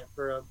habitat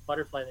for a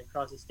butterfly that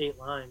crosses state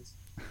lines?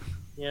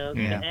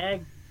 The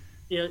ag,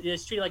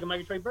 it's treated like a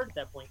migratory bird at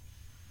that point.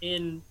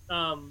 In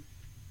the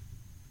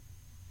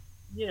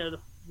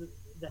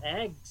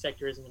ag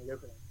sector isn't going to go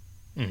for that.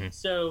 Mm-hmm.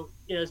 So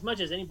as much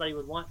as anybody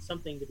would want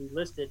something to be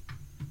listed,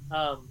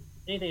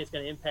 anything that's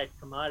going to impact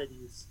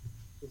commodities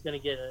is going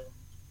to get a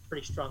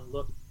pretty strong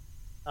look.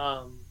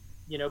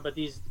 But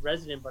these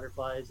resident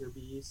butterflies or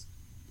bees,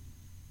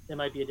 it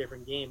might be a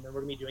different game, and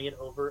we're going to be doing it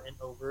over and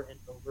over and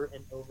over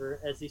and over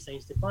as these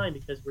things decline,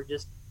 because we're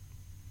just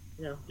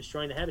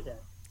destroying the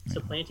habitat,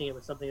 supplanting it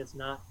with something that's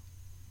not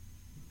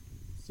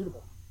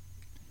suitable.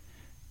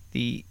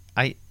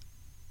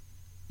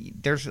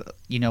 There's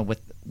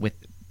with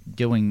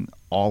doing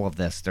all of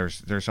this,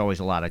 there's always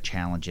a lot of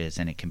challenges,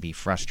 and it can be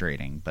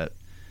frustrating, but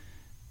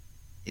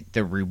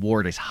the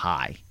reward is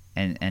high,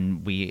 and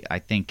I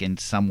think in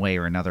some way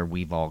or another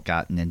we've all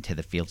gotten into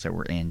the fields that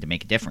we're in to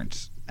make a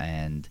difference.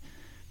 And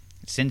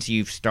since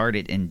you've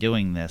started in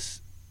doing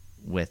this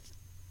with,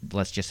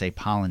 let's just say,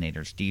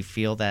 pollinators, do you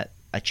feel that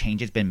a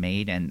change has been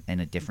made and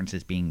a difference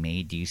is being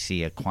made? Do you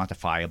see a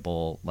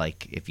quantifiable,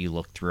 like if you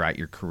look throughout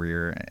your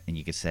career and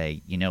you could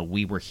say,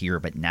 we were here,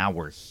 but now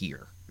we're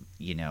here,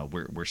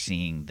 we're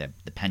seeing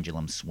the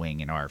pendulum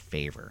swing in our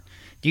favor?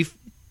 Do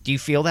you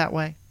feel that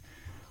way?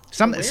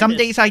 Some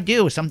days I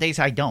do, some days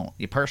I don't.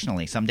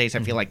 Personally, some days I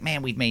feel like,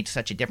 man, we've made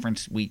such a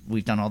difference.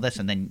 We've done all this,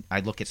 and then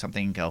I look at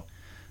something and go,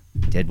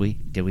 did we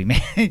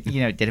make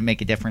did it make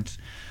a difference?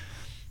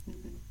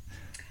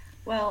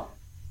 Well,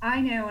 I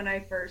know when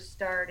I first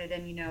started,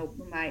 and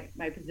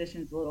my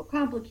position's a little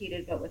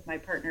complicated, but with my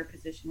partner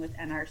position with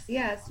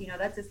NRCS,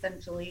 that's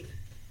essentially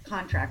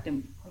contract,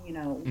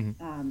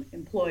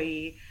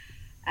 employee,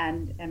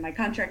 and my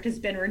contract has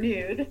been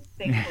renewed,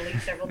 thankfully,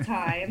 several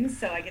times,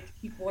 so I get to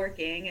keep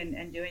working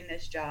and doing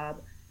this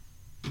job.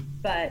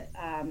 But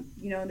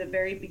in the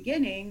very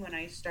beginning, when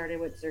I started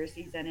with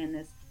Xerces and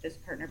in this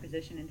partner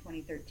position in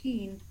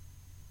 2013,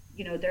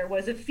 there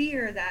was a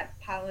fear that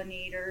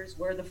pollinators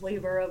were the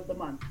flavor of the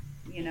month.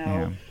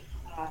 Yeah.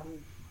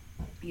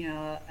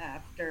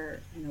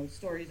 After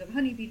stories of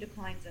honeybee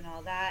declines and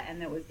all that,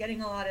 and that was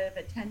getting a lot of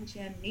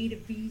attention.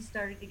 Native bees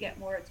started to get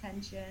more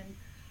attention.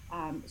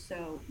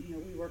 So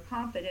we were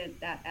confident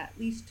that at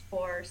least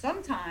for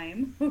some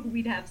time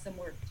we'd have some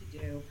work to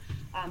do.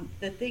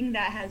 The thing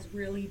that has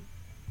really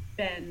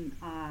been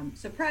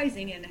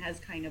surprising and has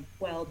kind of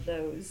quelled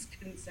those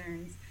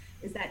concerns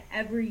is that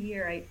every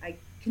year I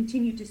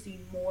continue to see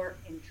more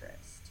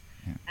interest.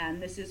 Yeah.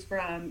 And this is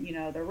from,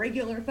 the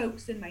regular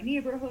folks in my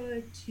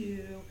neighborhood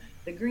to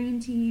the green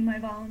team I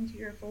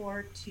volunteer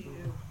for, to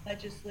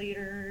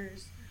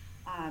legislators,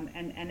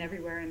 and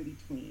everywhere in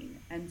between.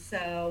 And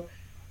so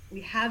we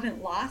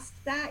haven't lost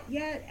that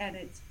yet, and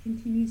it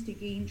continues to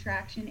gain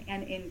traction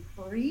and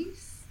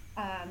increase,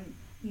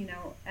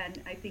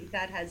 and I think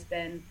that has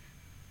been,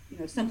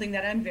 something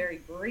that I'm very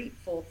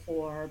grateful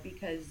for,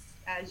 because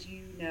as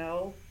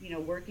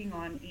working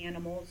on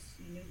animals,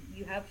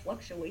 you have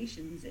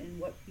fluctuations in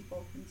what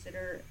people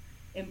consider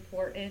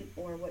important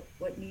or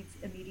what needs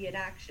immediate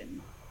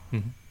action.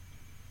 Mm-hmm.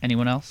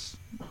 Anyone else?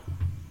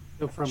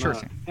 So from Sure a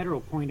thing.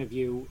 federal point of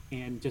view,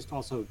 and just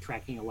also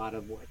tracking a lot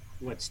of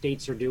what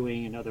states are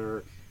doing and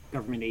other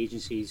government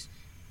agencies,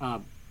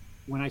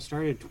 when I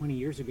started 20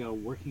 years ago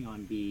working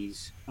on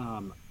bees,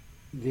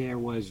 there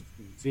was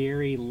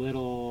very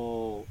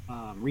little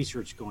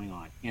research going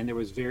on, and there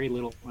was very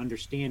little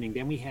understanding.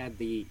 Then we had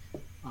the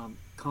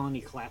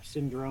colony collapse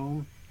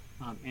syndrome,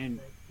 and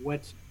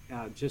what's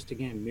just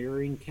again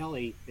mirroring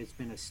Kelly, it's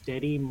been a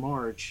steady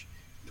march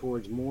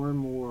towards more and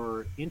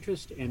more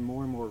interest and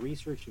more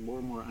research and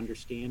more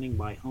understanding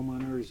by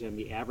homeowners and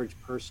the average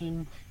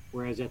person,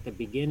 whereas at the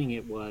beginning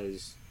it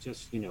was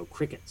just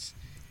crickets.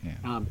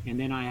 Yeah. And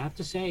then I have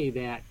to say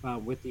that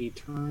with the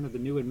turn of the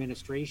new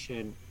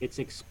administration, it's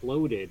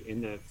exploded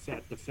in the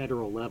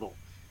federal level.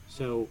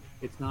 So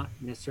it's not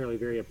necessarily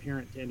very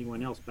apparent to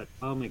anyone else, but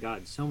oh my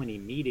God, so many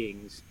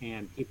meetings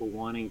and people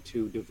wanting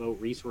to devote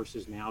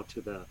resources now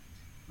to the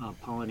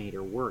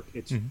pollinator work.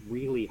 It's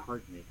really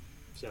heartening.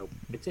 So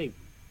it's a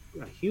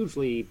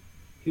hugely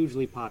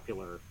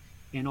popular,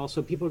 and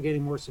also people are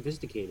getting more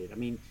sophisticated. I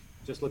mean,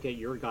 just look at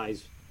your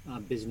guys'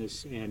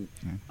 business and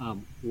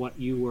what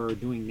you are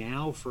doing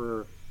now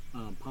for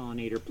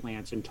pollinator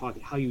plants, and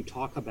how you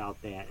talk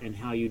about that, and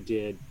how you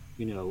did,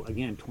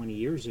 again, 20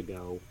 years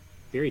ago.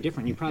 Very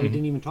different. You probably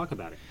didn't even talk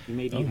about it. You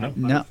maybe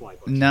had butterfly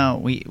books. No,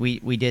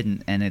 we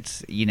didn't, and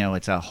it's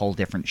it's a whole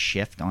different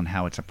shift on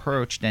how it's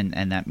approached,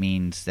 and that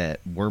means that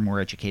we're more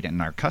educated,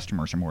 and our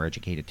customers are more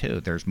educated too.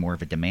 There's more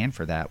of a demand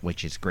for that,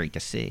 which is great to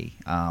see.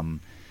 And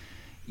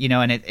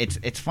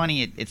it's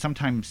funny. It's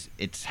sometimes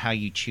it's how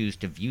you choose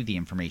to view the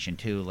information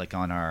too. Like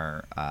on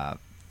our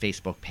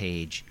Facebook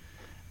page,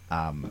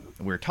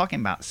 we were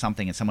talking about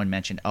something, and someone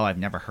mentioned, "Oh, I've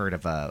never heard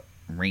of a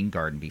rain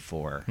garden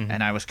before,"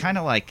 and I was kind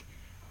of like,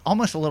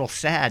 almost a little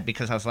sad,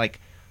 because I was like,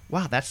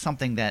 wow, that's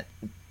something that,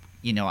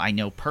 I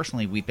know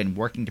personally we've been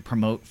working to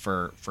promote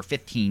for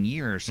 15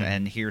 years,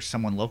 and here's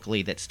someone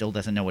locally that still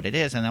doesn't know what it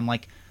is. And I'm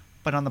like,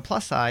 but on the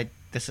plus side,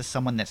 this is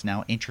someone that's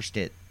now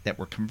interested, that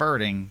we're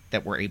converting,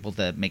 that we're able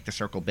to make the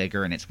circle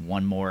bigger, and it's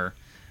one more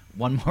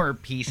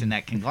piece in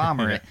that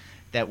conglomerate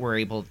that we're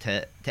able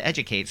to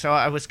educate. So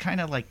I was kind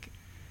of like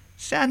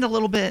saddened a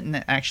little bit,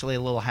 and actually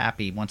a little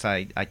happy once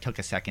I took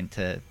a second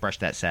to brush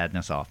that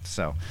sadness off.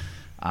 So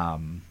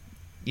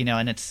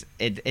and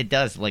it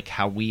does, like,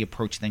 how we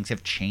approach things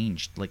have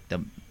changed, like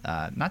the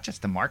not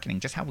just the marketing,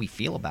 just how we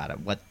feel about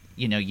it. What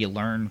you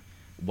learn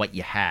what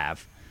you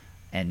have,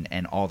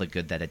 and all the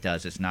good that it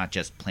does. It's not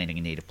just planting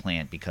a native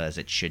plant because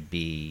it should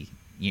be,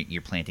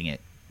 you're planting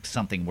it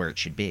something where it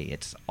should be.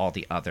 It's all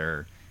the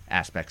other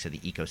aspects of the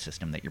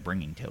ecosystem that you're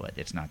bringing to it.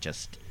 It's not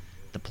just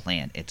the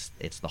plant.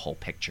 It's the whole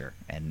picture,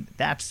 and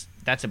that's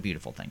a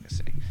beautiful thing to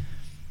see.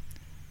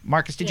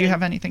 Marcus, did you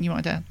have anything you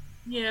wanted to add?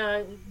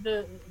 Yeah,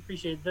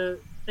 appreciate the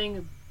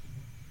thing.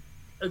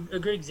 A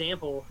good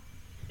example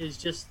is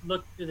just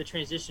look at the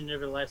transition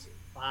over the last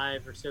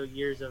 5 or so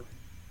years of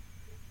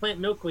plant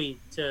milkweed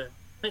to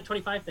plant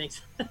 25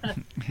 things.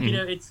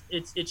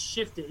 It's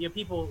shifted.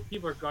 People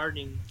are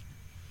gardening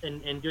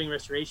and doing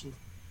restorations.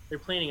 They're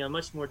planting a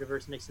much more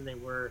diverse mix than they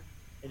were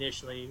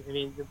initially. I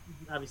mean,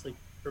 obviously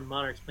for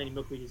monarchs, planting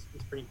milkweed is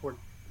pretty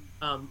important.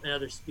 And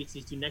other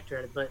species do nectar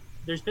at it, but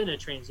there's been a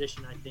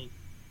transition, I think.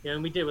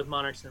 And we did with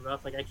monarchs in the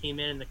rough. Like, I came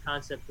in and the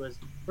concept was,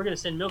 we're going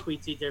to send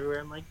milkweed seeds everywhere.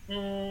 I'm like,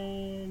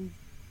 and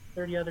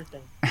 30 other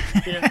things.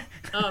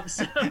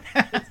 So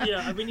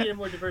we need a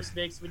more diverse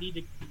mix. We need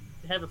to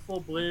have a full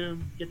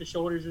bloom, get the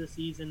shoulders of the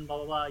season, blah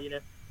blah blah.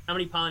 How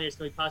many pollinators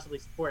can we possibly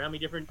support? How many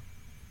different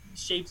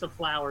shapes of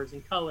flowers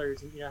and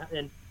colors,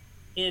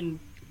 and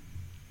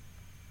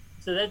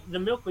so that the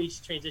milkweed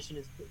transition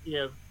is,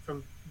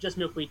 from just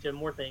milkweed to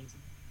more things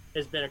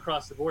has been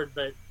across the board.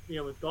 But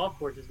with golf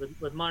courses,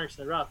 with Monarchs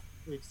in the Rough,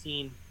 we've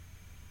seen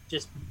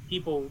just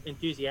people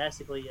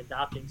enthusiastically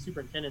adopting,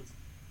 superintendents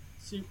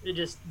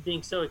just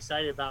being so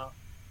excited about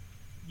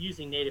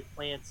using native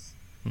plants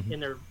in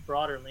their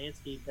broader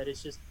landscape that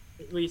it's just,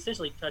 we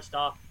essentially touched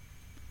off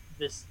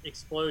this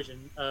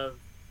explosion of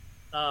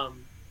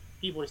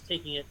people just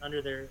taking it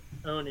under their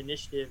own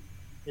initiative.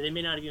 They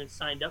may not have even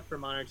signed up for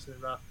Monarchs in the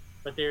Rough,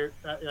 but they're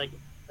like,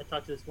 I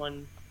talked to this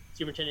one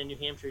superintendent in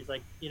New Hampshire. He's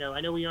like,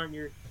 I know we aren't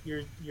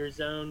your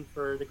zone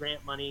for the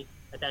grant money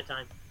at that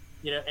time,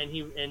 and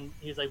he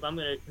was like, I'm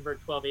going to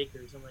convert 12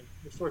 acres. I'm like,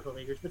 restore 12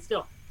 acres, but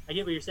still, I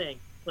get what you're saying.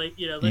 Like,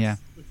 let's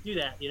do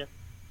that.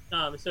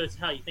 So it's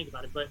how you think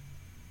about it. But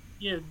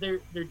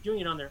they're doing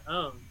it on their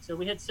own. So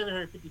we had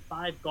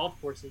 755 golf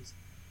courses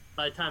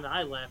by the time that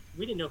I left.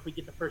 We didn't know if we'd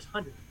get the first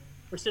 100.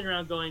 We're sitting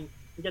around going,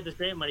 we got this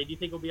grant money. Do you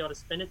think we'll be able to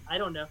spend it? I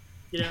don't know.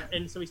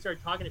 And so we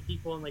started talking to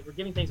people, and like, we're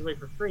giving things away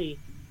for free.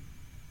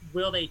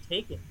 Will they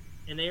take it?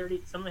 And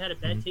some of them had a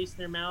bad taste in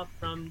their mouth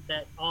from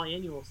that all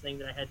annuals thing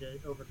that I had to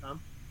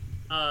overcome,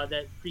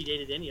 that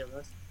predated any of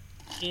us.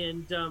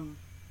 And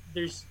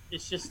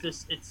it's just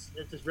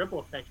this ripple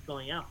effect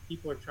going out.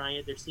 People are trying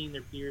it. They're seeing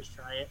their peers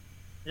try it.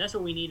 And that's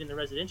what we need in the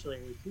residential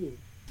area too.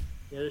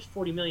 There's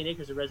 40 million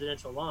acres of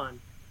residential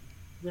lawn.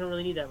 We don't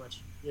really need that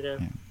much.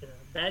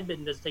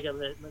 Badminton doesn't take up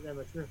that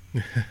much room.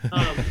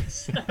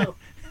 So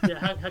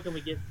how can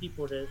we get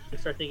people to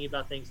start thinking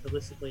about things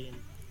holistically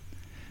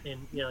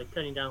and like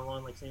cutting down the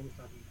lawn, like Sam was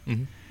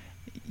talking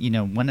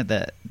about? One of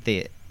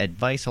the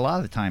advice a lot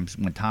of the times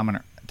when Tom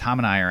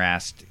and I are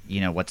asked,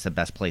 what's the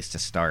best place to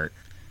start?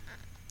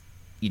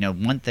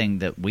 One thing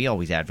that we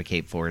always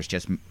advocate for is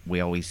we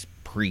always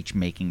preach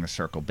making the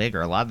circle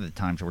bigger. A lot of the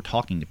times we're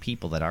talking to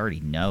people that already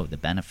know the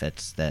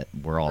benefits that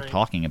we're all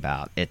talking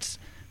about.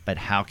 But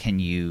how can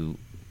you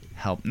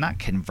help not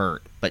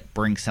convert, but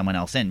bring someone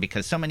else in?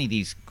 Because so many of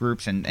these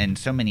groups and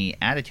so many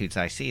attitudes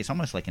I see, it's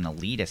almost like an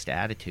elitist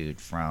attitude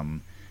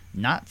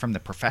not from the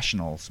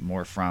professionals,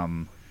 more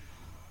from,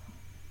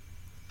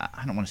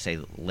 I don't want to say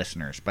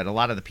listeners, but a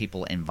lot of the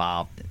people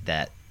involved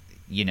that,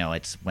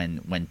 it's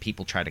when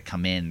people try to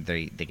come in,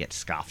 they get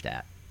scoffed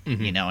at,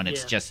 and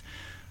it's just,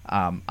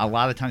 a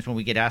lot of times when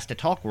we get asked to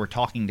talk, we're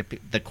talking to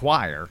the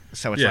choir.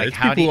 So it's like, it's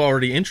people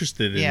already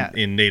interested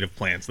in native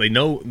plants. They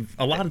know,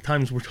 a lot of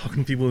times we're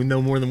talking to people who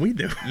know more than we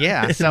do.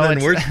 Yeah. And so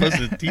then we're supposed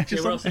to teach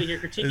we're all sitting here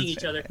critiquing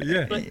each other.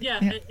 Yeah. But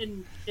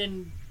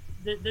and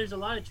there's a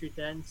lot of truth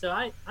to that. And so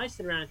I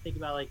sit around and think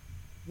about, like,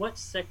 what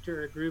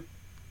sector or group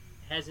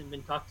hasn't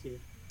been talked to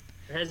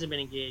or hasn't been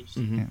engaged.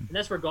 And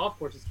that's where golf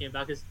courses came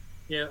about, because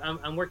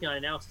I'm working on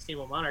it now,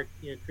 Sustainable Monarch,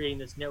 creating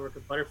this network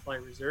of butterfly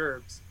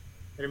reserves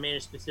that are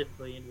managed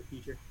specifically into the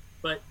future.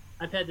 But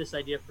I've had this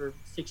idea for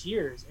 6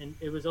 years, and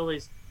it was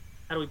always,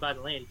 how do we buy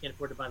the land? You can't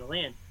afford to buy the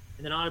land.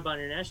 And then Audubon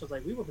International is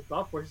like, we work with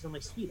golf courses. I'm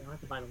like, sweet, I don't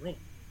have to buy the land.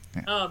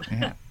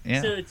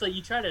 So it's like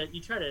you try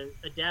to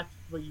adapt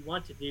what you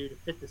want to do to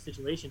fit the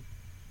situation,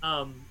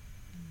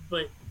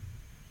 but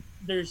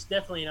there's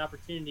definitely an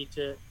opportunity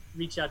to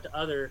reach out to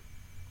other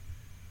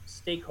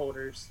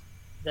stakeholders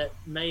that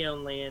may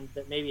own land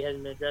that maybe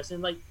hasn't been addressed.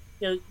 And like,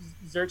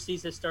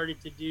 Xerxes has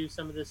started to do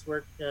some of this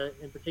work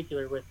in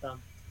particular with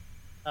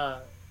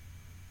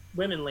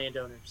women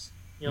landowners.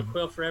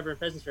 Quail Forever and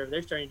Pheasants Forever,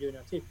 they're starting to do it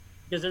now too,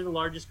 because they're the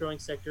largest growing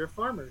sector of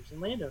farmers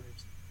and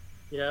landowners.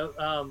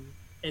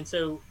 And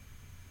so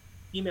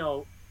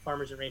female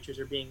farmers and ranchers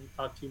are being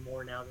talked to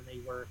more now than they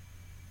were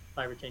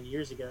 5 or 10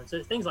 years ago. And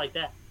so things like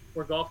that,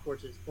 or golf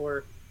courses,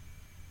 or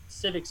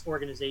civics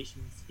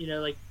organizations,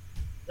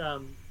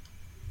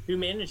 who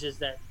manages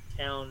that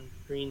town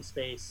green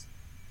space,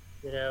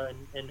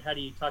 and how do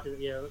you talk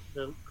to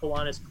the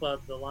Kiwanis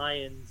Club, the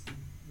Lions,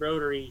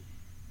 Rotary,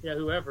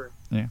 whoever.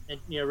 Yeah. And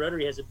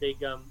Rotary has a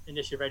big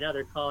initiative right now.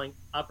 They're calling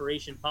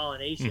Operation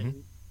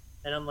Pollination,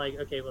 and I'm like,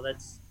 okay, well,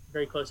 that's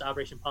very close to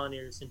Operation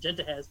Pollinator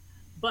Syngenta has,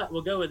 but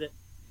we'll go with it.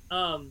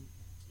 And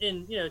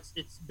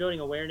it's building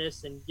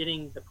awareness and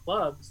getting the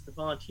clubs, the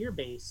volunteer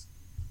base,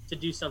 to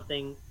do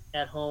something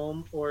at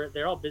home, or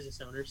they're all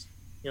business owners,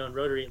 in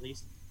Rotary at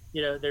least.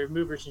 They're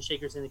movers and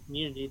shakers in the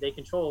community. They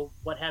control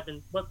what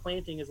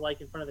planting is like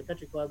in front of the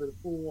country club or the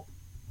pool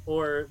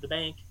or the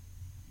bank,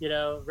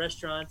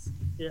 restaurants.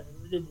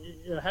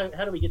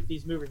 How do we get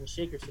these movers and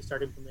shakers to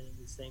start implementing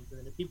these things, and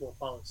then the people will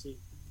follow suit?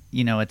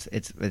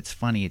 It's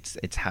funny.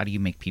 It's how do you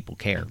make people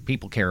care?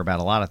 People care about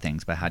a lot of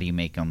things, but how do you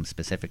make them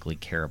specifically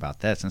care about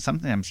this? And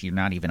sometimes you're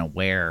not even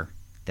aware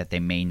that they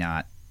may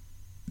not.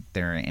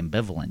 They're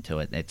ambivalent to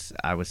it.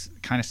 I was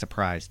kind of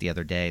surprised the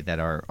other day that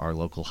our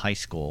local high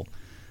school,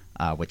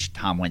 which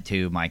Tom went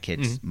to, my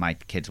kids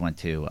went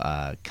to,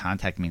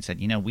 contacted me and said,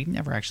 we've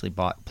never actually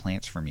bought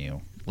plants from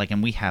you.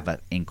 And we have an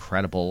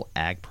incredible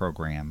ag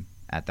program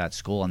at that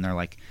school, and they're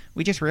like,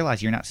 we just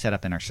realized you're not set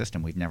up in our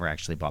system. We've never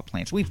actually bought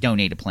plants. We've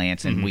donated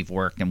plants, and we've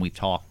worked and we've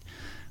talked,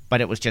 but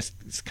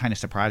it's kind of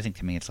surprising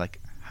to me. It's like,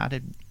 how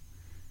did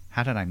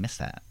I miss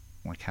that?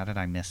 like, how did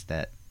I miss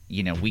that?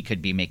 You know, we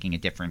could be making a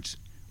difference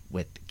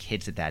with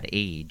kids at that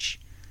age,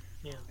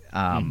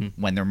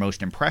 when they're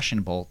most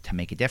impressionable, to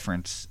make a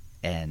difference,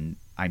 and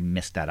I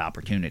missed that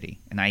opportunity.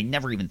 And I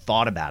never even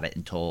thought about it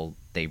until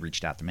they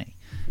reached out to me.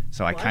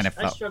 So I kind of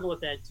felt... I struggle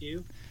with that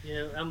too. You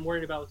know, I'm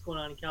worried about what's going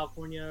on in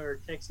California or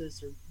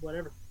Texas or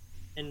whatever.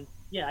 And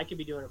yeah, I could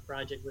be doing a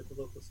project with the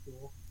local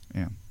school.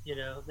 Yeah. You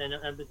know, then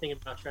I've been thinking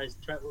about try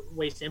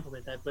ways to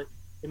implement that, but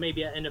it may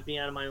be end up being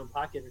out of my own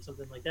pocket or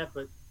something like that.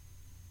 But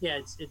yeah,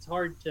 it's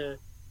hard to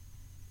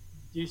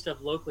do stuff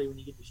locally when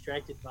you get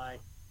distracted by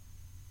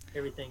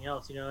everything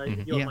else. You know, I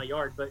do in my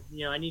yard, but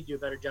you know, I need to do a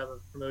better job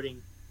of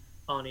promoting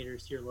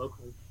pollinators here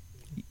locally.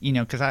 You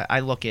know, because I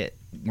look at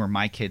where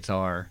my kids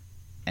are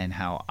and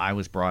how I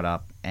was brought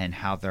up and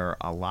how they're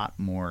a lot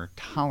more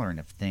tolerant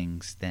of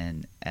things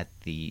than at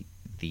the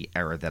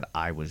era that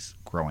I was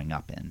growing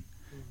up in.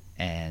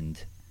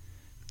 And,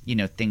 you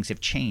know, things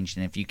have changed.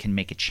 And if you can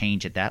make a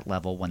change at that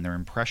level when they're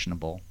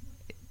impressionable,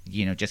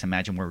 you know, just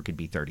imagine where we could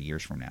be 30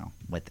 years from now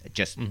with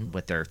just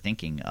what they're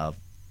thinking of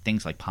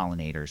things like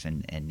pollinators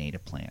and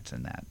native plants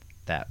and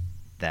that,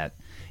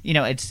 you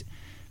know,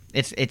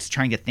 it's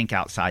trying to think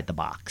outside the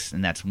box.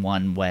 And that's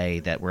one way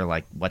that we're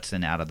like, what's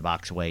an out of the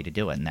box way to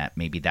do it? And that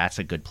maybe that's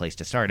a good place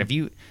to start.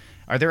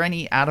 Are there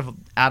any out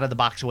of the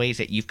box ways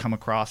that you've come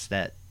across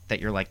that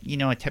you're like, you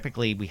know,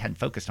 typically we hadn't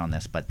focused on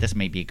this, but this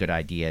may be a good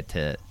idea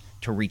to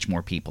reach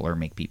more people or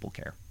make people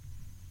care?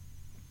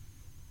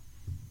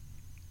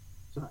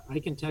 So I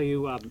can tell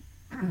you,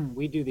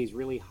 we do these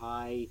really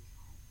high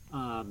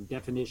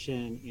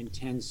definition,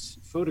 intense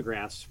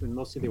photographs, and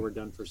mostly they were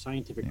done for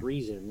scientific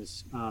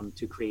reasons,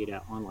 to create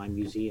an online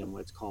museum,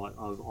 let's call it,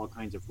 of all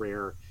kinds of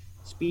rare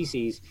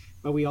species.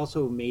 But we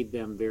also made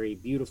them very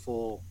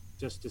beautiful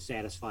just to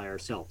satisfy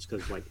ourselves,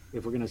 because like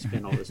if we're going to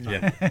spend all this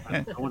time,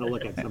 I want to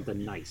look at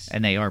something nice.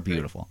 And they are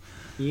beautiful.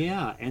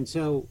 Yeah, and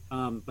so,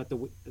 but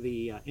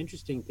the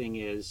interesting thing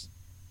is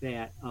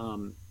that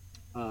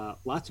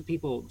lots of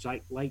people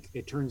like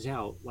it turns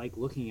out like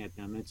looking at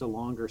them. It's a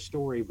longer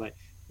story, but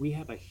we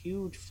have a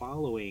huge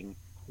following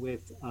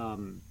with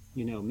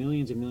you know,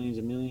 millions and millions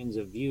and millions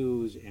of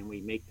views, and we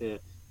make the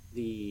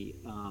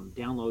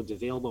downloads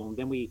available, and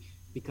then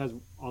because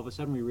all of a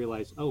sudden we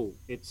realize, oh,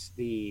 it's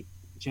the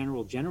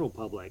general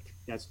public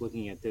that's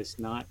looking at this,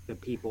 not the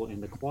people in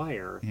the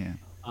choir.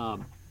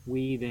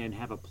 We then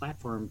have a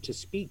platform to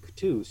speak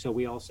too, so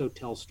we also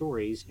tell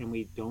stories, and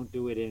we don't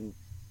do it in,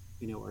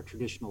 you know, our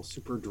traditional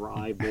super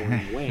dry,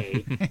 boring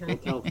way. We'll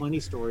tell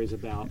funny stories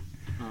about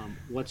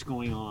what's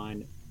going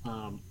on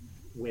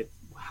with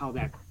how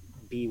that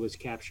bee was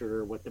captured,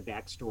 or what the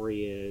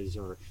backstory is,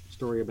 or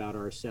story about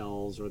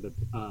ourselves or the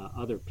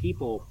other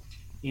people.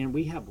 And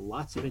we have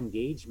lots of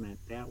engagement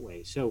that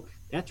way. So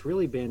that's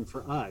really been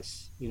for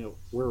us, you know,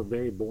 we're a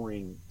very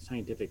boring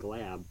scientific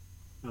lab.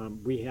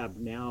 We have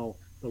now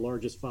the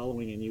largest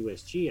following in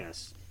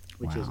USGS,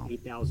 which is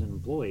 8,000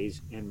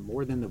 employees, and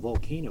more than the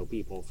volcano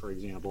people, for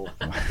example,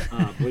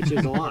 which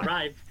is a lot.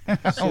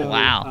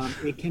 So,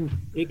 it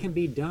can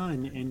be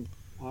done, and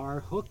our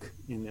hook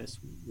in this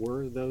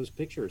were those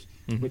pictures,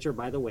 which are,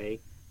 by the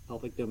way,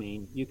 public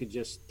domain. You could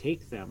just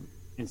take them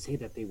and say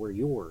that they were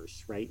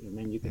yours, right? And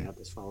then you can have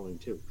this following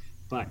too.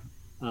 But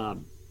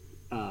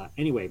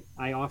anyway,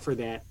 I offer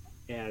that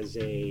as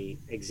a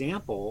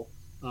example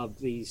of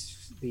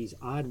these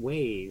odd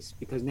ways,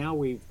 because now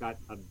we've got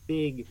a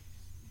big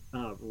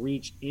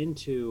reach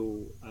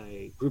into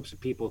groups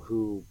of people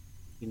who,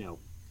 you know,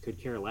 could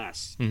care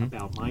less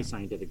about my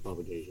scientific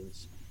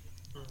publications.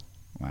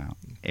 Wow.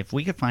 If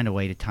we could find a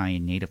way to tie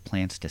in native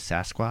plants to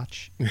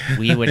Sasquatch,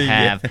 we would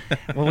have,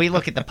 when we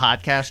look at the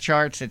podcast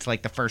charts, it's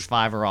like the first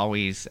 5 are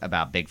always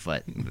about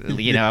Bigfoot.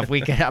 You know, if we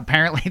could,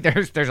 apparently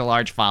there's a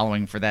large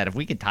following for that. If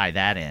we could tie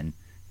that in,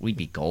 we'd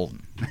be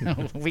golden.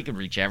 We could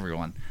reach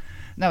everyone.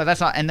 No,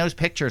 that's not, and those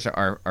pictures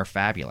are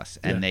fabulous,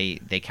 and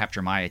they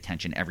capture my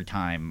attention every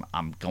time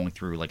I'm going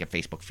through like a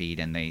Facebook feed,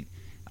 and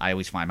I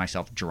always find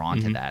myself drawn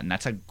to that, and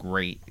that's a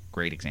great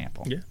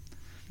example. Yeah.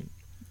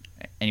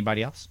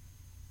 Anybody else?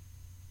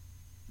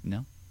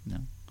 No.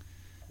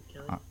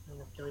 Kelly, I don't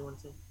know if Kelly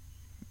wants to say.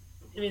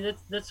 I mean,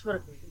 that's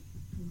what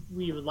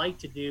we would like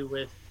to do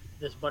with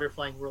this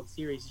Butterflying World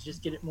Series, is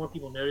just get more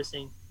people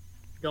noticing,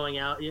 going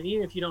out,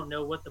 even if you don't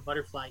know what the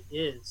butterfly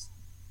is,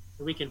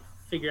 we can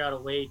figure out a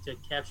way to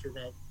capture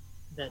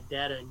that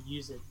data and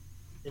use it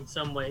in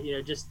some way. You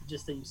know, just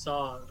that you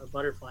saw a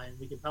butterfly, and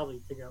we can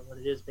probably figure out what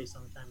it is based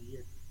on the time of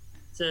year.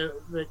 So,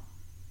 but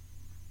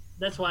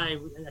that's why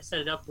I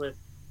set it up with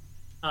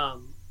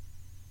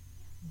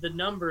the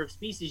number of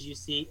species you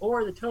see,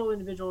 or the total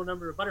individual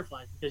number of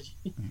butterflies, because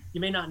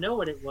you may not know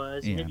what it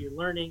was. Maybe you're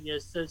learning. You know,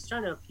 so it's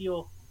trying to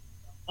appeal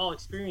all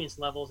experience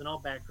levels and all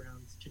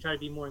backgrounds to try to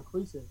be more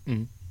inclusive,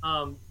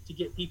 to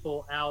get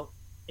people out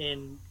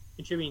and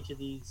contributing to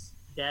these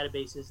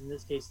databases, in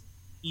this case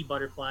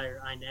eButterfly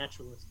or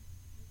iNaturalist.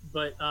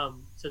 But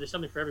so there's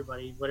something for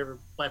everybody, whatever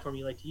platform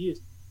you like to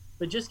use.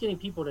 But just getting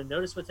people to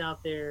notice what's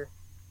out there,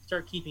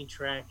 start keeping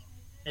track,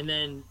 and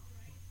then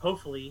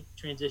hopefully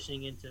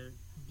transitioning into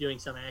doing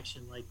some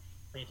action like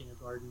planting a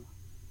garden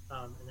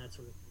and that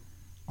sort of thing.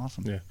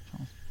 Awesome. Yeah.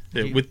 Awesome.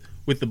 Yeah,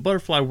 with the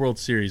Butterfly World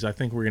Series, I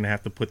think we're going to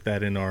have to put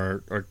that in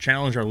our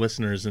challenge our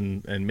listeners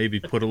and maybe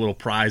put a little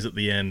prize at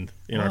the end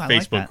in our I like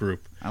Facebook that.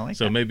 group. I like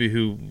so that. maybe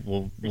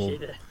we'll Appreciate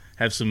that.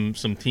 have some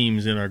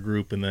teams in our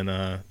group, and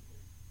then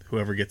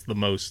whoever gets the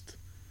most.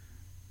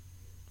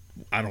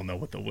 I don't know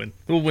what they'll win.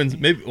 Who wins?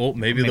 Maybe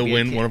they'll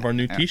win one of our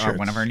new T-shirts. Or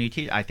one of our new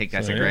T-shirts. I think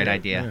that's a great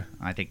idea.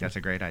 Yeah. I think that's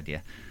a great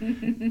idea.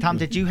 Tom,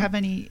 did you have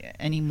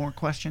any more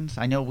questions?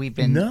 I know we've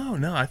been.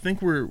 No. I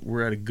think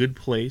we're at a good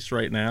place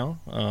right now.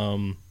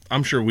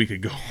 I'm sure we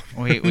could go.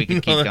 We could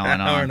keep going on.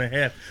 An hour and a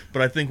half,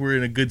 but I think we're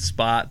in a good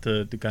spot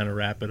to kind of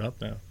wrap it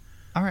up now.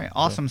 All right,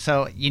 awesome.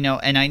 So,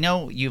 and I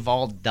know you've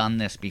all done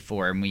this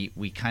before, and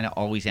we kind of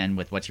always end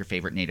with what's your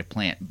favorite native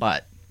plant.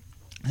 But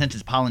since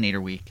it's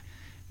Pollinator Week,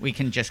 we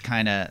can just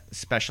kind of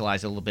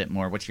specialize a little bit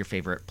more. What's your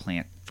favorite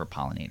plant for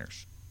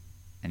pollinators?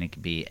 And it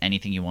could be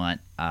anything you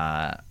want.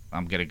 I'm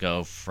going to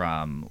go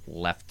from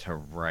left to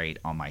right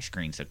on my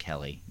screen. So,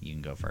 Kelly, you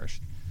can go first.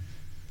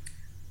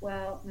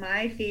 Well,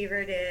 my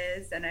favorite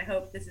is, and I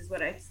hope this is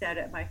what I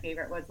said my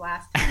favorite was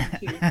last time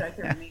too, so I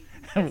can remain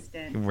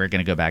consistent. We're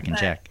going to go back and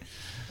check.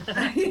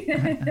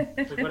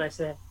 What I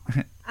said.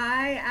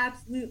 I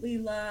absolutely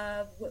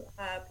love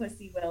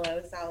Pussy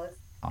Willow, Solace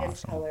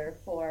is color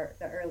for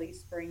the early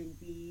spring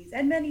bees,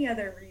 and many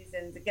other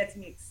reasons. It gets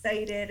me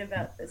excited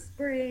about the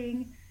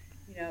spring.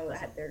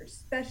 There's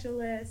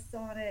specialists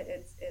on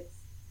it. It's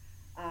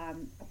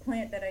a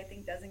plant that I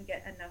think doesn't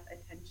get enough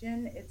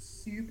attention. It's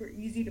super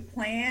easy to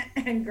plant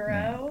and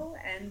grow,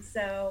 and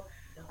so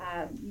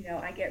I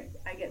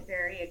get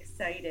very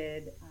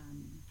excited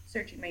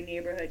searching my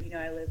neighborhood.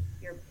 I live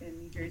here in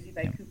New Jersey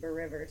by Cooper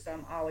River, so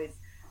I'm always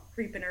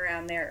creeping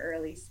around there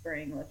early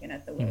spring, looking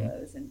at the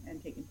willows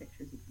and taking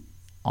pictures of bees.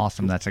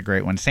 Awesome, that's a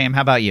great one. Sam, how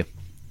about you?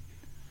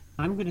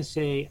 I'm going to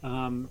say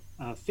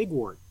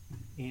figwort,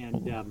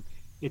 and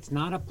it's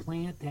not a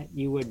plant that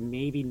you would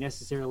maybe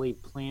necessarily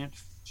plant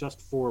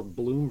just for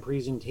bloom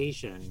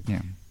presentation.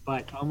 Yeah.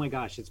 But oh my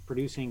gosh, it's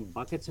producing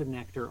buckets of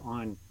nectar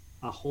on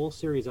a whole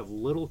series of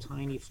little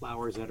tiny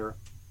flowers that are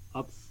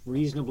up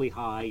reasonably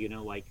high,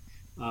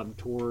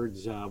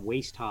 towards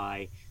waist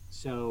high.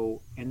 So,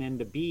 and then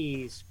the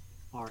bees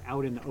are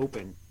out in the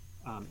open,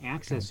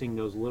 accessing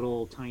those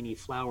little tiny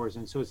flowers.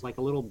 And so it's like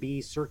a little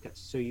bee circus.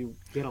 So you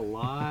get a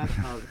lot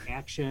of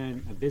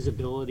action,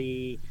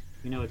 visibility.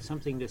 It's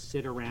something to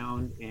sit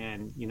around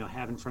and,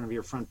 have in front of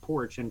your front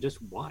porch and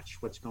just watch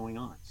what's going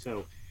on.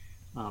 So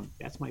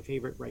that's my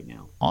favorite right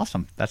now.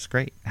 Awesome. That's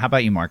great. How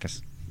about you,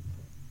 Marcus?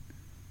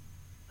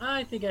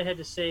 I think I had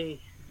to say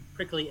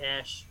prickly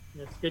ash.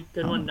 It's a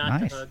good one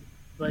not nice. to hug.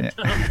 But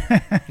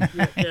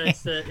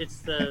it's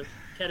the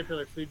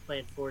caterpillar food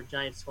plant for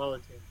giant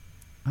swallowtail.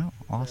 Oh,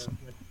 awesome.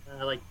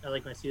 I like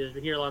my cedars.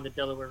 But here along the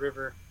Delaware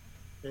River,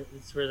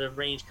 it's where the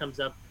range comes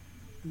up,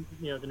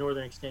 the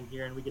northern extent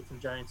here, and we get some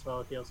giant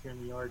swallowtails here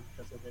in the yard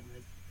because of it.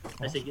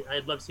 I think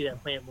I'd love to see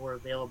that plant more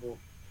available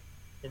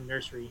in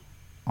nursery.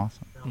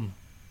 Awesome.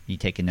 You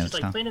taking notes, just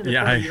like Tom? playing in the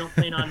corner, you don't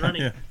plan on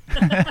running.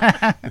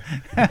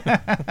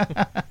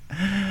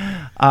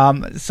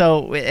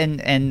 So,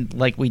 and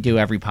like we do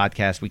every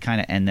podcast, we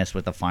kind of end this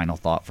with a final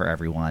thought for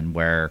everyone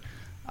where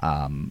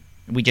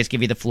we just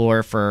give you the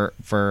floor for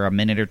a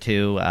minute or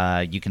two.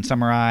 You can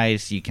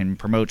summarize, you can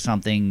promote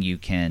something, you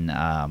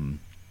can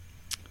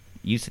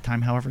use the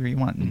time however you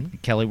want. Mm-hmm.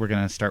 And Kelly, we're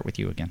going to start with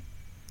you again.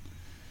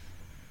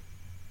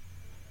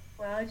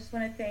 Well, I just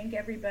want to thank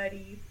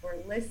everybody for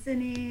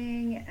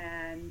listening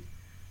and,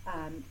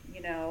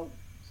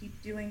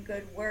 keep doing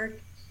good work,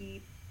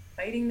 keep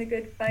fighting the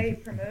good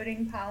fight,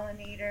 promoting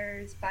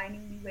pollinators,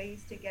 finding new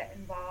ways to get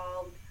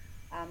involved.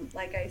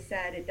 Like I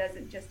said, it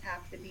doesn't just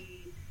have to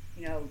be,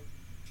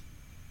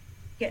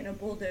 getting a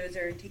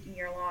bulldozer and taking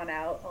your lawn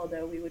out,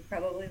 although we would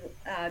probably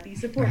be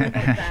supportive of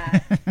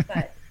that.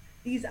 But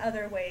these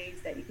other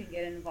ways that you can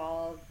get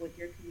involved with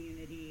your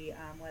community,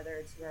 whether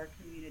it's through our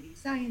community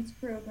science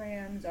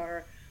programs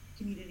or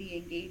community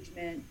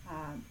engagement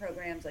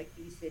programs like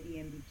Bee City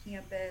and Bee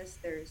Campus.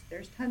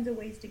 There's tons of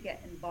ways to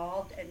get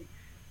involved. And,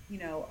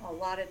 a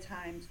lot of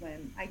times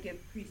when I give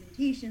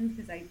presentations,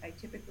 because I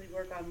typically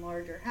work on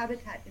larger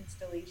habitat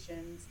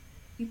installations,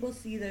 people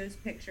see those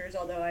pictures,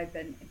 although I've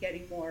been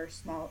getting more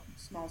small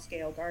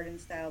scale garden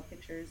style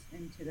pictures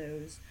into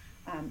those.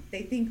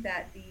 They think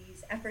that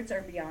these efforts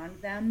are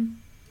beyond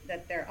them,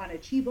 that they're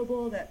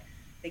unachievable, that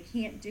they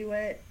can't do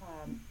it.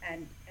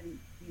 And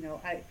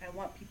I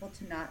want people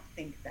to not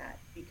think that,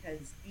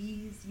 because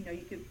bees,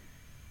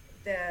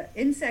 the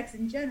insects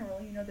in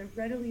general, they're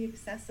readily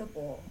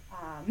accessible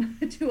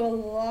to a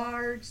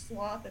large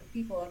swath of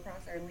people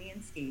across our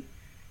landscape.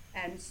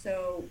 And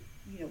so,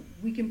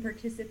 we can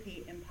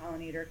participate in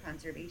pollinator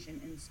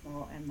conservation in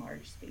small and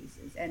large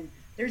spaces. And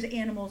there's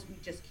animals we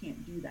just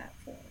can't do that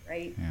for,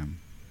 right? Yeah.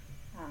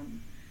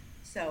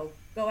 So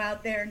go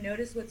out there,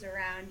 notice what's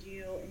around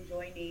you,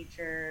 enjoy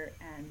nature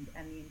and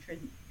the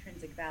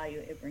intrinsic value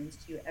it brings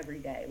to you every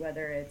day,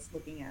 whether it's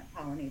looking at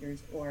pollinators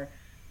or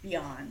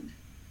beyond.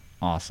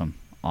 Awesome.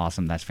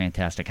 That's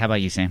fantastic. How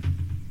about you, Sam?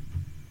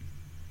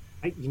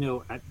 I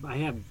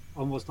have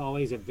almost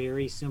always a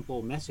very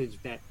simple message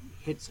that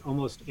hits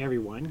almost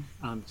everyone,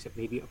 except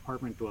maybe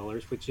apartment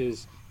dwellers, which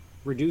is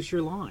reduce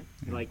your lawn.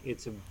 Like,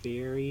 it's a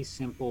very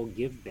simple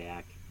give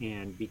back,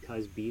 and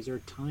because bees are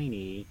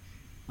tiny,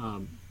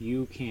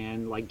 you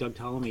can, like Doug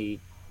Ptolemy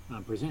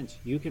presents,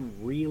 you can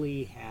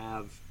really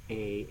have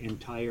a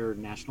entire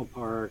national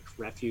park,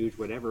 refuge,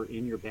 whatever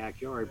in your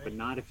backyard, but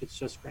not if it's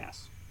just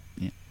grass.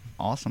 Yeah,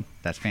 awesome.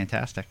 That's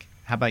fantastic.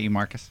 How about you,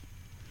 Marcus?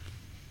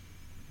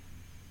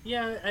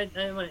 Yeah,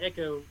 I want to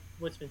echo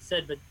what's been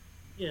said, but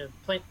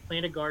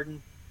plant a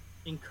garden,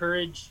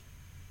 encourage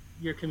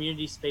your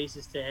community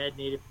spaces to add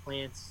native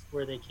plants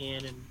where they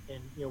can,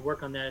 and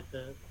work on that at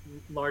the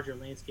larger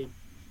landscape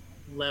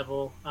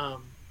level.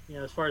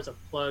 As far as a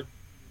plug,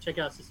 check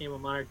out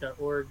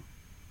sustainablemonarch.org.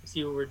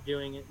 See what we're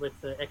doing with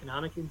the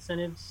economic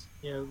incentives.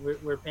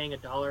 We're paying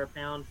 $1 a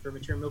pound for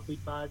mature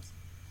milkweed pods.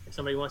 If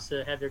somebody wants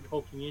to have their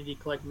whole community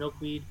collect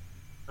milkweed,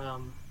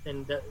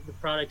 and the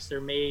products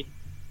are made,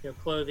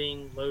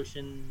 clothing,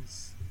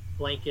 lotions,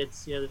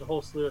 blankets, there's a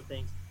whole slew of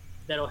things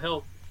that'll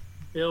help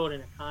build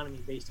an economy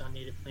based on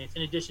native plants,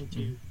 in addition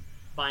to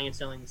buying and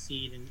selling the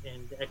seed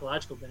and the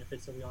ecological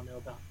benefits that we all know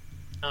about.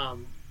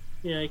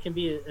 It can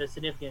be a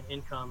significant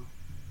income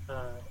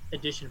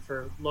addition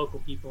for local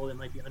people that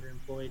might be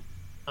underemployed,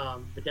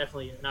 but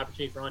definitely an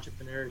opportunity for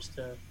entrepreneurs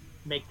to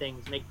make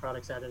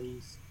products out of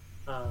these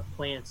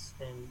plants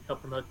and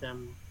help promote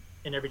them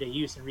in everyday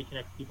use and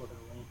reconnect people to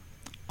the land.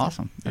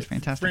 Awesome. That's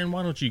fantastic. Fran,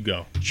 why don't you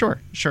go? Sure.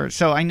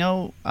 So I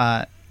know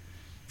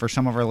for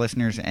some of our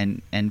listeners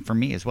and for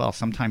me as well,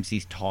 sometimes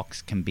these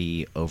talks can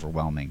be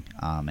overwhelming,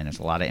 and it's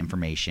a lot of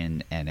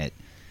information, and it,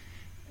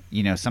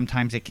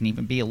 sometimes it can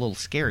even be a little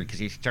scary because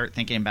you start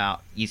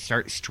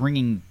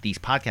stringing these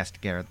podcasts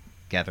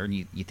together, and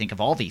you think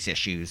of all these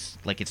issues,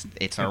 like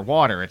it's our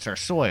water, it's our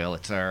soil,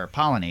 it's our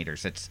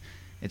pollinators,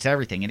 it's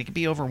everything, and it can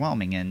be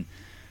overwhelming, and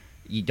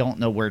you don't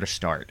know where to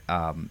start.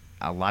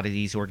 A lot of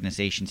these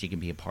organizations you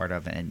can be a part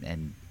of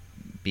and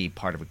be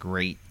part of a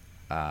great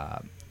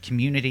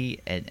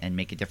community and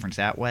make a difference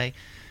that way.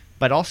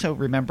 But also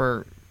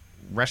remember,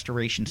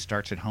 restoration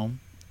starts at home.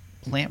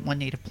 Plant one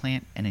native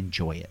plant and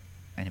enjoy it.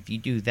 And if you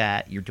do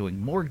that, you're doing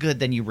more good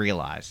than you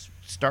realize.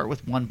 Start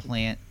with one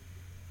plant,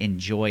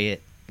 enjoy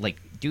it,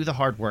 do the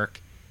hard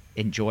work,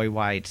 enjoy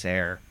why it's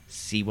there,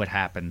 see what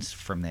happens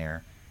from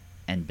there,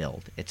 and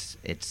build. It's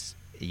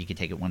you can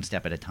take it one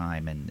step at a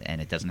time,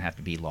 and it doesn't have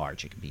to be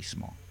large. It can be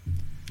small.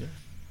 Yeah.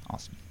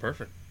 Awesome.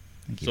 Perfect.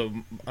 Thank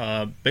you.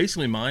 So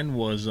basically mine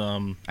was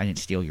I didn't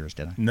steal yours,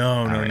 did I?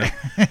 No.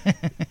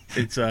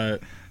 It's well,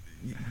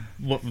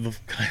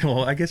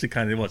 I guess it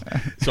kind of was.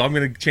 So I'm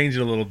going to change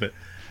it a little bit.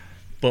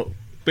 But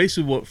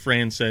basically what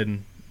Fran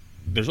said,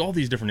 there's all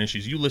these different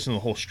issues. You listen to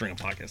the whole string of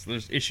podcasts.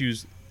 There's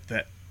issues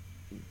that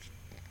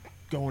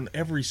go in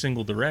every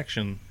single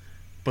direction,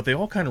 but they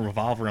all kind of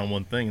revolve around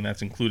one thing, and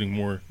that's including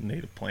more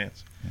native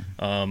plants.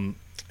 Yeah.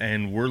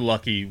 And we're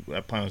lucky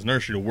at Pinelands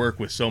Nursery to work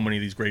with so many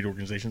of these great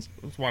organizations.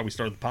 That's why we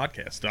started the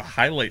podcast, to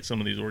highlight some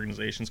of these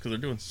organizations, because they're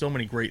doing so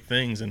many great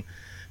things, and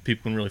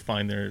people can really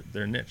find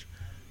their niche.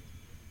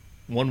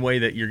 One way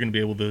that you're going to be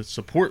able to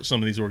support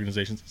some of these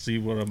organizations, see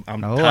what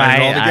I'm tying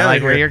it all together. I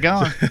like where you're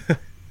going.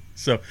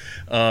 So,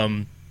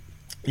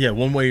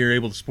 one way you're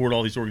able to support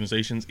all these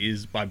organizations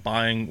is by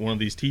buying one of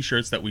these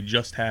T-shirts that we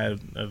just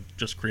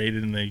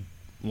created, and they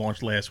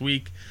launched last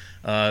week.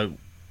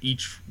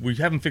 We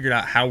haven't figured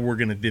out how we're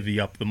going to divvy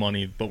up the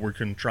money, but we're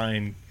going to try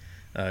and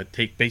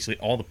take basically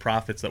all the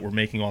profits that we're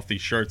making off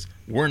these shirts.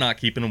 We're not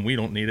keeping them. We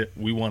don't need it.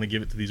 We want to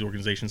give it to these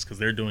organizations because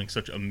they're doing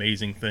such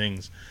amazing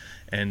things,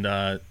 and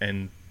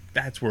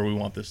that's where we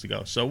want this to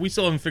go. So we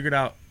still haven't figured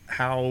out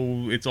how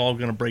it's all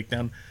going to break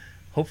down.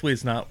 Hopefully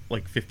it's not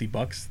like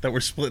 $50 that we're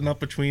splitting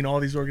up between all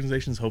these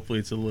organizations. Hopefully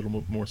it's a little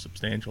bit more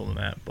substantial than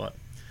that, but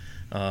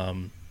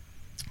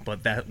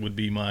that would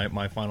be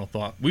my final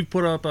thought. We've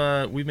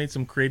made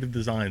some creative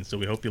designs, so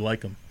we hope you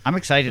like them. I'm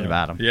excited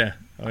about them. Yeah.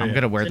 I'm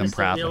going to wear them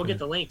proudly. We'll get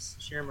the links,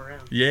 share them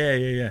around.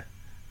 Yeah.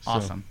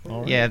 Awesome.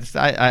 So, right. Yeah,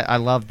 I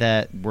love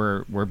that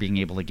we're being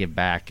able to give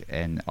back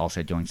and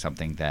also doing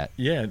something that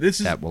we the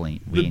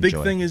big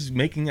enjoy. thing is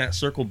making that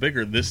circle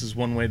bigger. This is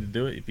one way to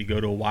do it. If you go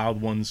to a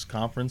Wild Ones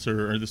conference,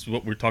 or this is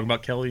what we were talking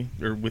about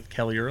with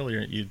Kelly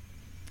earlier, you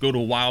go to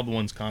a Wild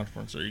Ones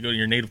conference, or you go to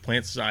your Native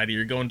Plant Society, or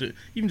you're going to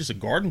even just a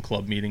garden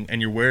club meeting, and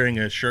you're wearing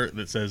a shirt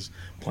that says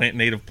 "Plant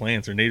Native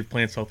Plants" or "Native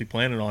Plants Healthy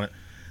Planet" on it.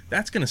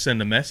 That's going to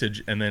send a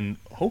message, and then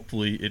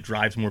hopefully it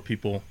drives more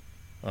people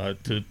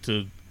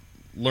to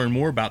learn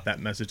more about that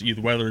message, either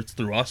whether it's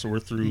through us or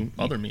through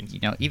other means.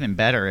 Even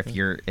better if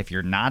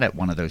you're not at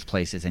one of those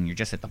places and you're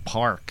just at the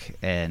park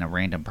and a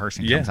random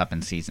person comes up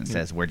and sees and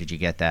says, "Where did you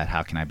get that?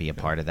 How can I be a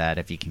part of that?"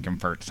 If you can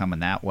convert someone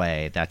that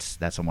way, that's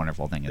a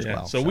wonderful thing as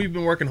well. So we've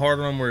been working hard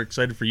on them. We're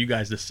excited for you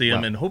guys to see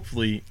them, and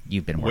hopefully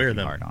you've been wear working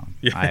them. hard on them.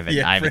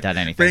 Yeah, I haven't done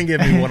anything. Fran gave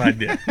me one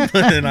idea,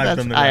 and I've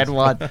done the rest. I had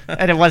one,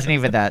 and it wasn't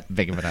even that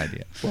big of an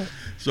idea.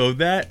 So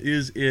that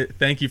is it.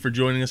 Thank you for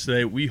joining us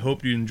today. We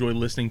hope you enjoyed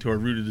listening to our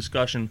rooted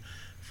discussion.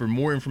 For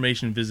more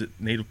information, visit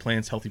Native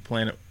Plants Healthy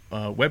Planet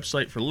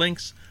website for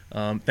links.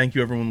 Thank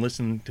you, everyone,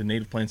 listening to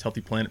Native Plants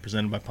Healthy Planet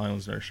presented by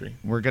Pinelands Nursery.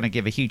 We're going to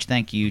give a huge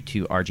thank you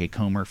to RJ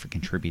Comer for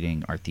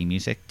contributing our theme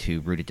music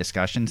to Rooted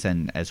Discussions,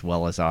 and as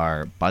well as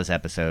our Buzz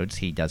episodes.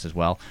 He does as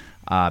well.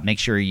 Make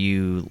sure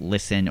you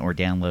listen or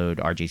download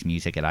RJ's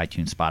music at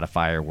iTunes,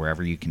 Spotify, or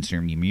wherever you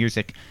consume your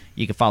music.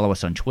 You can follow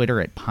us on Twitter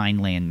at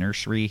Pineland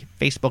Nursery,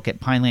 Facebook at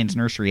Pinelands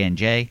Nursery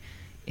NJ,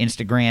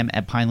 Instagram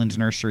at Pinelands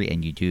Nursery,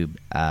 and YouTube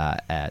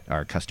at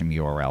our custom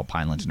URL,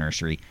 Pinelands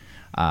Nursery.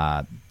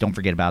 Don't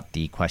forget about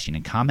the question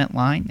and comment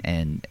line,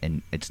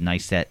 and it's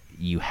nice that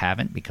you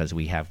haven't, because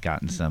we have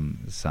gotten some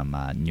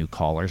new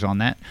callers on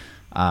that.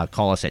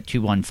 Call us at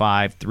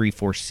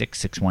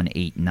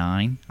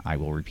 215-346-6189. I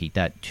will repeat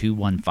that,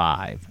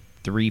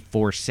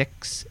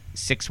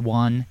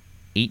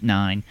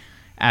 215-346-6189.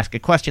 Ask a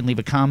question, leave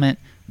a comment.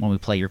 When we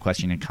play your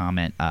question and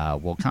comment,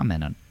 we'll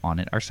comment on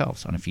it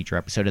ourselves on a future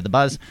episode of The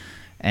Buzz.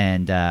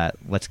 And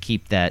let's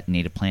keep that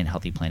Native Plant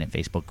Healthy Planet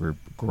Facebook group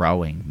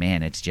growing.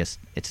 Man, it's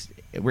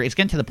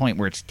getting to the point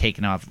where it's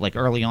taken off. Like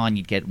early on,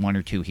 you'd get one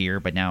or two here,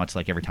 but now it's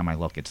like every time I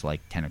look, it's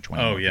like 10 or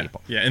 20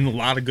 people. Yeah, and a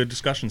lot of good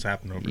discussions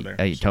happen over there.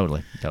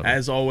 Totally.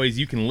 As always,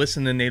 you can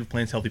listen to Native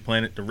Plants Healthy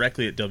Planet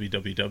directly at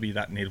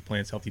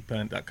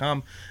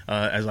www.nativeplantshealthyplanet.com.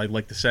 As I'd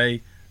like to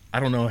say, I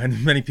don't know how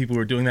many people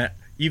who are doing that.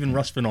 Even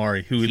Russ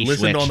Finari, who had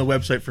listened on the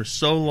website for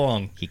so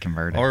long. He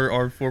converted.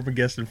 Our former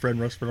guest and friend,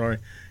 Russ Finari,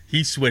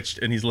 he switched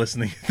and he's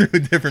listening through a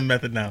different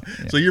method now.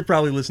 Yeah. So you're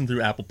probably listening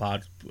through Apple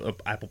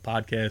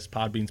Podcasts,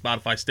 Podbean,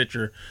 Spotify,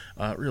 Stitcher,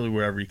 really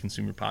wherever you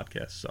consume your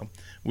podcasts. So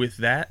with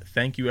that,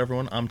 thank you,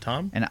 everyone. I'm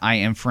Tom. And I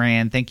am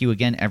Fran. Thank you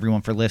again,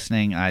 everyone, for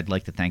listening. I'd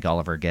like to thank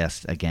all of our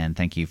guests again.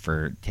 Thank you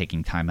for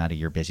taking time out of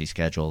your busy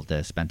schedule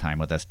to spend time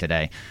with us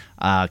today.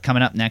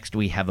 Coming up next,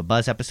 we have a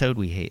Buzz episode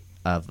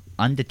of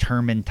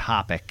undetermined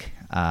topic.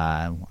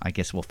 I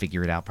guess we'll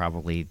figure it out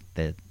probably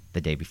the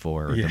day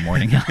before or the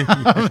morning.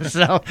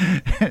 So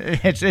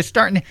it's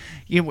starting.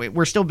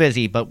 We're still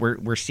busy, but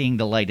we're seeing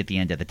the light at the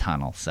end of the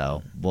tunnel.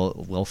 So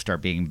we'll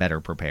start being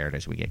better prepared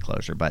as we get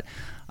closer. But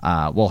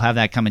we'll have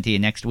that coming to you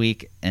next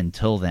week.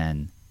 Until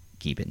then,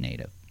 keep it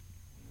native.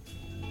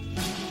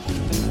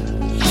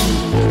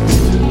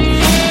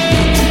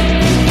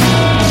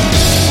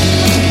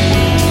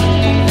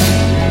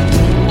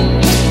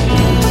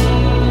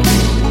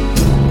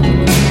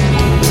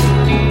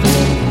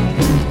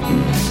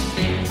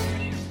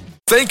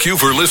 Thank you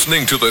for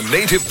listening to the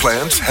Native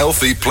Plants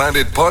Healthy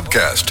Planet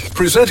podcast,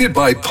 presented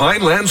by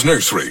Pinelands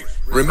Nursery.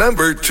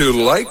 Remember to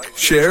like,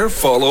 share,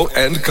 follow,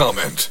 and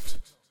comment.